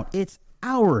account? It's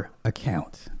our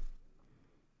account.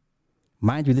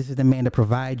 Mind you, this is the man that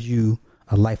provides you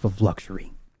a life of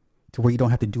luxury to where you don't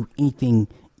have to do anything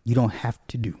you don't have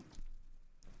to do.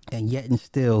 And yet and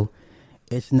still,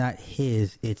 it's not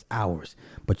his, it's ours.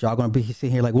 But y'all going to be sitting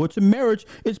here like, well, it's a marriage.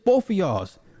 It's both of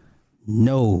y'all's.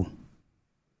 No.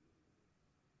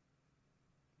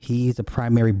 He's a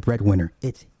primary breadwinner.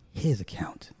 It's his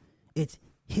account. It's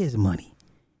his money.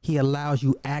 He allows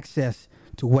you access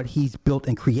to what he's built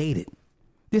and created.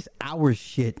 This ours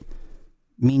shit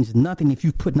means nothing if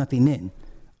you put nothing in.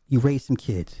 You raise some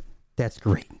kids. That's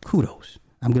great. Kudos.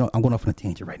 I'm going off on a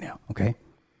tangent right now. Okay.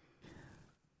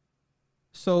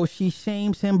 So she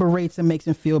shames him, berates him, makes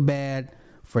him feel bad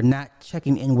for not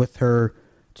checking in with her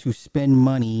to spend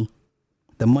money,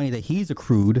 the money that he's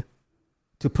accrued,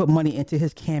 to put money into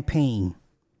his campaign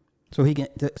so he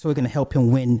can help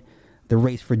him win the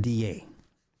race for DA.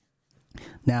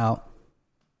 Now,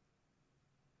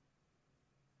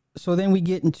 so then we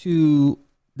get into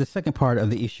the second part of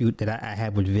the issue that I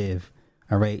have with Viv.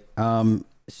 All right.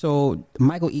 So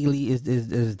Michael Ealy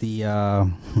is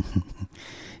the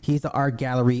he's the art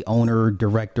gallery owner,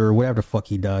 director, whatever the fuck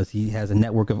he does. He has a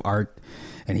network of art,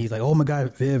 and he's like, "Oh my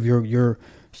God, Viv, he's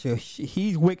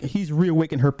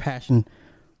reawakened her passion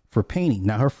for painting.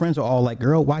 Now her friends are all like,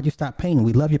 girl, why'd you stop painting?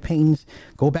 We love your paintings.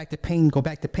 Go back to painting. Go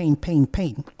back to paint.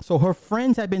 So her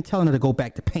friends have been telling her to go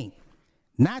back to paint.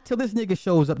 Not till this nigga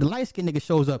shows up. The light-skinned nigga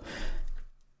shows up.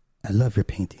 I love your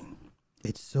painting.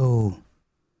 It's so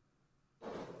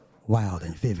wild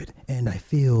and vivid. And I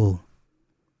feel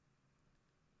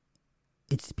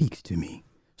it speaks to me.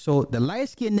 So the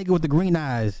light-skinned nigga with the green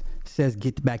eyes says,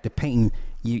 get back to painting.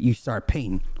 You start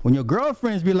painting. When your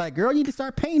girlfriends be like, girl, you need to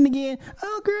start painting again.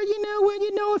 Oh, girl, you know what?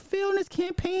 You know what? Phil in this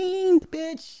campaign,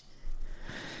 bitch.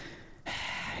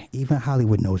 Even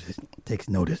Hollywood takes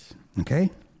notice.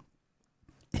 Okay?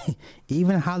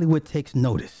 Even Hollywood takes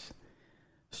notice.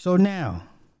 So now,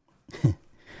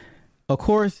 of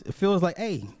course, Phil's like,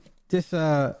 hey, this,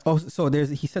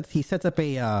 he sets up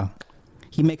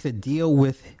he makes a deal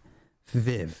with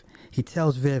Viv. He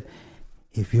tells Viv,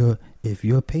 if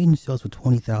your painting sells for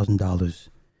 $20,000,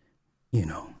 you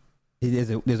know, there's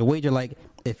a wager, like,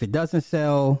 if it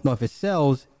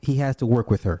sells, he has to work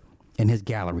with her in his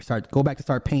gallery. Go back to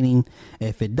start painting.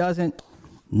 If it doesn't,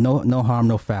 no harm,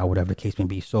 no foul, whatever the case may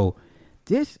be. So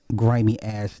this grimy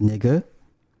ass nigga,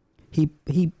 he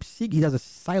does a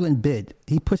silent bid.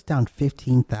 He puts down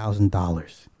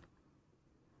 $15,000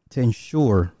 to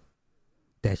ensure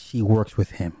that she works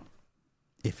with him.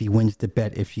 If he wins the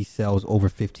bet, if she sells over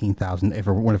 15,000, if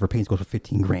one of her paintings goes for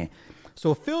 15 grand.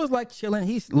 So Phil's like chilling.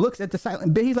 He looks at the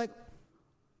silent bid. He's like,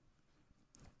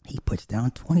 he puts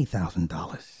down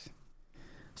 $20,000.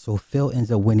 So Phil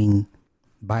ends up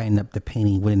buying up the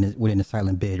painting within the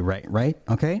silent bid. Right.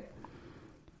 Okay.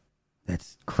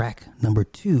 That's crack number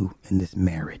 2 in this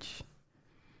marriage.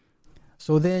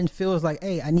 So then Phil's like,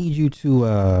 hey, I need you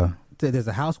to, there's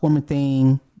a housewarming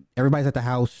thing. Everybody's at the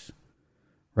house.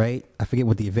 Right? I forget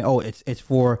what the event. Oh, it's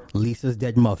for Lisa's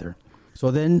dead mother.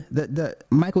 So then the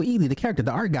Michael Ealy, the character,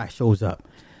 the art guy, shows up.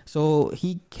 So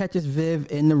he catches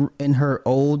Viv in her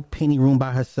old painting room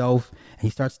by herself, and he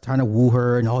starts trying to woo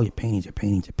her. And all your paintings. You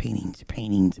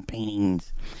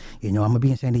know, I'm gonna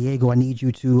be in San Diego. I need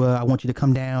you to. I want you to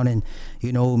come down and,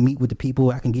 you know, meet with the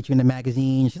people. I can get you in the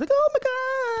magazine. She's like, oh my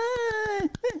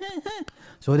god.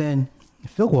 So then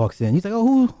Phil walks in. He's like,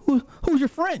 oh, who's your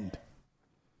friend?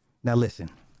 Now listen.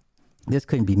 This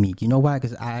couldn't be me. You know why?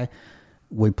 Because I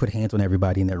would put hands on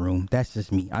everybody in that room. That's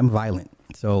just me. I'm violent.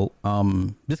 So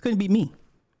this couldn't be me.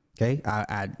 Okay?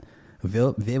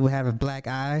 Viv would have a black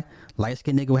eye.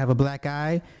 Light-skinned nigga would have a black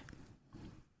eye.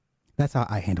 That's how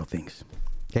I handle things.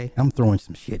 Okay? I'm throwing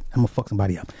some shit. I'm gonna fuck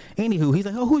somebody up. Anywho, he's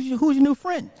like, oh, who's your new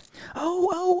friend?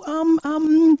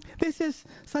 This is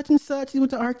such and such. He's with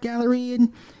the art gallery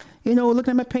and, you know, looking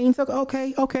at my paintings.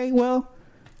 Okay, well,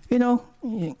 you know,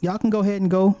 y'all can go ahead and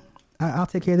go. I'll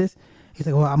take care of this. He's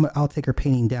like, well, I'll take her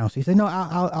painting down. So he said, no,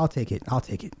 I'll take it. I'll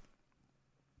take it.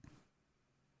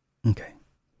 Okay.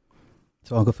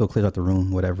 So Uncle Phil clears out the room,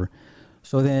 whatever.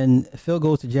 So then Phil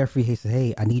goes to Jeffrey. He says,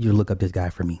 hey, I need you to look up this guy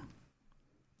for me.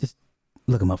 Just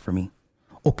look him up for me.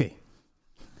 Okay.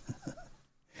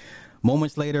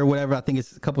 Moments later, whatever, I think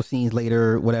it's a couple scenes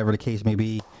later, whatever the case may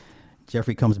be,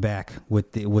 Jeffrey comes back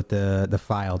with the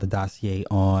file, the dossier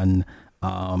on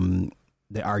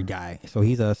the art guy. So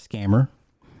he's a scammer,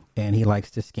 and he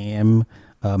likes to scam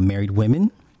married women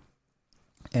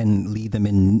and lead them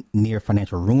in near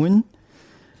financial ruin.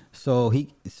 And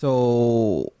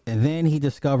then he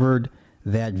discovered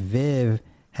that Viv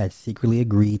had secretly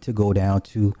agreed to go down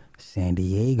to San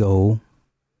Diego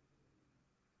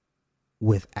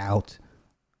without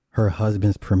her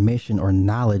husband's permission or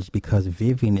knowledge, because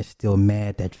Vivian is still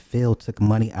mad that Phil took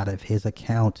money out of his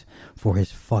account for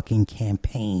his fucking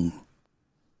campaign.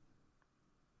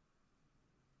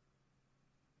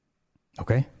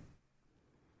 Okay?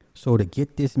 So to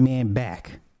get this man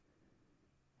back,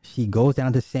 she goes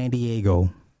down to San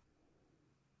Diego,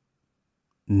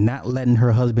 not letting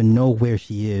her husband know where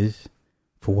she is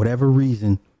for whatever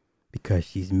reason, because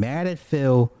she's mad at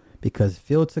Phil because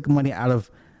Phil took money out of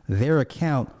their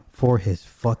account for his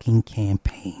fucking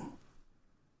campaign.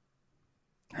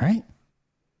 All right?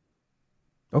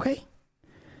 Okay?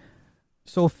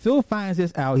 So Phil finds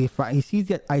this out. He sees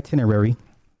that itinerary.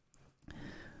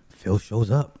 Phil shows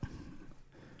up.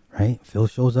 Right? Phil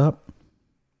shows up.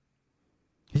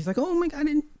 He's like, oh my God, I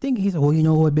didn't think. He's like, well, you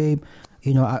know what, babe?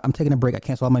 You know, I'm taking a break. I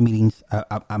cancel all my meetings.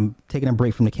 I'm taking a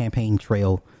break from the campaign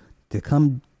trail to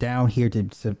come down here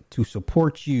to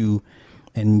support you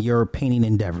and your painting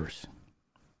endeavors.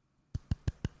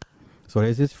 So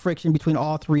there's this friction between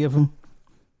all three of them.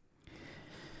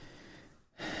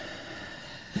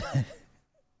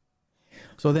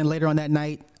 So then later on that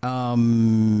night,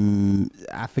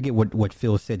 I forget what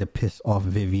Phil said to piss off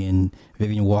Vivian.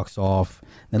 Vivian walks off.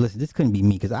 Now listen, this couldn't be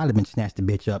me, because I'd have been snatched the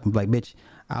bitch up and be like, bitch,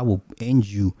 I will end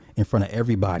you in front of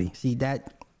everybody. See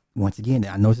that? Once again,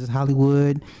 I know this is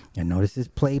Hollywood. I know this is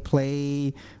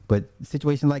play, but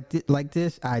situation like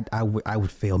this, I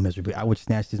would fail miserably. I would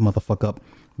snatch this motherfucker up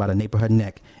by the nape of her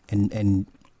neck and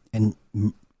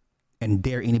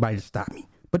dare anybody to stop me.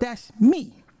 But that's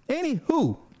me.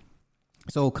 Anywho,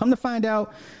 so come to find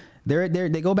out,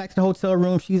 they go back to the hotel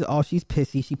room. She's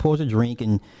pissy. She pours a drink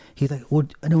and he's like, "Well,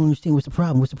 I don't understand. What's the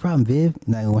problem? What's the problem, Viv?"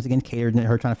 And I, once again, catered to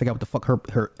her, trying to figure out what the fuck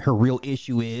her real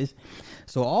issue is.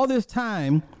 So all this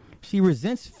time, she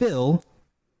resents Phil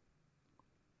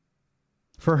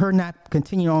for her not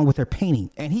continuing on with her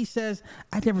painting. And he says,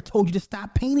 "I never told you to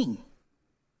stop painting.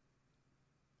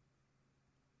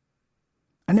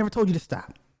 I never told you to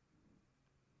stop.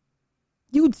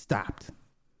 You'd stopped.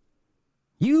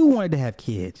 You wanted to have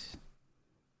kids.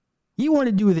 You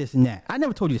wanted to do this and that. I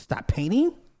never told you to stop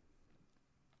painting."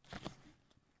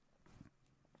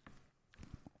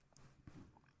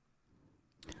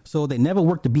 So they never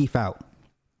worked the beef out.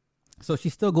 So she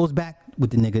still goes back with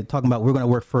the nigga talking about we're going to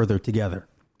work further together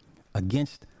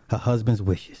against her husband's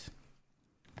wishes.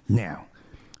 Now,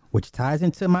 which ties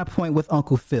into my point with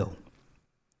Uncle Phil.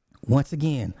 Once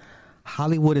again,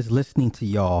 Hollywood is listening to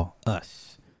y'all,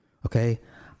 us. Okay?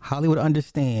 Hollywood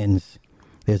understands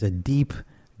there's a deep,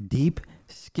 deep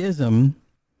schism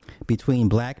between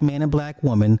black man and black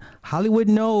woman. Hollywood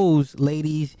knows,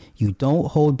 ladies, you don't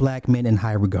hold black men in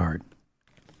high regard.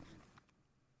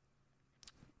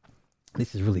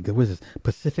 This is really good. What is this?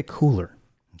 Pacific Cooler.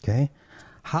 Okay?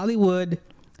 Hollywood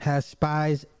has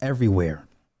spies everywhere.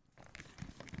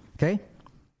 Okay?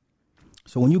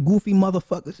 So when you goofy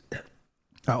motherfuckers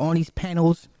are on these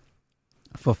panels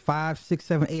for 5, 6,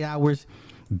 7, 8 hours,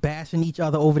 bashing each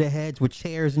other over their heads with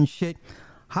chairs and shit,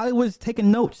 Hollywood's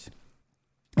taking notes.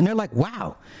 And they're like,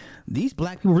 wow, these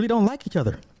black people really don't like each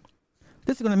other.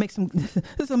 This is going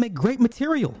to make great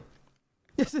material.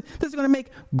 This is going to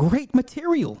make great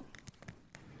material.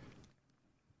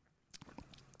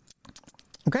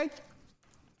 Okay?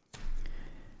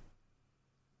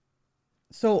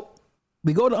 So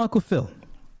we go to Uncle Phil.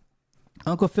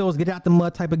 Uncle Phil's get out the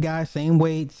mud type of guy, same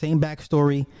way, same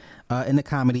backstory in the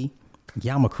comedy.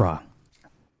 Yamakra,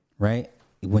 right?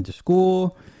 He went to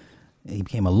school. He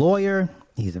became a lawyer.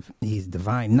 He's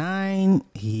Divine Nine.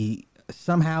 He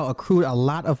somehow accrued a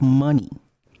lot of money.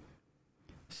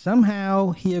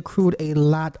 Somehow he accrued a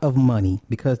lot of money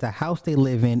because the house they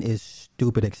live in is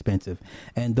stupid expensive.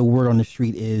 And the word on the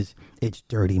street is it's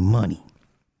dirty money.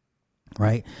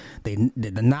 Right?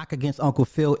 The knock against Uncle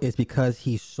Phil is because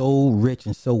he's so rich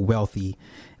and so wealthy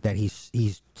that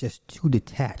he's just too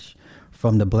detached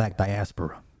from the black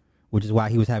diaspora, which is why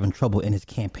he was having trouble in his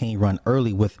campaign run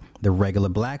early with the regular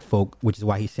black folk, which is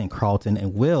why he sent Carlton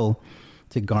and Will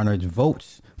to garner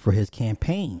votes for his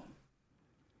campaign.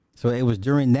 So it was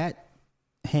during that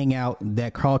hangout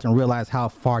that Carlton realized how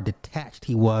far detached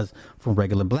he was from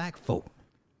regular black folk.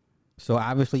 So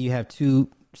obviously you have two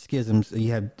schisms.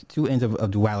 You have two ends of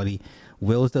duality.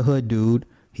 Will's the hood dude.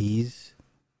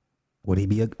 Would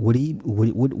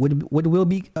Will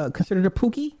be considered a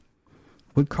pookie?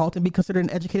 Would Carlton be considered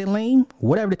an educated lame?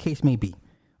 Whatever the case may be.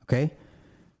 Okay.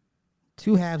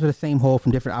 Two halves of the same whole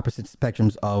from different opposite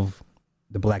spectrums of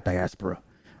the black diaspora.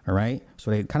 All right.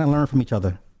 So they kind of learn from each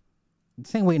other.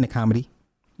 Same way in the comedy.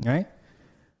 All right.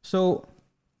 So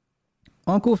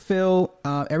Uncle Phil,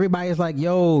 everybody's like,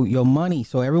 yo, money.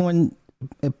 So everyone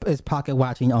is pocket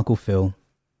watching Uncle Phil.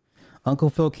 Uncle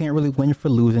Phil can't really win for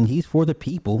losing. He's for the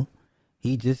people.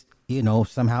 He just,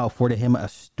 somehow afforded him a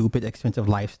stupid, expensive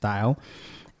lifestyle.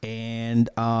 And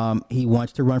he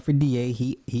wants to run for DA.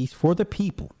 He's for the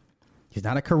people. He's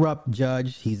not a corrupt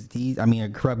judge. He's a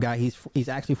corrupt guy. He's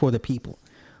actually for the people.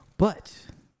 But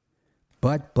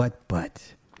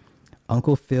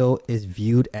Uncle Phil is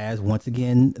viewed as, once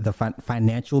again, the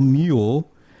financial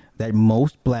mule that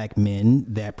most black men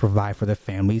that provide for their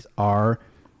families are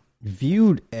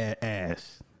viewed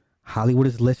as. Hollywood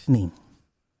is listening.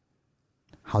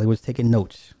 Hollywood's taking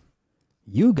notes.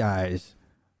 You guys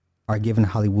are giving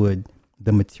Hollywood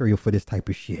the material for this type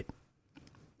of shit.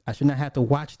 I should not have to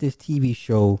watch this TV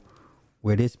show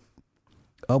where this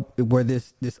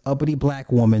uppity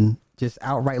black woman just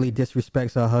outrightly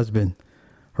disrespects her husband,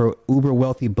 her uber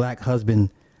wealthy black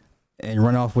husband, and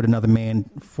run off with another man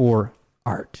for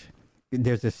art.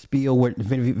 There's a spiel where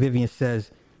Vivian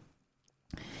says,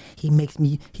 he makes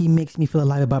me feel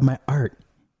alive about my art.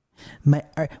 My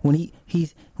art, when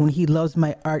he loves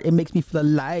my art, it makes me feel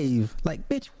alive. Like,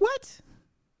 bitch, what?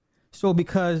 So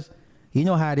because you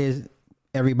know how it is,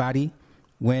 everybody,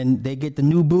 when they get the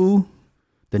new boo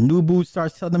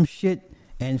starts telling them shit,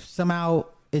 and somehow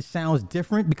it sounds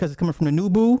different because it's coming from the new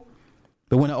boo.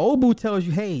 But when an old boo tells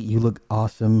you, hey, you look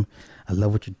awesome, I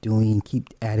love what you're doing, keep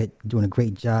at it, doing a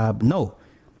great job. No,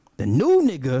 the new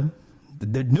nigga,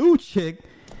 the new chick,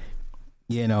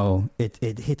 you know, it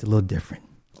hits a little different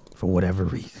for whatever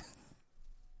reason.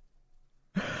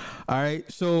 All right,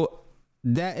 so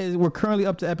we're currently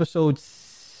up to episode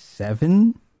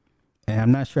 7, and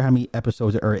I'm not sure how many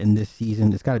episodes are in this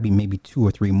season. It's got to be maybe 2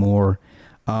 or 3 more.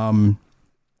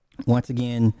 Once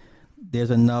again,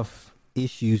 there's enough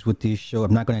issues with this show.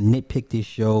 I'm not going to nitpick this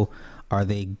show. Are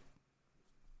they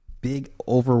big,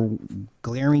 over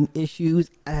glaring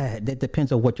issues? That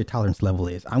depends on what your tolerance level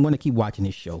is. I'm going to keep watching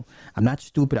this show. I'm not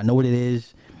stupid. I know what it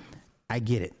is. I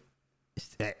get it.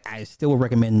 I still would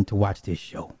recommend to watch this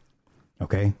show.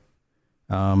 Okay.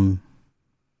 The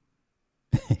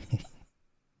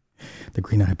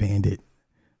Green Eye Bandit.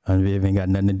 Viv ain't got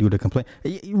nothing to do to complain.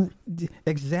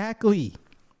 Exactly.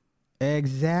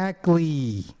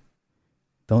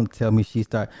 Don't tell me she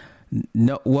start.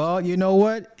 No. Well, you know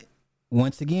what?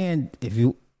 Once again, if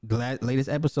you latest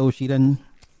episode, she done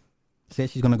said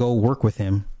she's gonna go work with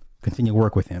him, continue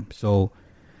work with him. So,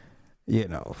 you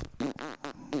know,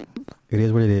 it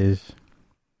is what it is.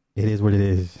 It is what it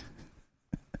is.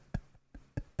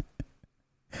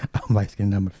 I'm light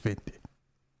skinned. I'm offended.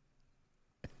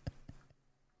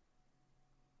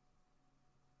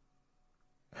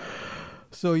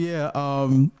 So yeah,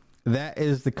 that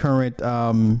is the current.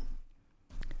 Now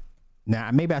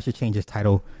maybe I should change this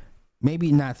title.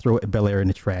 Maybe not throw Bel-Air in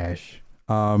the trash.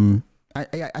 I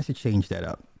should change that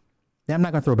up. Now, I'm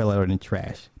not gonna throw Bel-Air in the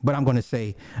trash, but I'm gonna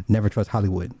say never trust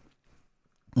Hollywood.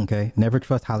 Okay, never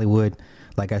trust Hollywood.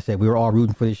 Like I said, we were all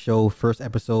rooting for this show. First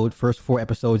 4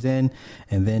 episodes in,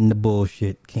 and then the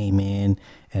bullshit came in,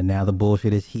 and now the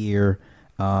bullshit is here.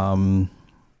 You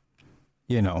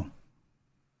know.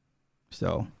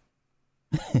 So.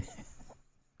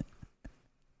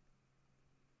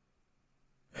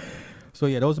 So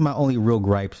yeah, those are my only real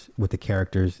gripes with the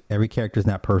characters. Every character is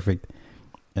not perfect,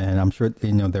 and I'm sure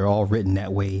they're all written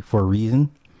that way for a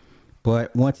reason.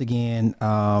 But once again,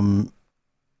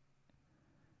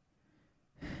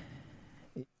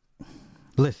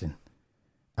 listen,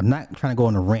 I'm not trying to go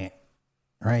on a rant,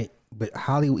 right? But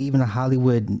even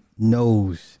Hollywood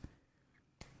knows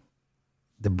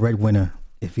the breadwinner.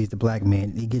 If he's the black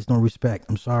man, he gets no respect.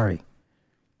 I'm sorry.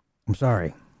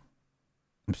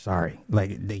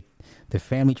 Like the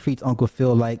family treats Uncle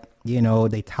Phil like,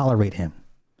 they tolerate him.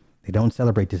 They don't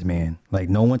celebrate this man. Like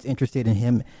no one's interested in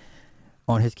him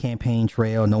on his campaign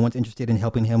trail. No one's interested in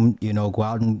helping him, go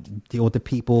out and deal with the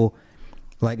people.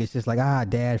 Like, it's just like,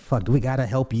 Dad, fuck, do we gotta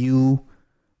help you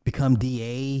become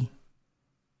DA?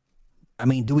 I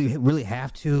mean, do we really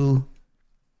have to?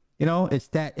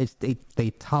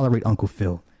 They tolerate Uncle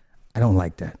Phil. I don't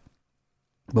like that.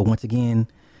 But once again,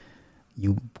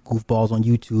 you goofballs on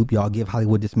YouTube, y'all give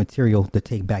Hollywood this material to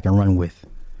take back and run with.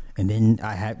 And then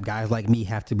I have guys like me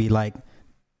have to be like,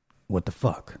 what the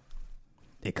fuck?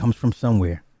 It comes from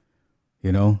somewhere,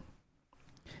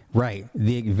 Right.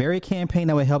 The very campaign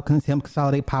that would help him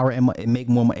consolidate power and make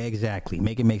more money. Exactly.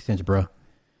 Make it make sense, bro.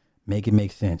 Make it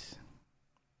make sense.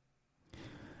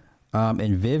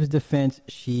 In Viv's defense,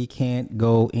 she can't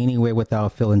go anywhere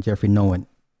without Phil and Jeffrey knowing.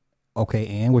 Okay,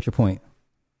 and what's your point?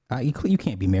 You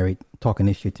can't be married talking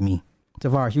this shit to me.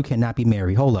 Tavares, you cannot be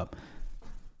married. Hold up.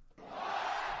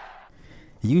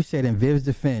 You said in Viv's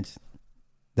defense,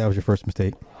 that was your first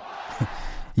mistake.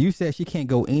 You said she can't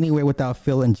go anywhere without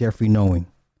Phil and Jeffrey knowing.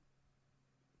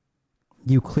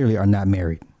 You clearly are not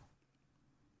married.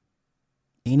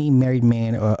 Any married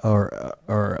man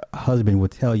or husband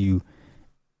would tell you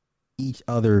each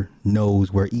other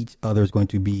knows where each other is going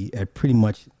to be at pretty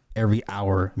much every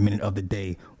hour, minute of the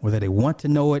day, whether they want to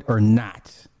know it or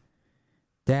not.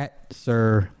 That,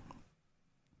 sir,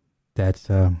 that's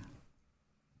a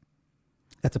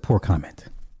poor comment.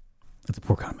 That's a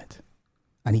poor comment.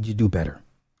 I need you to do better.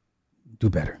 Do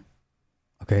better.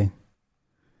 Okay?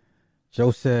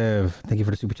 Joseph, thank you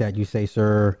for the super chat. You say,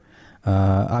 sir.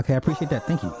 Okay, I appreciate that.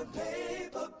 Thank you.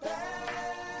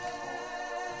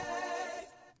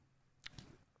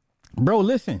 Bro,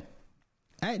 listen.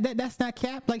 That's not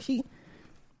cap. Like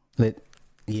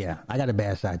yeah, I got a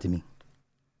bad side to me.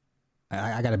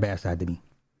 I got a bad side to me.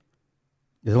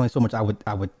 There's only so much I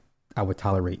would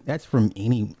tolerate. That's from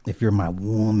if you're my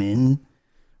woman,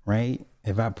 right?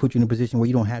 If I put you in a position where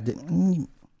you don't have to.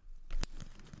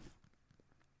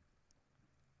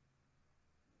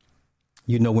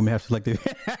 Women have selective.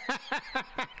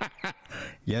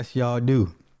 Yes, y'all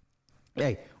do.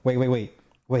 Hey, wait.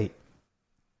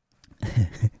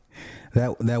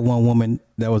 That one woman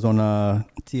that was on a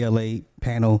TLA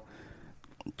panel,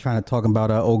 trying to talk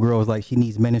about old girls like she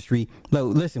needs ministry.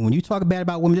 Look, listen, when you talk bad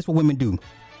about women, this is what women do.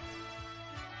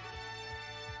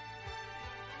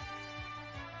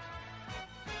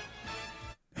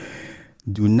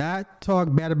 Do not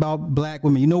talk bad about black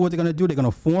women. You know what they're going to do? They're going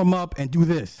to form up and do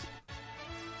this.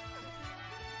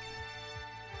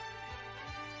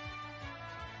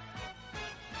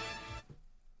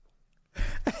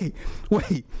 Hey,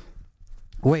 wait.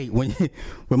 When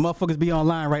motherfuckers be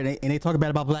online, right, and they talk bad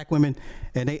about black women,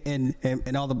 and they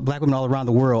and all the black women all around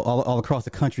the world, all across the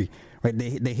country, right?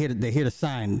 They hear the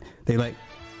sign. They like,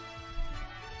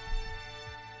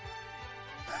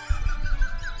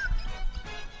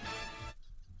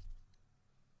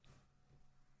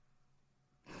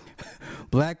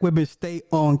 black women stay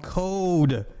on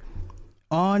code.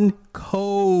 On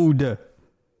code.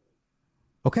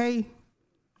 Okay?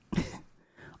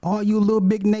 All you little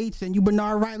big Nates and you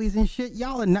Bernard Rileys and shit,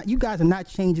 you guys are not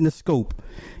changing the scope.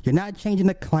 You're not changing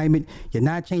the climate. You're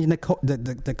not changing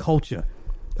the culture.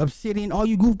 Obsidian, all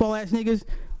you goofball ass niggas,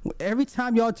 every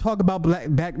time y'all talk about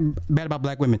bad about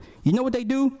black women, you know what they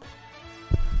do?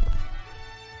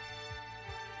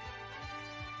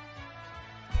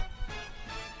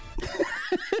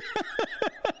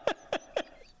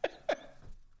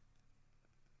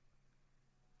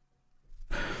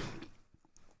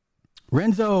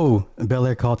 Renzo Bel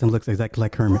Air Carlton looks exactly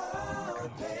like Kermit.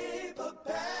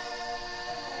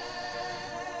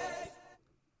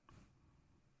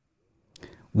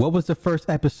 What was the first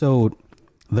episode?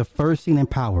 The first scene in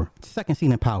Power. Second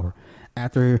scene in Power.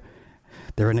 After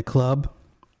they're in a club,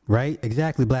 right?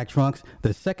 Exactly, Black Trunks.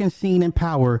 The second scene in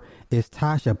Power is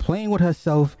Tasha playing with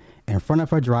herself in front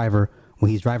of her driver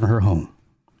when he's driving her home.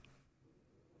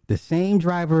 The same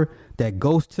driver that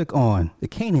Ghost took on, the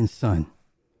Kanan's son.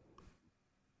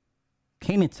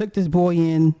 Kanan took this boy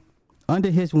in under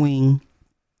his wing,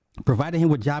 provided him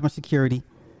with job and security,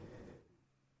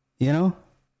 you know,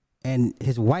 and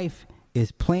his wife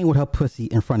is playing with her pussy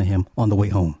in front of him on the way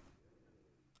home.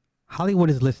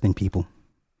 Hollywood is listening, people.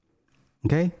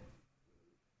 Okay?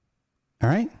 All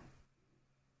right?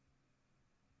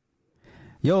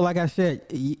 Yo, like I said,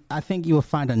 I think you will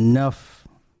find enough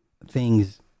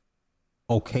things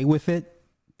okay with it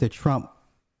to trump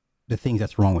the things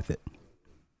that's wrong with it.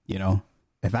 You know?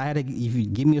 If you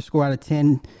give me a score out of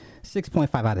 10,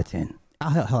 6.5 out of 10.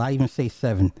 I'll even say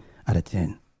 7 out of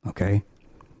 10. Okay.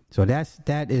 So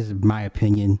that is my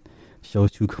opinion.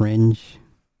 Show's too cringe.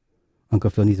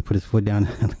 Uncle Phil needs to put his foot down.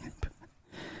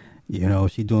 You know,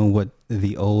 she doing what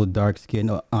the old dark skinned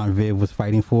Aunt Viv was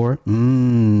fighting for.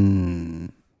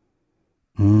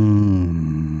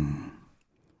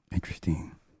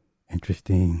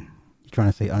 Interesting. You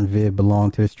trying to say Aunt Viv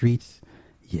belonged to the streets?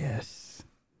 Yes.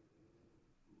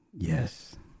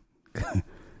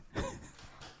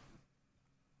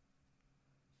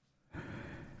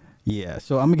 Yeah,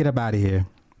 so I'm gonna get up out of here.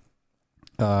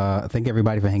 Thank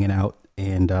everybody for hanging out,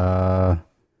 and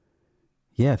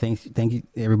thank you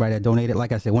everybody that donated.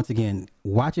 Like I said, once again,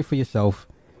 watch it for yourself.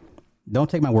 Don't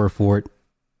take my word for it.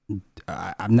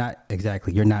 I'm not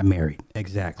exactly. You're not married.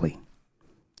 Exactly.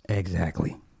 Thank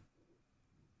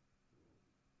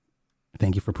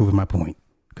you for proving my point.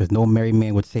 Because no married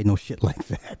man would say no shit like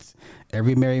that.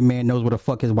 Every married man knows what the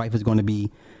fuck his wife is going to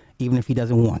be, even if he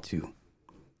doesn't want to.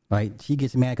 Right? She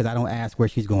gets mad because I don't ask where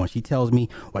she's going. She tells me,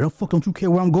 why the fuck don't you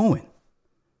care where I'm going?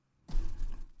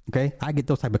 Okay? I get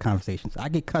those type of conversations. I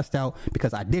get cussed out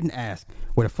because I didn't ask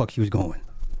where the fuck she was going.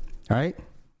 All right?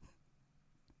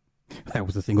 That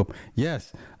was a single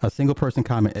person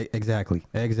comment. Exactly.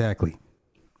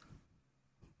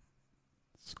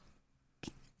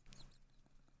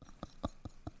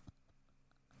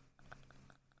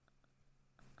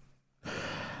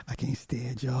 I can't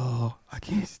stand y'all. I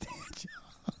can't stand y'all.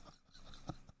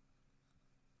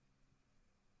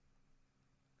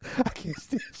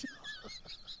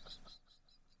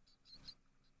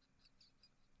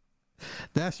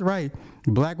 That's right.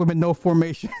 Black women know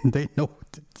formation. They know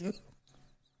what to do.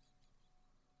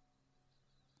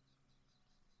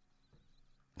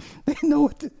 They know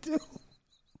what to do.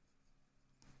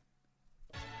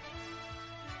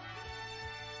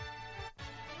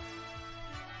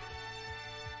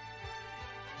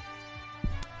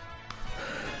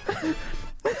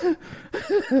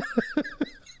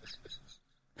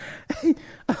 Hey,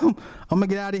 I'm gonna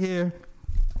get out of here.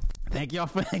 Thank y'all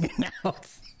for hanging out.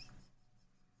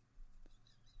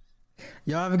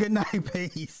 Y'all have a good night.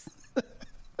 Peace.